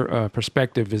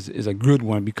perspective is a good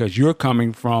one, because you're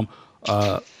coming from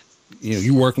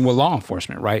you working with law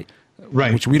enforcement, right?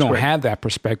 Right. Which we don't have that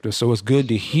perspective, so it's good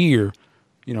to hear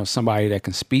somebody that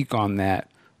can speak on that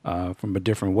from a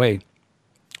different way.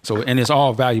 So, and it's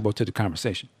all valuable to the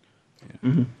conversation.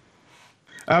 Mm-hmm.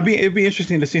 It'd be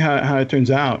interesting to see how it turns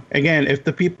out. Again, if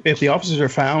the officers are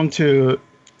found to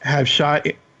have shot,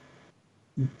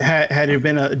 had it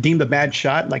been deemed a bad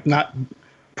shot, like not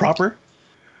proper,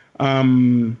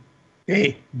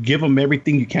 hey, give them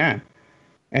everything you can.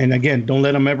 And again, don't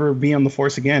let them ever be on the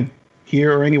force again,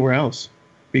 here or anywhere else,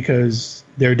 because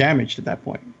they're damaged at that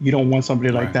point. You don't want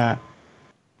somebody like that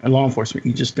in law enforcement.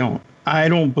 You just don't. I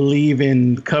don't believe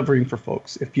in covering for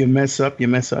folks. If you mess up, you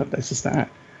mess up. That's just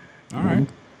that. All right.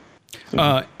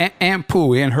 So. Aunt Pooh,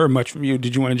 we hadn't heard much from you.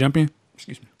 Did you want to jump in?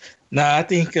 Excuse me. Nah, I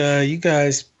think you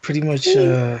guys pretty much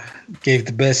gave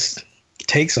the best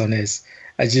takes on this.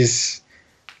 Here's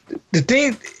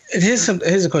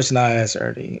a question I asked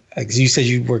earlier, because you said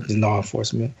you worked in law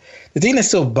enforcement. The thing that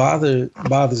still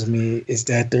bothers me is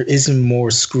that there isn't more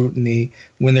scrutiny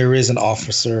when there is an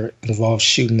officer involved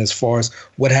shooting, as far as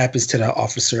what happens to that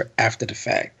officer after the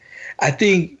fact. I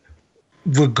think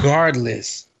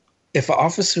regardless, if an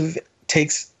officer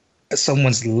takes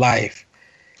someone's life,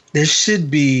 there should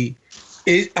be,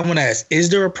 I want to ask, is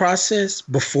there a process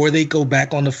before they go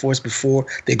back on the force, before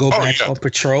they go back on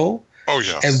patrol? Oh,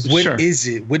 yes. And what is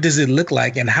it? What does it look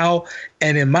like? And how,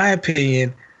 and in my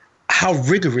opinion, how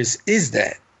rigorous is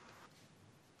that?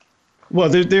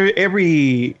 Well,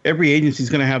 every agency is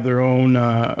going to have their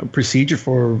own procedure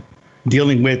for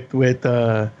dealing with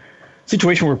a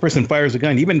situation where a person fires a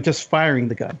gun, even just firing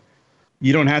the gun.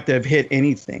 You don't have to have hit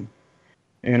anything,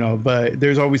 but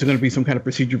there's always going to be some kind of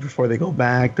procedure before they go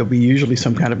back. There'll be usually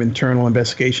some kind of internal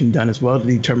investigation done as well to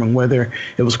determine whether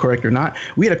it was correct or not.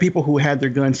 We had people who had their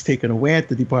guns taken away at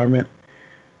the department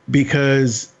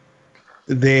because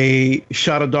they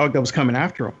shot a dog that was coming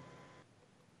after them.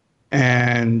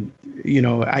 And,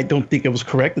 I don't think it was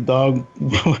correct. The dog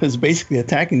was basically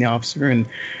attacking the officer,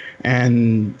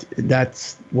 and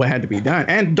that's what had to be done.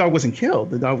 And the dog wasn't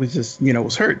killed. The dog was just,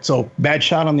 was hurt. So bad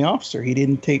shot on the officer. He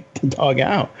didn't take the dog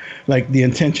out like the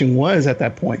intention was at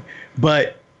that point.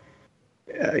 But,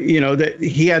 that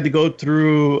he had to go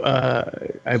through,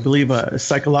 I believe, a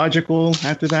psychological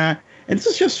after that. And this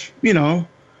is just,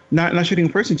 not shooting a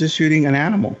person, just shooting an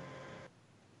animal.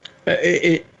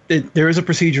 There is a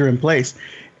procedure in place,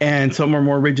 and some are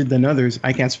more rigid than others.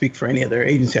 I can't speak for any other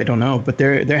agency. I don't know, but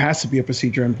there has to be a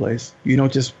procedure in place. You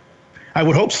don't just, I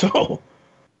would hope so.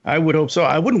 I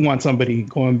wouldn't want somebody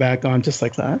going back on just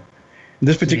like that.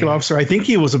 This particular officer, I think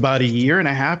he was about 1.5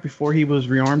 years before he was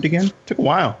rearmed again. It took a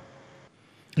while.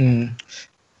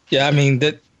 Yeah, I mean,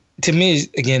 that to me,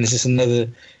 again, it's just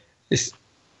it's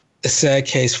a sad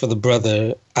case for the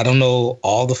brother. I don't know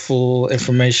all the full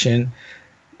information.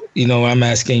 I'm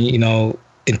asking,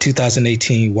 in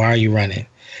 2018, why are you running?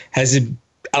 I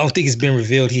don't think it's been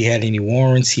revealed he had any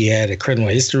warrants. He had a criminal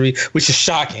history, which is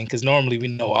shocking because normally we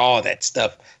know all that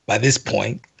stuff by this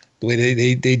point. The way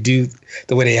they do,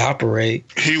 the way they operate.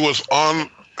 He was on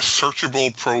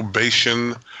searchable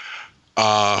probation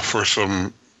for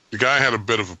some. The guy had a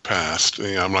bit of a past.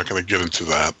 I'm not going to get into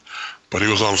that, but he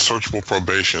was on searchable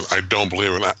probation. I don't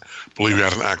believe he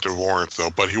had an active warrant though.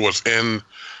 But he was in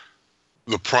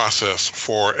the process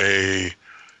for a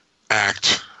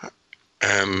act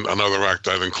and another act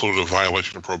that included a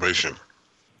violation of probation.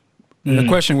 And the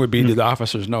question would be, did the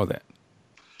officers know that?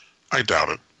 I doubt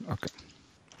it. Okay.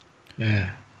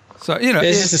 Yeah. So, you know,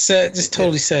 it's just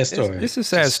totally sad story. It's a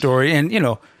sad story. And, you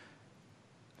know,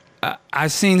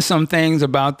 I've seen some things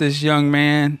about this young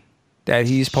man that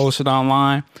he's posted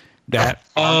online that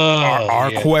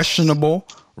are questionable,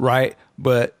 right?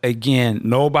 But again,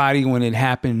 nobody when it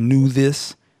happened knew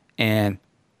this. And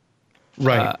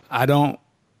Right. I don't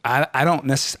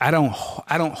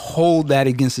hold that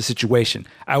against the situation.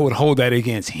 I would hold that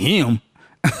against him,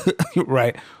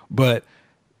 right? But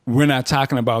we're not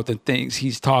talking about the things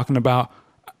he's talking about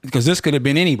because this could have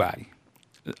been anybody.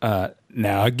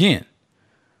 Now, again,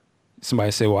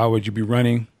 somebody say, "Why would you be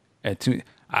running at 2?"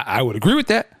 I would agree with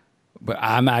that, but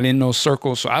I'm not in those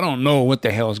circles, so I don't know what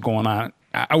the hell is going on.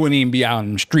 I wouldn't even be out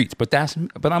in the streets, but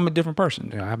I'm a different person.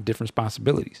 You know, I have different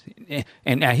responsibilities,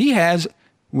 and he has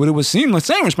what it would seem the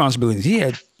same responsibilities. He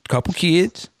had a couple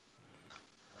kids.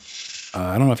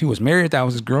 I don't know if he was married. That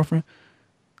was his girlfriend.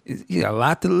 He had a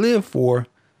lot to live for.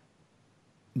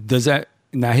 Does that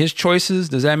now his choices?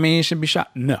 Does that mean he should be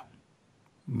shot? No,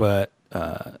 but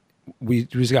we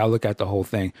just got to look at the whole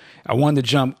thing. I wanted to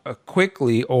jump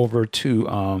quickly over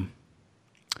to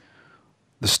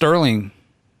the Sterling,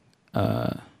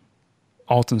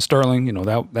 Alton Sterling. You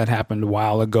know that happened a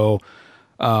while ago.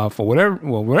 For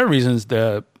whatever reasons,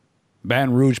 the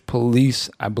Baton Rouge police,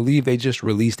 I believe they just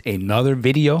released another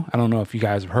video. I don't know if you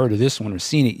guys have heard of this one or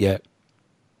seen it yet.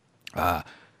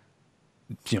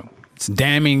 You know, it's a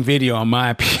damning video in my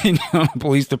opinion on the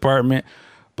police department,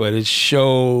 but it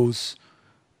shows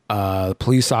the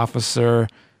police officer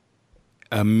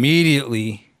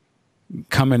immediately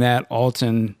coming at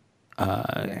Alton.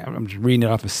 I'm just reading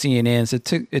it off of CNN. So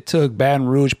it took Baton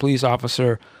Rouge police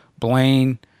officer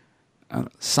Blaine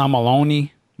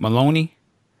Maloney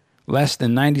less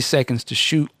than 90 seconds to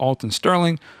shoot Alton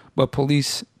Sterling, but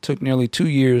police took nearly 2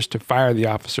 years to fire the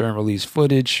officer and release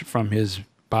footage from his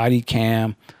body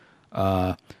cam.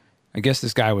 I guess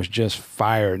this guy was just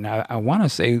fired. Now, I want to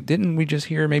say, didn't we just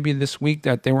hear maybe this week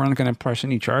that they weren't going to press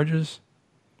any charges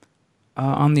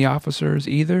on the officers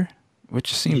either,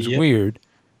 which seems weird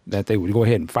that they would go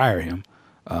ahead and fire him.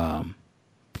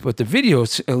 But the video,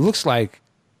 it looks like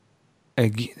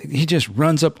he just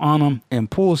runs up on him and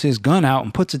pulls his gun out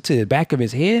and puts it to the back of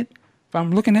his head, if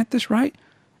I'm looking at this right.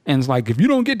 And it's like, if you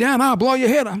don't get down, I'll blow your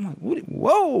head. I'm like,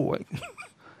 whoa.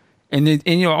 And then,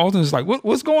 you know, Alton's like,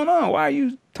 what's going on? Why are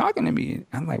you talking to me?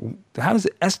 I'm like, how does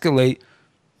it escalate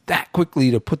that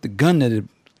quickly to put the gun to the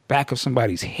back of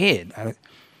somebody's head?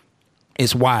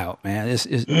 It's wild, man.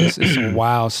 It's some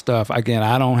wild stuff. Again,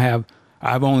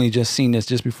 I've only just seen this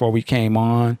just before we came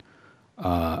on.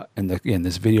 And again,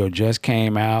 this video just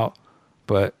came out,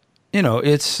 but you know,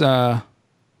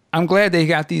 I'm glad they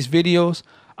got these videos.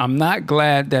 I'm not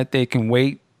glad that they can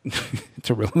wait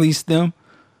to release them.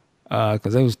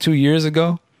 Cause it was 2 years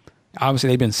ago. Obviously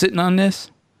they've been sitting on this,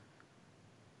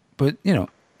 but you know,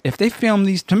 if they film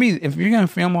these, to me, if you're going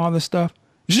to film all this stuff,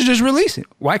 you should just release it.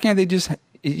 Why can't they just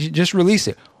release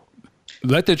it?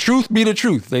 Let the truth be the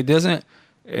truth.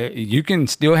 You can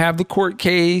still have the court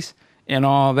case and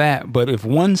all that, but if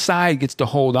one side gets to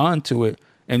hold on to it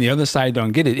and the other side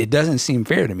don't get it, it doesn't seem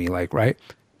fair to me. Like, right?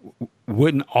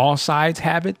 Wouldn't all sides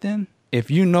have it then?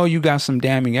 If you know you got some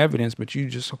damning evidence, but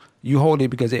you hold it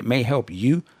because it may help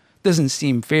you, doesn't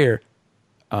seem fair.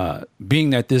 Being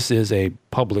that this is a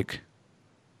public,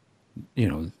 you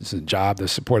know, it's a job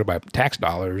that's supported by tax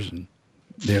dollars and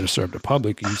there to serve the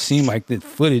public. You seem like the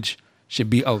footage should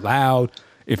be allowed.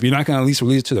 If you're not going to at least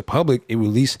release it to the public, at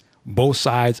least both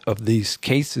sides of these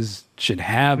cases should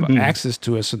have access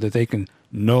to it so that they can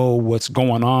know what's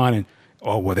going on. And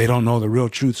they don't know the real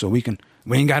truth, so we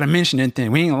ain't got to mention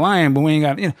anything. We ain't lying, but we ain't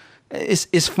got, you know,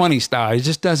 it's funny style. It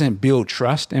just doesn't build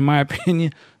trust, in my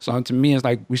opinion. So to me, it's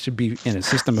like we should be in a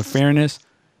system of fairness.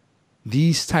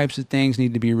 These types of things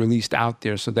need to be released out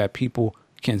there so that people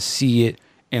can see it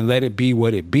and let it be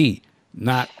what it be,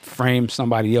 not frame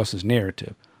somebody else's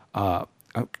narrative. A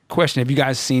question, have you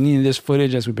guys seen any of this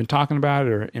footage as we've been talking about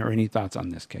it, or any thoughts on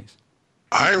this case?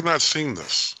 I have not seen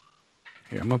this.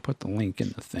 Here, I'm going to put the link in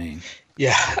the thing.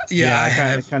 Yeah,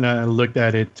 I kind of looked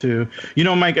at it too. You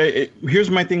know, Mike, here's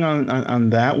my thing on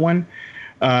that one.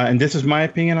 And this is my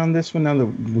opinion on this one. Now that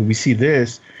we see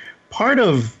this, part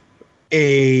of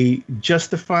a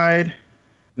justified,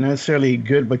 not necessarily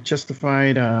good, but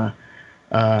justified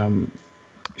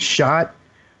shot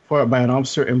by an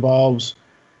officer involves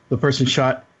the person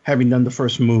shot having done the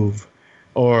first move,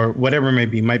 or whatever it may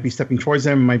be. Might be stepping towards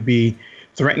them, might be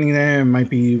threatening them, might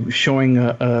be showing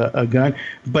a gun,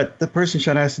 but the person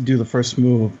shot has to do the first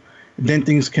move. Then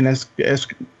things can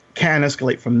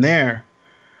escalate from there.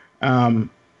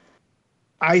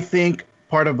 I think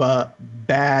part of a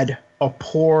bad, or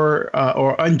poor,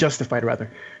 or unjustified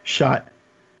rather, shot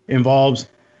involves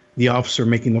the officer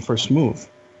making the first move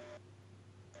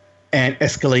and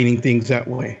escalating things that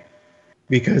way,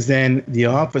 because then the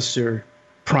officer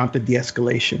prompted the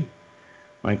escalation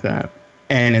like that.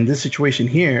 And in this situation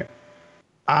here,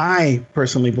 I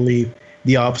personally believe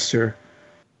the officer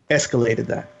escalated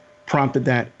that, prompted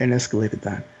that, and escalated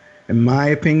that. In my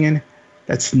opinion,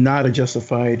 that's not a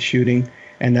justified shooting,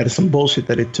 and that is some bullshit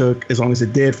that it took, as long as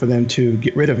it did, for them to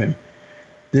get rid of him.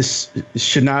 This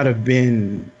should not have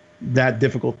been that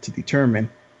difficult to determine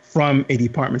from a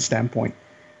department standpoint.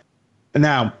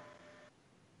 Now,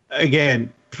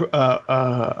 again,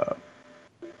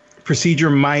 procedure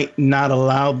might not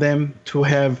allow them to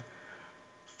have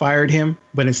fired him,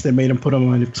 but instead made him put him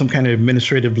on some kind of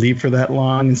administrative leave for that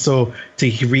long. And so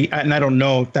and I don't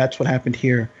know if that's what happened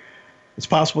here. It's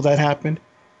possible that happened.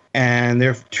 And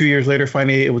there, 2 years later,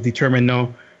 finally, it was determined,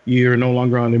 no, you're no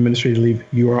longer on administrative leave.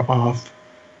 You are off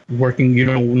working. You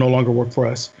no longer work for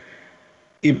us.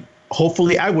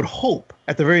 Hopefully, I would hope,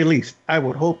 at the very least, I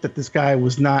would hope that this guy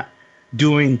was not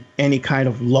doing any kind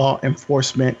of law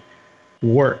enforcement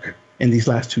work in these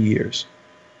last 2 years.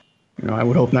 I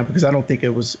would hope not, because I don't think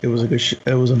it was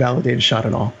a validated shot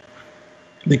at all.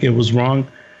 I think it was wrong.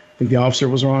 I think the officer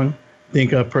was wrong. I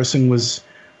think a person was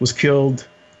killed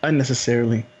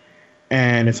unnecessarily,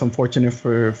 and it's unfortunate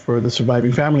for the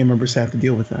surviving family members to have to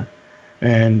deal with that.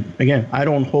 And again, I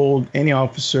don't hold any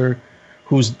officer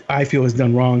who's I feel has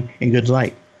done wrong in good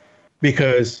light,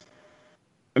 because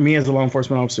me as a law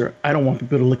enforcement officer, I don't want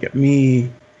people to look at me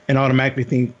and automatically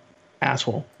think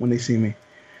asshole when they see me.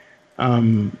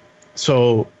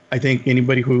 So I think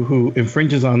anybody who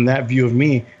infringes on that view of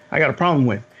me, I got a problem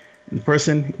with. And the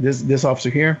person, this officer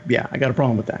here, yeah, I got a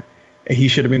problem with that. He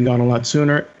should have been gone a lot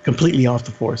sooner, completely off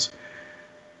the force.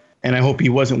 And I hope he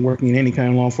wasn't working in any kind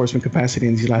of law enforcement capacity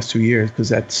in these last 2 years, because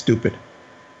that's stupid.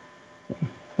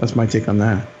 That's my take on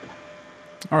that.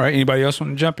 All right. Anybody else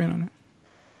want to jump in on it?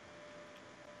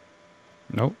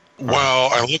 Nope. Well,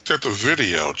 I looked at the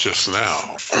video just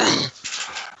now,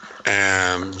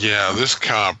 and yeah, this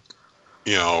cop,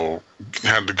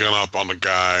 had the gun up on the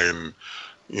guy, and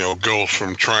goes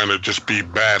from trying to just be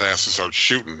badass to start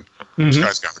shooting. Mm-hmm.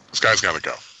 This guy's got to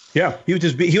go. Yeah, he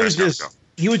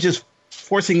was just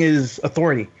forcing his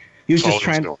authority. He was just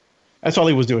trying. That's all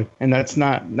he was doing, and that's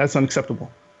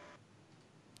unacceptable.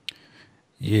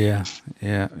 Yeah.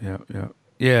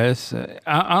 It's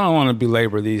I don't want to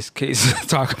belabor these cases,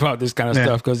 talk about this kind of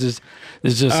stuff, because it's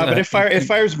just. But it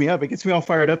fires me up. It gets me all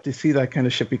fired up to see that kind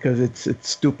of shit, because it's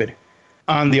stupid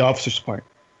on the officer's part.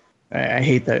 I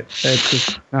hate that. It's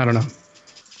just, I don't know.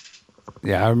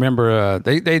 Yeah, I remember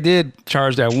they did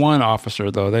charge that one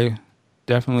officer, though. They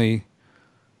definitely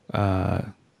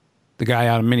the guy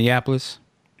out of Minneapolis.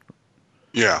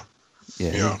 Yeah.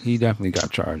 He definitely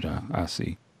got charged. I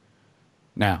see.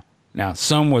 Now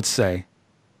some would say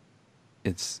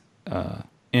it's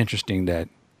interesting that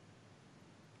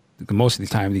most of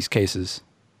the time these cases,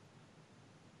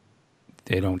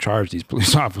 they don't charge these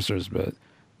police officers, but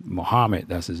Muhammad,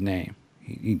 that's his name.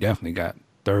 He definitely got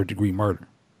third-degree murder.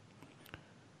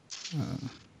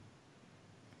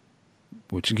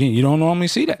 Which, again, you don't normally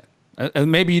see that.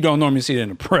 Maybe you don't normally see it in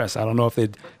the press. I don't know if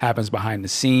it happens behind the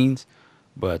scenes,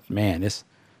 but, man, it's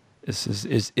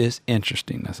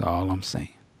interesting. That's all I'm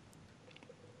saying.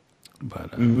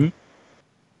 But there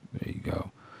you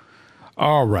go.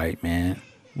 All right, man.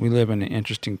 We live in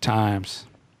interesting times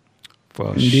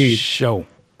for show.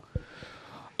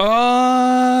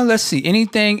 Let's see.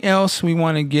 Anything else we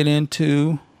want to get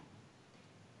into?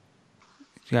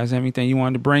 You guys have anything you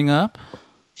wanted to bring up?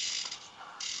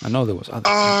 I know there was other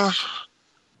things.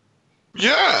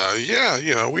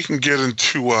 Yeah. We can get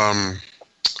into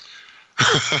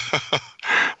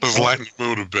let's lighten the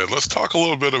mood a bit. Let's talk a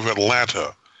little bit of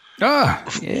Atlanta.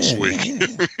 This week.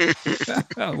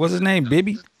 What's his name,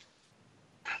 Bibby?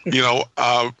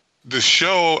 The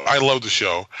show, I love the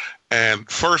show. And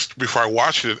first, before I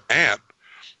watched it, Ant,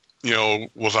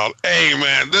 was out, hey,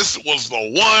 man, this was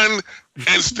the one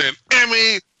instant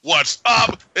Emmy. What's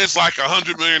up? It's like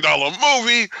 $100 million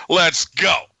movie. Let's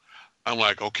go. I'm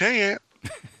like, okay, Ant.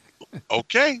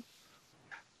 Okay.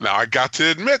 Now, I got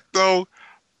to admit, though,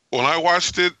 when I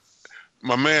watched it,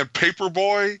 my man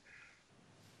Paperboy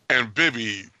and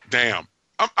Bibby, damn,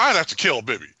 I'd have to kill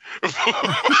Bibby. But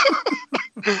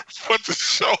the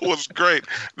show was great.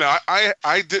 Now,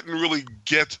 I didn't really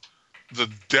get the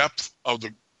depth of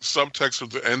the subtext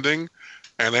of the ending,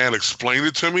 and Ann explained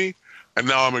it to me, and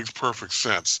now it makes perfect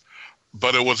sense.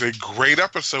 But it was a great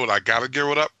episode. I got to give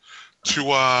it up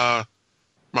to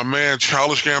my man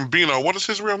Childish Gambino. What is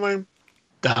his real name?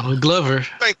 Donald Glover.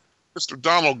 Thank you, Mr.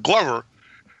 Donald Glover.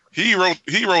 He wrote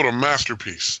a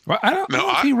masterpiece. Well, I don't know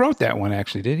if he wrote that one,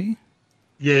 actually, did he?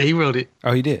 Yeah, he wrote it.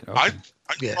 Oh, he did? Okay.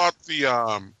 I thought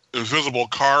the Invisible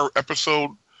Car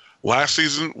episode last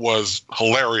season was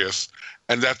hilarious,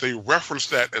 and that they referenced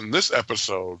that in this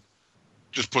episode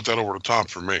just put that over the top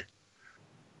for me.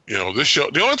 You know, this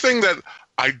show, the only thing that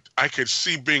I could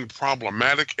see being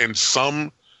problematic in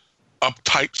some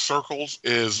uptight circles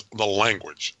is the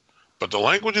language. But the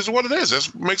language is what it is.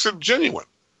 That makes it genuine.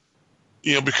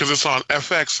 You know, because it's on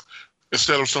FX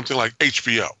instead of something like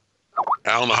HBO.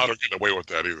 I don't know how to get away with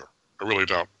that either. I really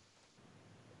don't.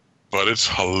 But it's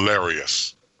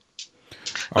hilarious.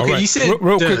 All Okay, right. you said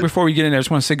real quick before we get in there, I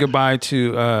just want to say goodbye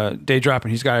to Day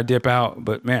Dropping. He's got to dip out.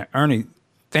 But, man, Ernie,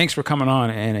 thanks for coming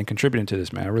on and contributing to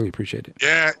this, man. I really appreciate it.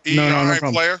 Yeah, No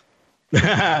problem. Player.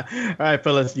 All right,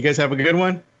 fellas. You guys have a good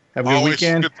one. Have a good Always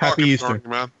weekend. good Happy talking, Easter. Tony,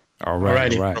 man. All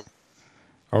right. Alrighty. All right.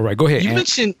 All right. Go ahead. You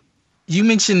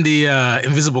mentioned the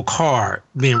invisible car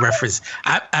being referenced.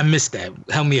 I missed that.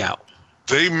 Help me out.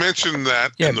 They mentioned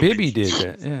that. Yeah, in the Bibby did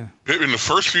that. Yeah. In the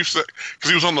first few seconds, because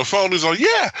he was on the phone, he's like,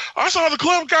 "Yeah, I saw the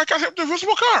club guy got hit with the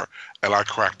invisible car," and I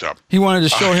cracked up. He wanted to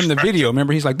show him the video.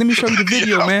 Remember, he's like, "Let me show you the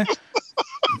video, man."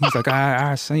 He's like,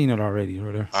 "I seen it already." Or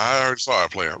whatever. I already saw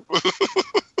it playing.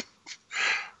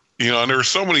 You know, and there are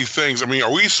so many things. I mean,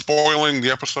 are we spoiling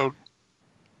the episode?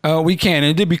 We can.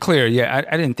 And it did be clear. Yeah,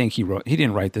 I didn't think he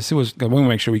didn't write this. It was. We want to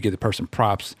make sure we give the person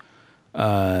props.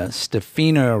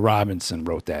 Stephina Robinson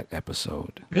wrote that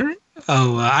episode. Really?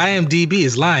 Oh, IMDb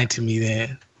is lying to me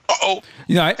then. Uh-oh.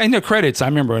 You know, in the credits, I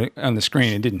remember on the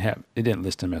screen it didn't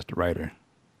list him as the writer.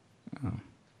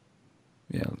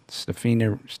 Yeah,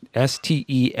 Stephina,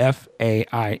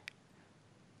 Stefaini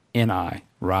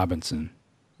Robinson.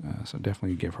 So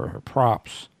definitely give her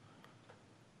props.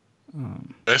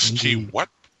 ST what?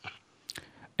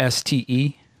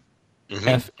 Stefaini.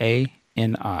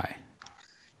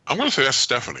 I'm going to say that's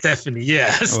Stephanie. Stephanie,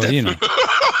 yeah. Well, you know.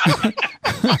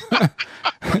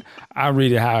 I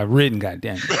read it how it's written,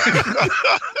 goddammit.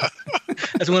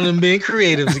 That's one of them being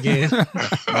creatives again.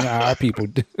 Yeah, our people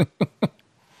do.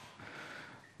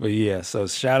 But yeah, so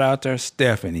shout out to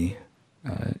Stephanie.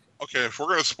 Okay, if we're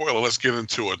going to spoil it, let's get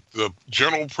into it. The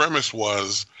general premise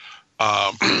was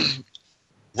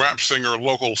rap singer,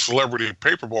 local celebrity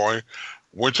Paperboy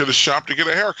went to the shop to get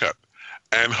a haircut,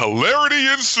 and hilarity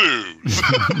ensues.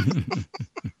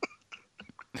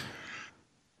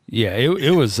 Yeah,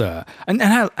 it was, and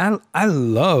I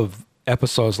love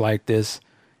episodes like this,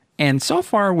 and so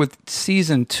far with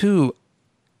season 2,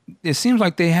 it seems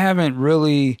like they haven't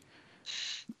really.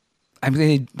 I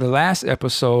mean, the last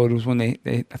episode was when they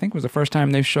I think it was the first time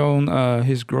they've shown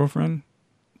his girlfriend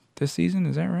this season.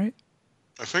 Is that right?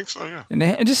 I think so, yeah. And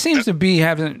it just seems to be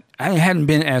hadn't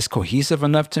been as cohesive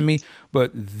enough to me.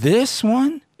 But this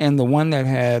one and the one that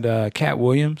had Cat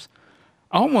Williams,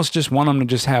 I almost just want them to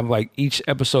just have like each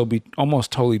episode be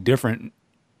almost totally different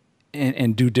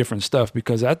and do different stuff,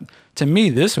 because to me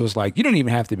this was like, you don't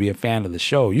even have to be a fan of the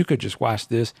show. You could just watch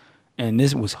this, and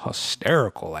this was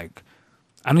hysterical. Like,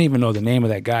 I don't even know the name of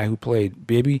that guy who played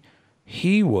Bibby.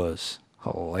 He was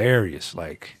hilarious.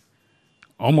 Like,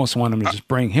 almost want him to just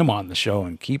bring him on the show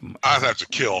and keep him. I'd have to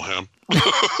kill him.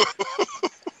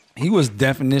 He was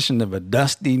definition of a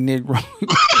dusty Negro.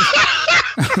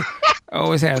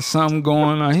 Always had something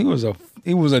going on. His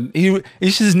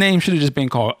name should have just been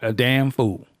called a damn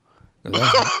fool.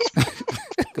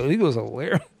 Because he was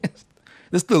hilarious.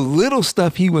 Just the little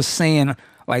stuff he was saying,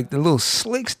 like the little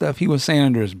slick stuff he was saying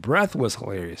under his breath, was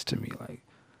hilarious to me. Like,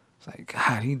 it's like,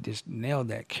 God, he just nailed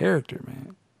that character,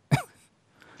 man.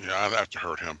 Yeah, I'd have to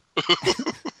hurt him.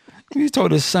 He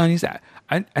told his son, he said,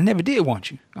 I never did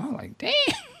want you. I was like, damn.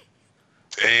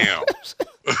 Damn.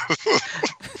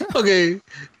 Okay,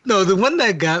 no, the one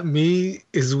that got me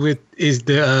is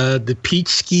the peach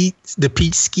skeet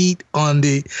on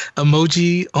the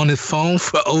emoji on his phone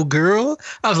for old girl.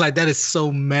 I was like, that is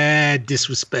so mad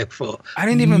disrespectful. I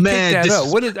didn't even pick that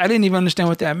up. I didn't even understand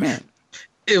what that meant.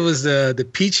 It was the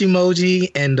peach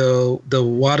emoji and the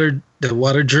water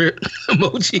drip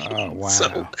emoji. Oh, wow.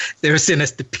 So they were saying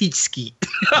that's the peach skeet.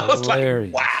 I was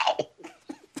like, wow.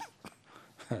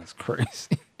 That's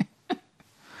crazy.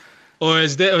 Or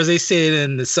as they say it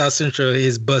in the South Central,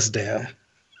 his bust down.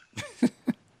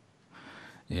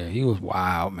 Yeah, he was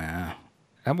wild, man.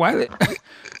 And why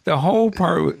the whole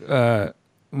part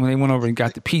when they went over and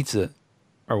got the pizza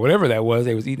or whatever that was,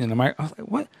 they was eating in the mic. I was like,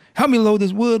 "What? Help me load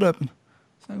this wood up."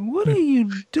 It's like, "What are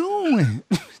you doing?"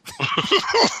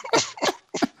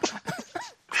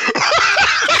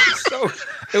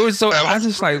 It was so. I was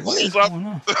just like, "What is going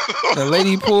on?" The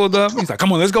lady pulled up. He's like,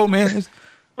 "Come on, let's go, man."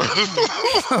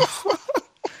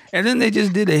 And then they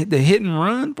just did the hit and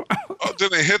run. Then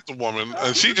they hit the woman,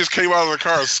 and she just came out of the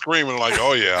car screaming like,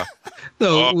 "Oh yeah!"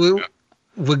 No,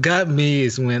 what got me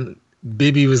is when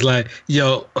Bibby was like,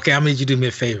 "Yo, okay, I need you to do me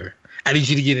a favor. I need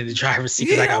you to get in the driver's seat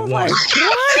because I got one." Like,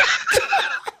 what?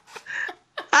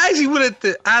 I actually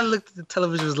I looked at the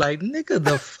television, was like, "Nigga,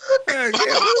 the fuck?" What are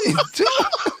you doing?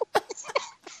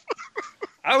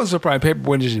 I was surprised Paper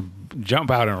wouldn't just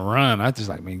jump out and run. I just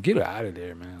like, man, get her out of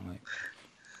there, man. Like,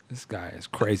 this guy is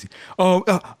crazy. Oh,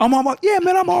 I'm on my, yeah,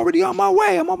 man, I'm already on my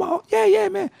way. I'm on my, yeah,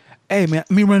 man. Hey, man,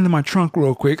 let me run into my trunk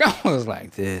real quick. I was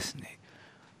like, this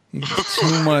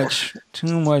nigga.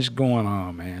 Too much going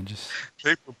on, man. Just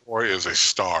Paperboy is a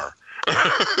star.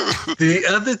 The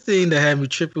other thing that had me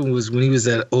tripping was when he was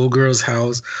at old girl's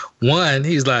house. One,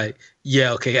 he's like,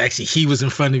 yeah, okay, actually, he was in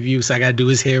front of you, so I got to do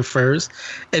his hair first.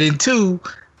 And then two,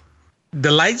 the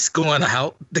lights going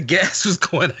out, the gas was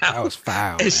going out. That was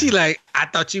foul. And man. She like, I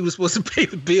thought you was supposed to pay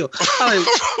the bill. That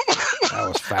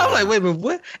was foul. I'm like, wait a minute,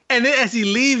 what? And then as he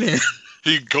leaving,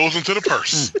 he goes into the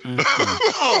purse.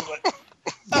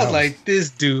 I was like, this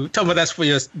dude, tell me that's for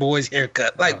your boy's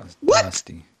haircut. Like, what?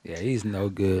 Nasty. Yeah, he's no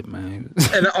good, man.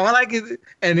 And all I can,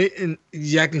 and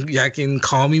y'all can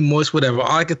call me moist, whatever.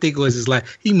 All I can think was is like,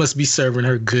 he must be serving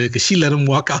her good because she let him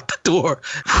walk out the door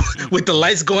with the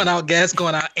lights going out, gas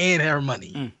going out, and her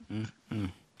money.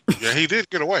 Yeah, he did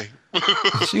get away.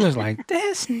 She was like,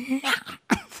 this.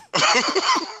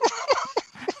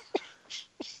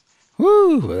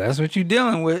 Woo, well, that's what you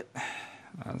dealing with.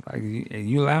 I was like,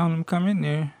 you allowing him to come in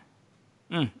there?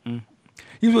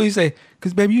 Usually say,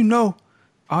 because, baby, you know,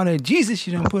 all that Jesus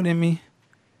you done put in me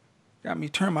got me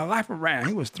turn my life around.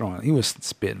 He was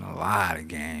spitting a lot of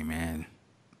game, man.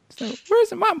 So,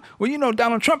 where's the mom? Well, you know,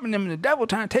 Donald Trump and them and the devil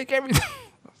trying to take everything. I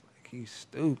was like, he's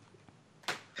stupid.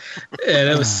 Yeah,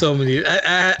 that was so many.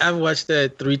 I've watched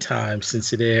that 3 times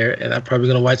since it aired, and I'm probably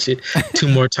going to watch it 2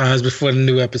 more times before the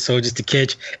new episode just to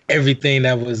catch everything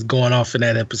that was going off in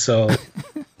that episode.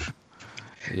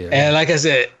 Yeah. And like I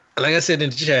said in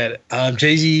the chat,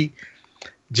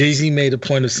 Jay-Z made a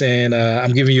point of saying,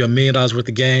 I'm giving you $1 million worth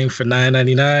of game for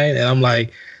 $9.99. And I'm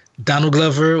like, Donald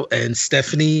Glover and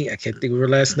Stephanie, I can't think of her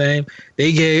last name,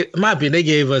 they gave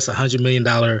us a $100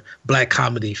 million black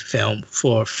comedy film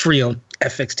for free on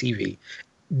FX TV.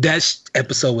 That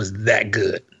episode was that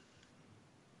good.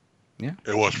 Yeah,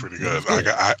 it was pretty good.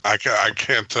 I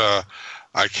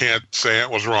can't say it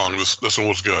was wrong. This one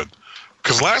was good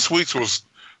because last week's was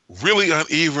really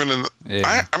uneven, and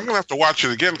yeah. I'm gonna have to watch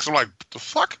it again because I'm like, the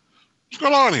fuck, what's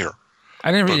going on here?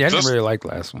 I didn't really like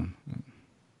last one.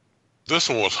 This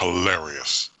one was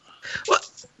hilarious. Well,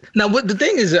 now what the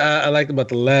thing is I liked about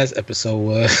the last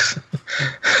episode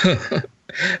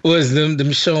was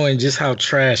them showing just how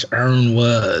trash Earn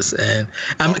was, and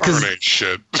Earn ain't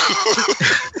shit.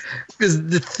 Because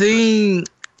the thing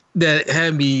that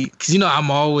had me, because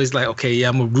I'm always like, okay, yeah,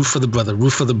 I'm gonna root for the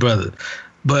brother.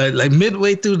 But like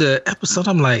midway through the episode,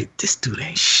 I'm like, this dude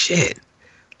ain't shit.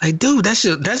 Like, dude, that's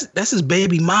his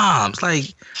baby mom's.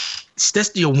 Like,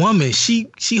 that's your woman. She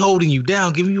holding you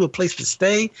down, giving you a place to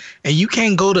stay, and you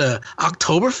can't go to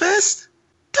Oktoberfest?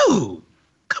 Dude,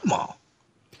 come on.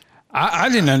 I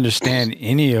didn't understand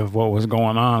any of what was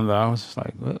going on, though. I was just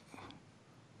like,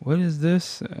 what is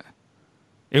this?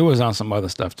 It was on some other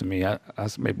stuff to me.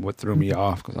 That's maybe what threw me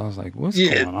off, because I was like, what's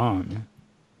going on, man?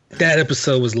 That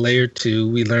episode was layered too.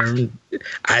 We learned,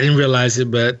 I didn't realize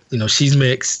it, but she's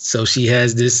mixed, so she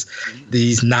has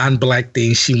these non-black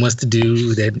things she wants to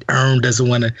do that Earn doesn't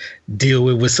want to deal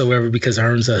with whatsoever because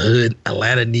Earn's a hood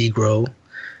Atlanta Negro,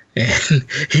 and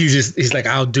he's like,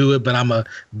 I'll do it, but I'm a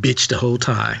bitch the whole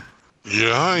time.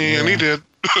 Yeah, and he did.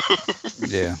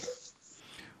 Yeah.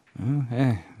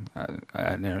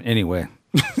 Anyway,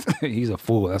 he's a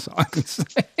fool. That's all I can say.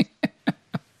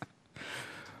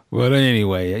 But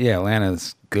anyway, yeah,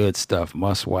 Atlanta's good stuff.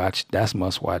 Must watch. That's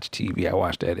must watch TV. I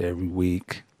watch that every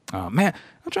week. Man,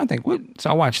 I'm trying to think. So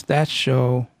I watched that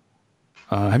show.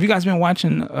 Have you guys been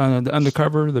watching the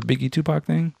Undercover, the Biggie Tupac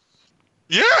thing?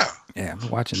 Yeah. Yeah, I've been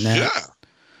watching that. Yeah.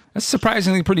 That's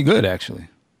surprisingly pretty good, actually.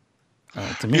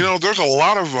 To me. You know, there's a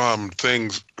lot of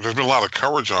things. There's been a lot of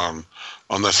coverage on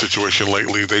that situation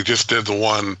lately. They just did the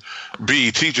one.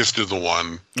 BET just did the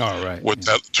one. Oh, right. With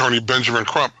that attorney Benjamin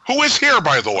Crump, who is here,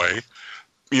 by the way.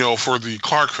 You know, for the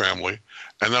Clark family,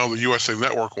 and now the USA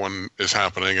Network one is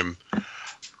happening, and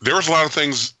there was a lot of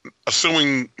things.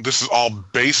 Assuming this is all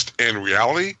based in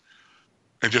reality,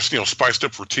 and just spiced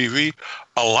up for TV.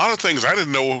 A lot of things I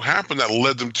didn't know happened that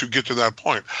led them to get to that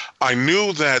point. I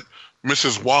knew that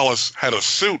Mrs. Wallace had a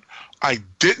suit. I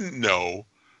didn't know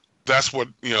that's what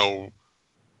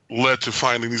led to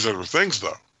finding these other things,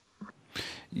 though.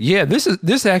 Yeah,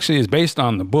 this actually is based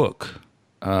on the book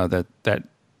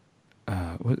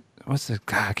what's the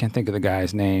guy? I can't think of the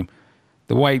guy's name.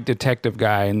 The white detective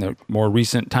guy in the more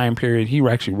recent time period. He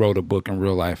actually wrote a book in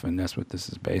real life, and that's what this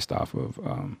is based off of.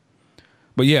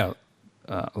 But yeah,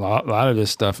 a lot of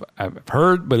this stuff I've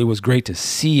heard, but it was great to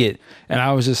see it, and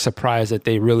I was just surprised that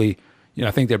they really,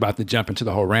 I think they're about to jump into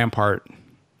the whole Rampart,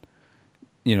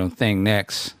 thing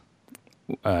next,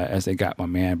 as they got my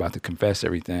man about to confess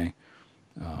everything,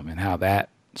 and how that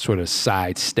sort of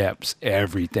sidesteps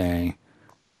everything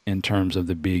in terms of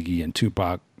the Biggie and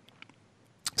Tupac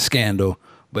scandal.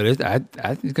 But I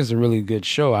think it's a really good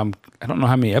show. I don't know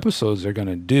how many episodes they're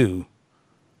gonna do,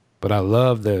 but I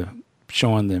love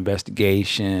showing the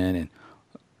investigation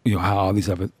and how all these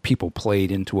other people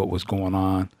played into what was going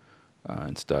on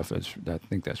and stuff. I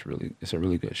think it's a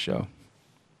really good show.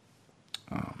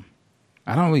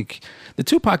 The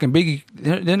Tupac and Biggie,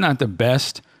 they're not the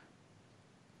best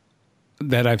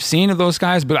that I've seen of those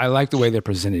guys, but I like the way they're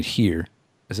presented here.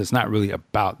 It's not really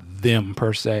about them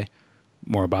per se,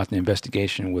 more about the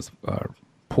investigation with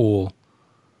Poole.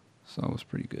 So it was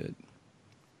pretty good.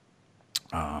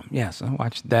 So I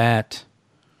watched that.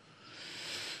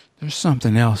 There's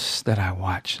something else that I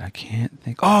watched. I can't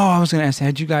think. Oh, I was going to ask,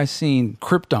 had you guys seen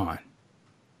Krypton?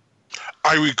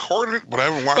 I recorded it, but I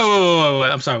haven't watched it. Oh,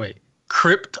 I'm sorry, wait.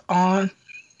 Krypton?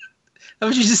 That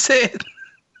what you just said?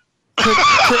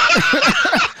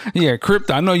 Yeah,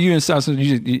 Krypton. I know you in South, you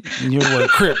hear the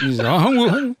word Krypt. You say,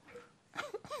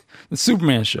 the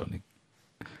Superman show.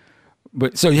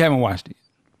 But so you haven't watched it?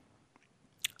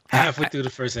 Halfway through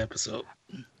the first episode.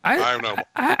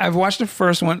 I've watched the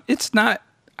first one. It's not.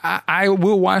 I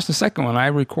will watch the second one. I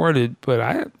recorded, but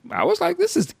I was like,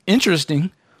 this is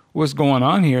interesting. What's going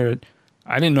on here?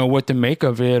 I didn't know what to make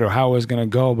of it or how it was going to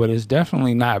go, but it's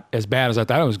definitely not as bad as I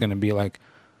thought it was going to be. Like,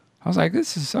 I was like,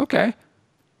 this is okay.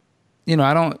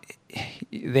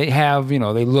 They have, they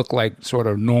look like sort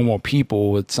of normal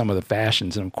people with some of the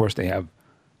fashions. And of course they have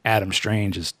Adam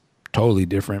Strange is totally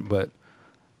different, but.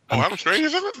 Adam Strange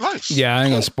is in it? Nice. Yeah, I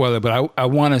ain't gonna spoil it, but I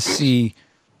want to see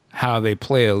how they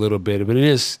play a little bit. But it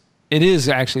is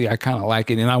actually, I kind of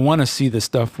like it. And I want to see the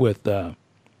stuff with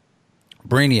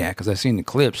Brainiac, because I've seen the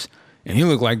clips and he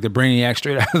looked like the Brainiac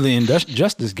straight out of the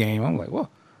Justice game. I'm like,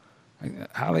 well,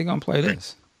 how are they going to play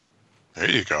this? There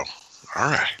you go. All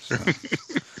right. So,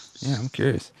 yeah, I'm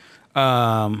curious.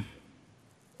 A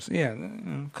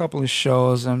couple of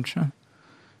shows I'm trying.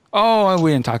 Oh,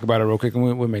 we didn't talk about it real quick,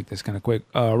 and we'll make this kind of quick.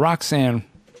 Roxanne.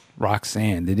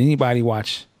 Did anybody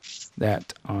watch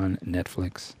that on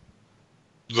Netflix?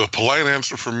 The polite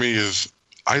answer for me is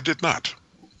I did not.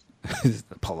 The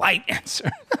polite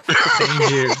answer. Same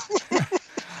here.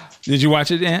 Did you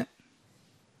watch it, Ant?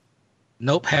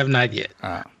 Nope, have not yet.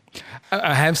 I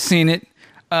have seen it.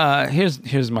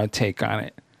 Here's my take on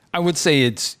it. I would say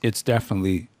it's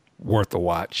definitely worth a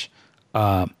watch.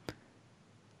 I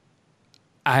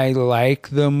like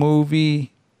the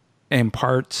movie in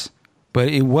parts, but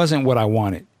it wasn't what I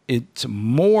wanted. It's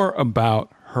more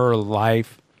about her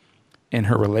life and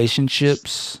her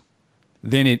relationships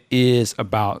than it is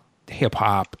about hip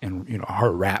hop and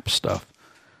her rap stuff.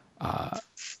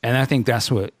 And I think that's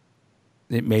what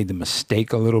it made the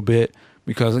mistake a little bit,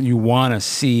 because I wanted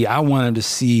to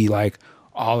see like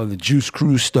all of the Juice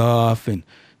Crew stuff and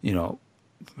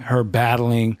her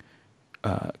battling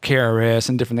KRS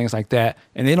and different things like that,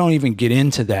 and they don't even get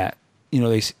into that.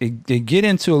 They get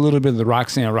into a little bit of the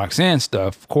Roxanne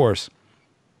stuff, of course,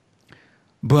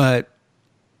 but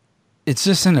it's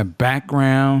just in the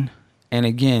background. And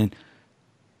again,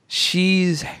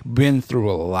 she's been through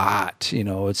a lot.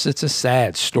 It's a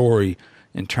sad story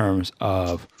in terms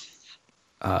of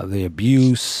the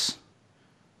abuse.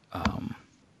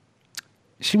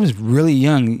 She was really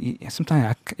young.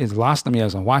 Sometimes it's lost on me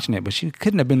as I'm watching it, but she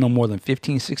couldn't have been no more than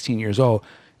 15, 16 years old.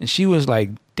 And she was like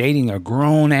dating a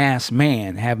grown ass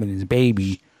man, having his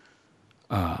baby,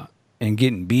 and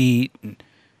getting beat. And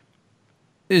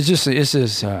it's just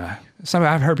something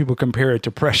I've heard people compare it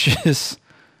to Precious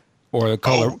or the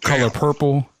color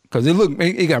Purple, because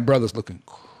it got brothers looking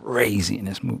crazy in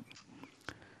this movie.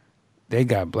 They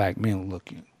got black men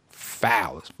looking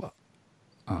foul as fuck.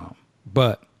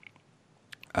 But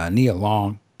Nia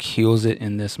Long kills it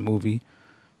in this movie.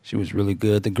 She was really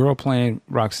good. The girl playing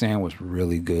Roxanne was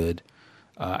really good.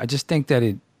 I just think that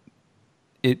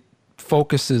it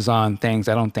focuses on things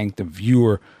I don't think the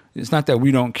viewer. It's not that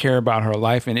we don't care about her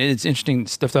life, and it's interesting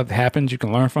stuff that happens. You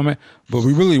can learn from it, but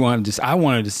we really want to I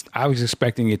was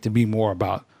expecting it to be more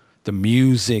about the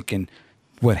music and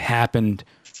what happened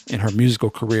in her musical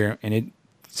career, and it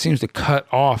seems to cut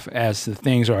off as the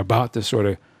things are about to sort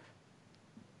of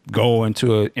go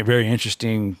into a very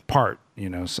interesting part,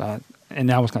 So,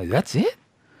 and I was kind of, that's it.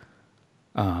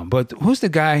 But who's the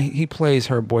guy? He plays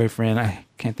her boyfriend. I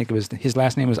can't think of his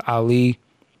last name is Ali.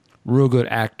 Real good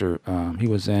actor. He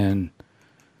was in,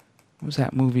 what was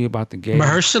that movie about the gay?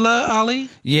 Mahershala Ali?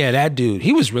 Yeah, that dude.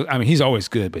 He was really, he's always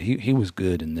good, but he was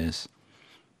good in this.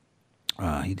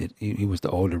 He was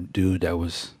the older dude that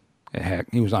was,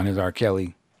 he was on his R.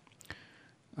 Kelly.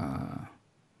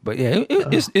 But yeah,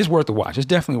 it's worth a watch. It's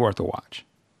definitely worth a watch.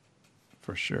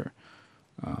 For sure.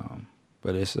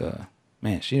 But it's,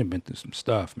 man, she had been through some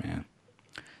stuff, man.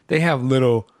 They have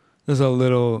there's a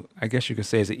little, I guess you could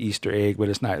say it's an Easter egg, but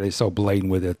it's not. It's so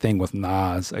blatant with a thing with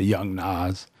Nas, a young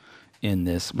Nas in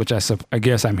this, which I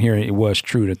guess I'm hearing it was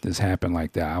true that this happened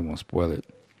like that. I won't spoil it.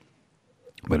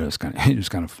 But it was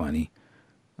kind of funny.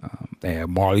 They have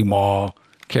Marley Marl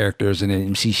characters and then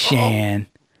MC Shan.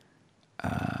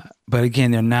 But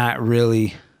again, they're not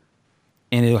really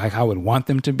in it like I would want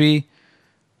them to be.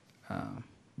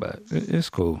 But it's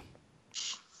cool.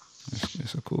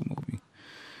 It's a cool movie.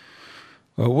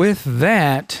 Well, with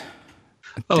that,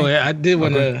 I did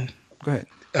want to go ahead.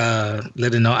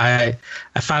 Let it know. I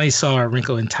finally saw A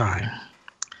Wrinkle in Time.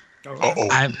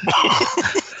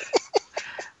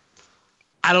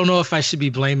 I don't know if I should be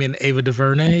blaming Ava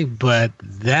DuVernay, but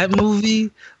that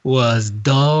movie was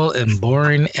dull and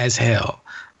boring as hell.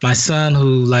 My son,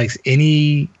 who likes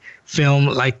any film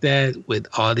like that with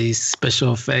all these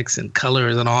special effects and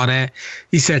colors and all that,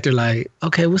 he sat there like,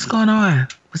 okay, what's going on?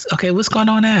 What's going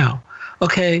on now?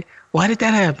 Okay, why did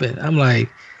that happen? I'm like,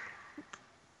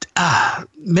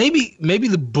 maybe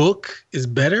the book is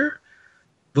better,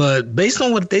 but based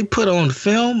on what they put on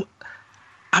film,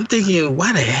 I'm thinking,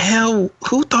 why the hell?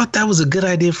 Who thought that was a good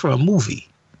idea for a movie?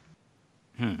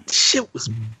 Shit was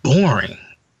boring.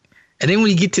 And then when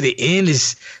you get to the end,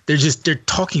 they're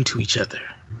talking to each other.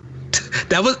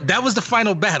 That was the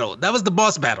final battle. That was the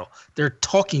boss battle. They're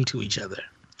talking to each other.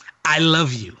 I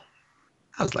love you.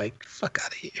 I was like, fuck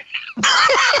out of here.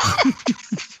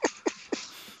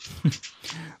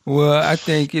 Well, I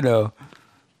think,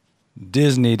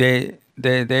 Disney,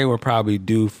 they were probably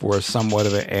due for somewhat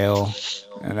of an L,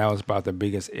 and that was about the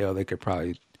biggest L they could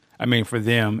probably, for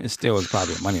them, it still was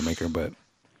probably a moneymaker, but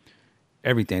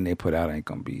everything they put out ain't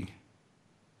going to be,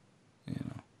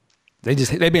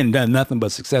 they've been done nothing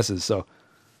but successes, so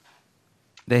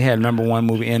they had number one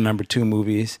movie and number two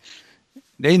movies.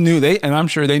 They knew and I'm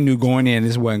sure they knew going in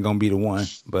this wasn't going to be the one,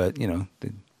 but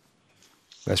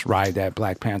let's ride that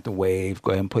Black Panther wave. Go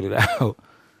ahead and put it out.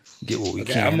 Get what we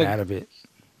can out of it.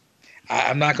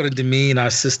 I'm not going to demean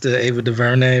our sister Ava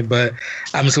DuVernay, but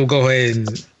I'm just going to go ahead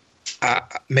and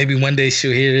maybe one day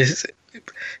she'll hear this.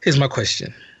 Here's my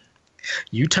question.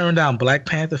 You turned down Black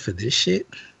Panther for this shit?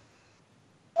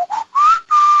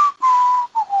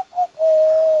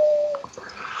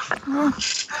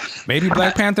 Maybe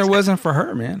Black Panther wasn't for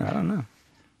her, man. I don't know.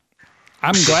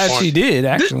 I'm glad she did,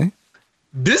 actually.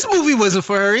 This movie wasn't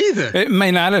for her either. It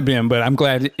may not have been, but I'm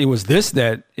glad it was this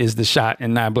that is the shot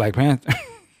and not Black Panther.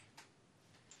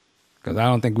 Because I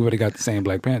don't think we would have got the same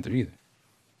Black Panther either.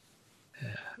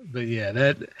 Yeah, but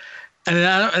yeah,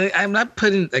 I'm not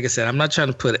putting, like I said, I'm not trying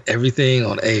to put everything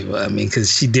on Ava.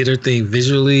 Because she did her thing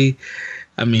visually.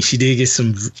 She did get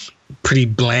some pretty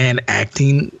bland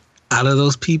acting out of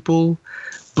those people,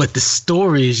 but the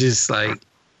story is just like,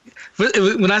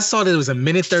 when I saw that it was a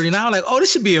minute 39, I was like, oh,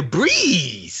 this should be a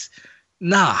breeze.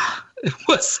 Nah, it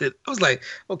wasn't. I was like,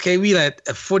 okay, we at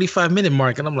a 45-minute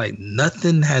mark, and I'm like,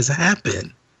 nothing has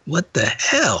happened. What the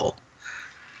hell?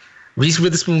 Reese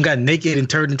Witherspoon got naked and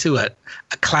turned into a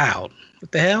cloud.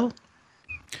 What the hell?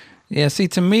 Yeah, see,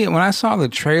 to me, when I saw the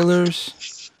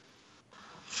trailers,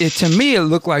 it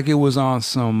looked like it was on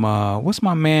some, what's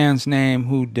my man's name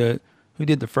who did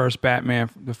the first Batman,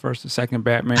 the first and second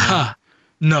Batman? It's not.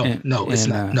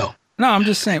 No, I'm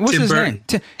just saying. What's his name?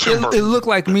 It looked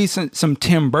like me some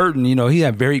Tim Burton. He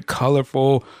had very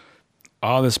colorful,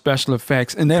 all the special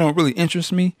effects, and they don't really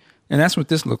interest me. And that's what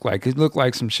this looked like. It looked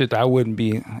like some shit that I wouldn't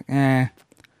be like,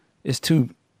 it's too.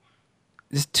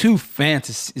 it's too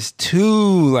fantasy. It's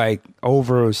too like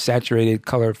oversaturated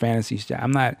color fantasy stuff.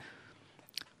 I'm not.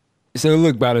 So it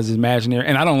looked about as imaginary,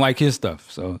 and I don't like his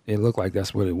stuff. So it looked like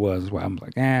that's what it was. That's why I'm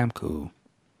like, I'm cool.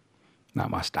 Not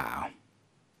my style.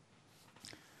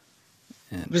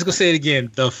 And I'm just gonna say it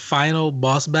again. The final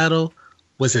boss battle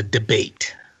was a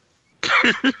debate.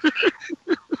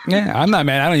 Yeah, I'm not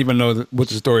mad. I don't even know what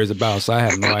the story is about, so I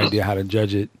have no idea how to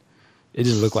judge it. It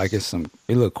just looked like it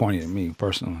looked corny to me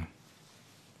personally.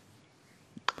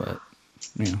 But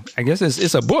I guess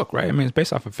it's a book, right? I mean, it's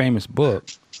based off a famous book.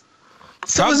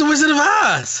 So was the Wizard of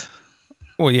Oz.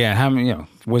 Well, yeah, how many?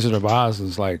 Wizard of Oz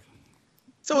is like.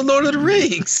 So was Lord of the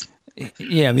Rings.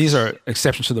 Yeah, these are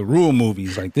exceptions to the rule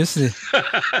movies. Like this is,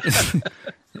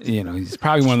 it's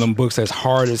probably one of them books that's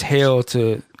hard as hell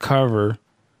to cover.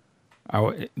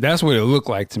 That's what it looked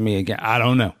like to me. Again, I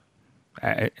don't know.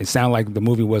 It sounded like the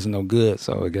movie wasn't no good,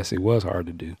 so I guess it was hard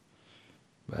to do.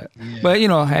 But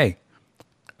hey,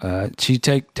 she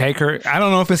take her. I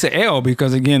don't know if it's an L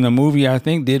because again, the movie I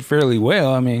think did fairly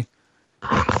well. I mean,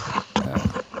 I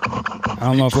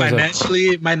don't know if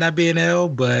financially it might not be an L,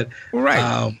 but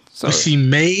right. So what she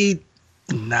made,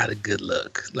 not a good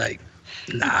look. Like,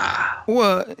 nah.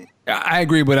 Well, I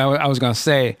agree, but I was gonna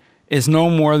say. It's no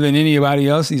more than anybody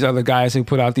else. These other guys who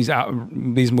put out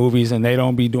these movies and they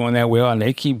don't be doing that well, and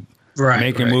they keep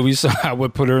making movies. So I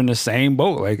would put her in the same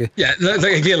boat. Like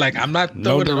I'm not.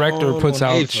 No director puts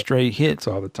out straight hits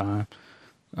all the time.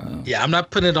 I'm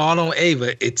not putting it all on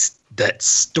Ava. It's that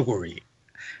story.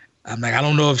 I'm like, I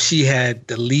don't know if she had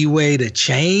the leeway to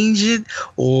change it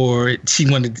or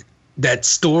she wanted that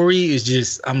story. Is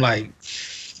just I'm like,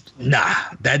 nah,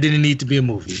 that didn't need to be a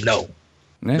movie. No.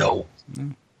 Yeah.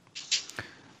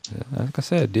 Like I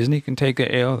said, Disney can take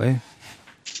a L. They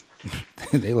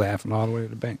laughing all the way to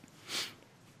the bank.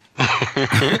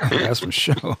 That's for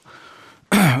sure.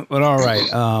 But all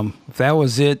right, if that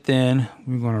was it, then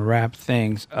we're gonna wrap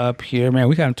things up here. Man,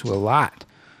 we got into a lot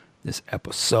this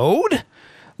episode.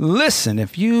 Listen,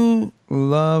 if you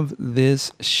love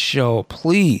this show,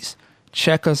 please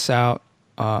check us out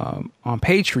on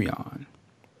Patreon.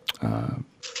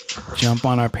 Jump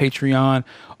on our Patreon.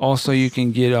 Also, you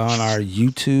can get on our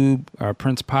YouTube, our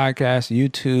Prince Podcast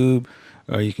YouTube,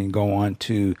 or you can go on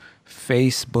to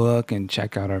Facebook and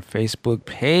check out our Facebook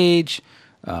page.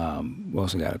 We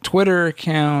also got a Twitter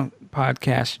account,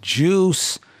 Podcast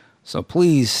Juice. So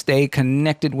please stay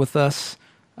connected with us.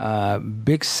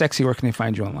 Big Sexy, where can they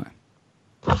find you online?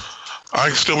 I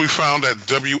can still be found at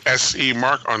WSE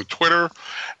Mark on Twitter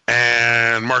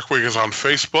and Mark Wiggins on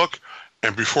Facebook.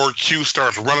 And before Q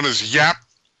starts running his yap,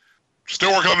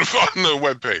 still working on the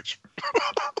webpage.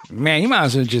 Man, you might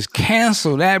as well just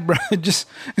cancel that, bro. Just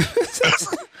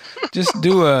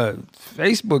do a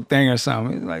Facebook thing or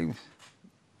something. Like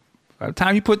by the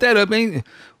time you put that up,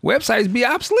 websites be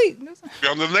obsolete. Be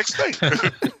on the next thing.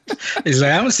 It's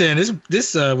like I'm saying,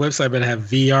 this website better have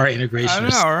VR integration. I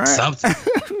know, right? Something.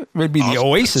 Maybe the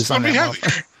Oasis on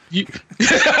that. You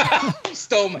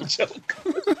stole my joke.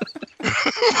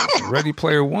 Ready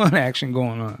Player One action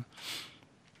going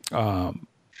on.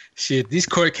 Shit, these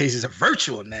court cases are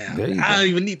virtual now. I don't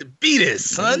even need to be this,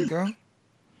 son. There you go.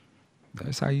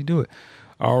 That's how you do it.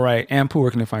 All right, and Pooh,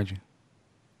 where can they find you?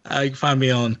 You can find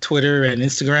me on Twitter and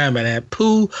Instagram at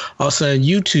Pooh. Also on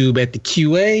YouTube at the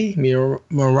QA. Me and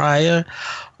Mariah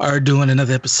are doing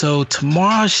another episode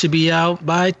tomorrow. Should be out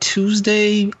by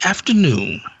Tuesday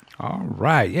afternoon. All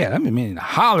right. Yeah, I've been meaning to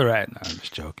holler at. No, I'm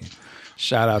just joking.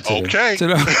 Shout out to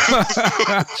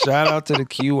shout out to the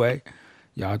QA.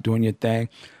 Y'all doing your thing.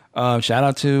 Shout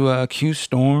out to Q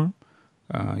Storm.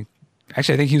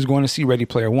 Actually, I think he was going to see Ready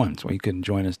Player One, so he couldn't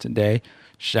join us today.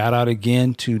 Shout out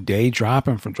again to Day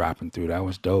Dropping for dropping through. That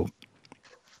was dope.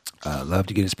 Love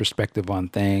to get his perspective on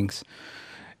things.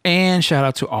 And shout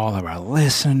out to all of our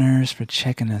listeners for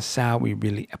checking us out. We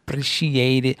really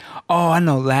appreciate it. Oh, I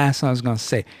know. Last thing I was going to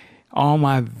say, all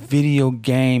my video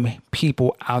game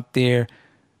people out there,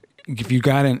 if you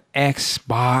got an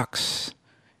Xbox,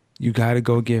 you got to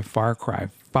go get Far Cry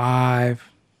 5.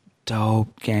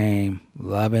 Dope game.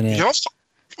 Loving it. Yeah, let's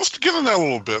get in that a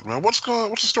little bit, man. What's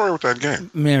the story with that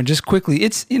game? Man, just quickly,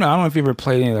 it's, I don't know if you ever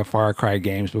played any of the Far Cry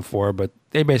games before, but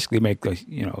they basically make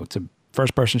it's a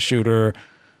first person shooter.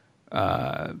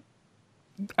 When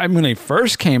they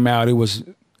first came out,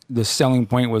 the selling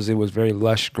point was it was very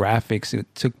lush graphics. It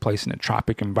took place in a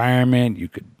tropic environment. You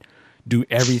could do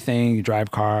everything. You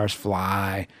drive cars,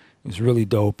 fly. It was really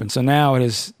dope. And so now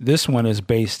this one is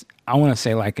based, I want to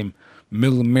say like in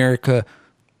Middle America.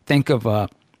 Think of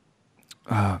like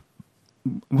a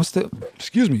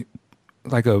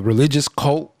religious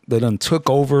cult that took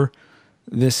over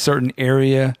this certain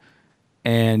area.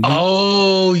 And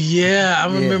oh yeah,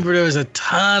 I remember there was a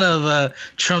ton of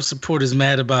Trump supporters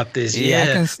mad about this.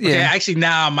 Yeah, Okay, actually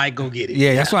now I might go get it.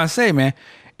 Yeah, that's what I say, man.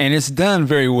 And it's done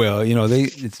very well. You know,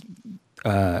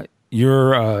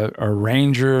 you're a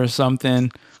ranger or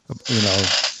something, you know,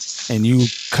 and you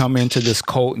come into this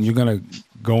cult and you're gonna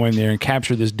go in there and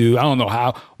capture this dude. I don't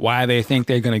know why they think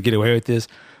they're gonna get away with this,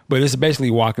 but it's basically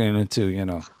walking into, you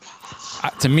know.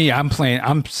 To me, I'm playing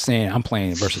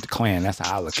versus the Klan. That's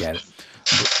how I look at it.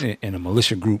 In a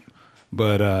militia group,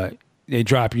 but they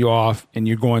drop you off and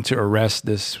you're going to arrest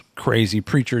this crazy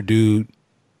preacher dude,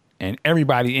 and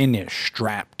everybody in there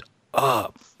strapped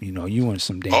up. You know, you in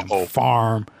some damn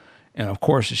farm, and of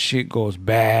course the shit goes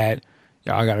bad.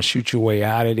 Y'all got to shoot your way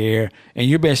out of there, and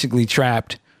you're basically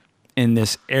trapped in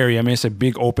this area. I mean, it's a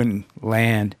big open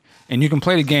land, and you can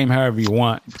play the game however you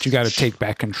want, but you got to take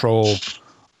back control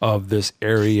of this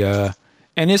area.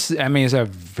 And it's a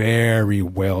very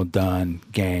well done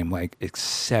game, like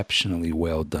exceptionally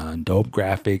well done, dope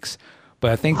graphics.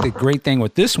 But I think the great thing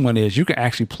with this one is you can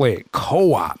actually play it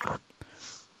co-op,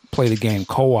 play the game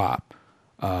co-op,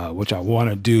 which I want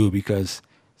to do because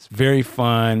it's very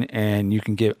fun and you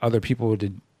can get other people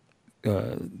to,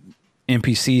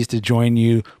 NPCs to join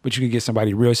you, but you can get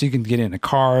somebody real. So you can get into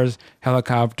cars,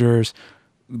 helicopters,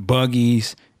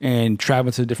 buggies, and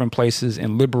travel to different places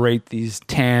and liberate these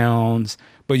towns.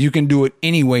 But you can do it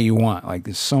any way you want. Like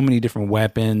there's so many different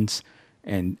weapons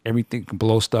and everything can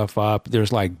blow stuff up.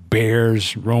 There's like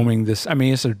bears roaming this. I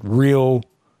mean, it's a real,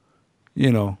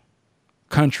 you know,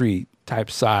 country type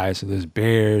size. So there's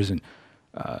bears and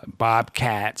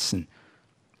bobcats, and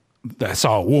I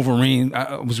saw a Wolverine.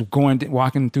 I was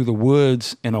walking through the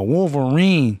woods and a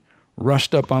Wolverine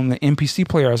rushed up on the NPC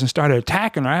players and started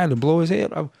attacking her. I had to blow his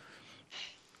head up.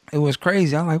 It was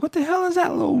crazy. I'm like, what the hell is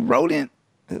that little rodent?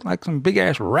 It's like some big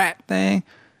ass rat thing.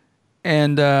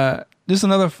 And just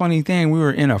another funny thing, we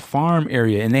were in a farm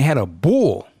area and they had a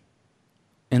bull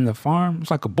in the farm.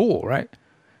 It's like a bull, right?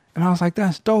 And I was like,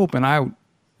 that's dope. And I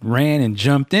ran and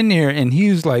jumped in there and he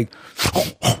was like,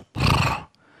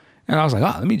 and I was like,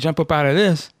 oh, let me jump up out of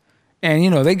this. And, you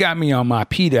know, they got me on my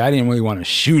PETA. I didn't really want to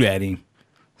shoot at him.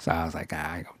 So I was like,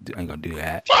 I ain't gonna do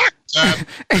that.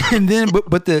 And then,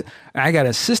 but I got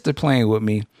a sister playing with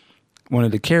me, one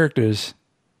of the characters,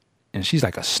 and she's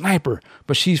like a sniper,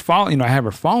 but she's following, you know, I have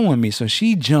her following me. So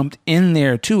she jumped in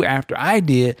there too after I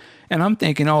did. And I'm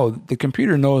thinking, oh, the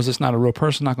computer knows it's not a real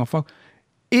person, not gonna fuck.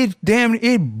 It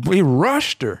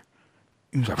rushed her.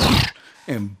 It was like,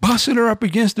 and busted her up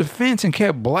against the fence and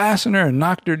kept blasting her and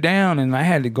knocked her down. And I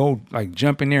had to go like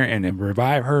jump in there and then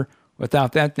revive her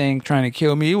without that thing trying to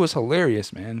kill me. It was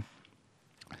hilarious, man.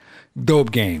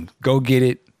 Dope game. Go get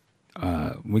it.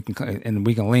 We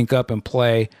can link up and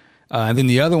play. And then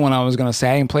the other one I was gonna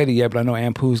say, I ain't played it yet, but I know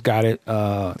Ampu's got it.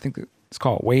 I think it's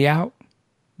called Way Out.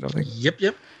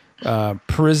 Yep.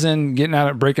 Prison,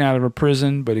 breaking out of a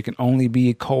prison, but it can only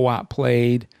be co-op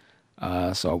played.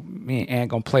 So me and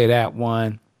Ant gonna play that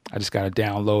one. I just gotta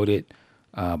download it.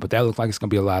 But that looks like it's gonna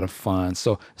be a lot of fun.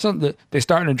 So they're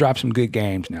starting to drop some good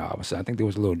games now. I think there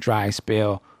was a little dry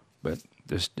spell, but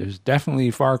there's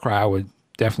definitely Far Cry I would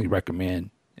definitely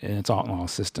recommend. And it's on all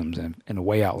systems, and The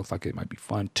Way Out looks like it might be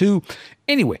fun too.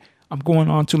 Anyway, I'm going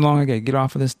on too long. I gotta get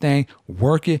off of this thing.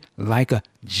 Work it like a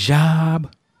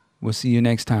job. We'll see you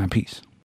next time. Peace.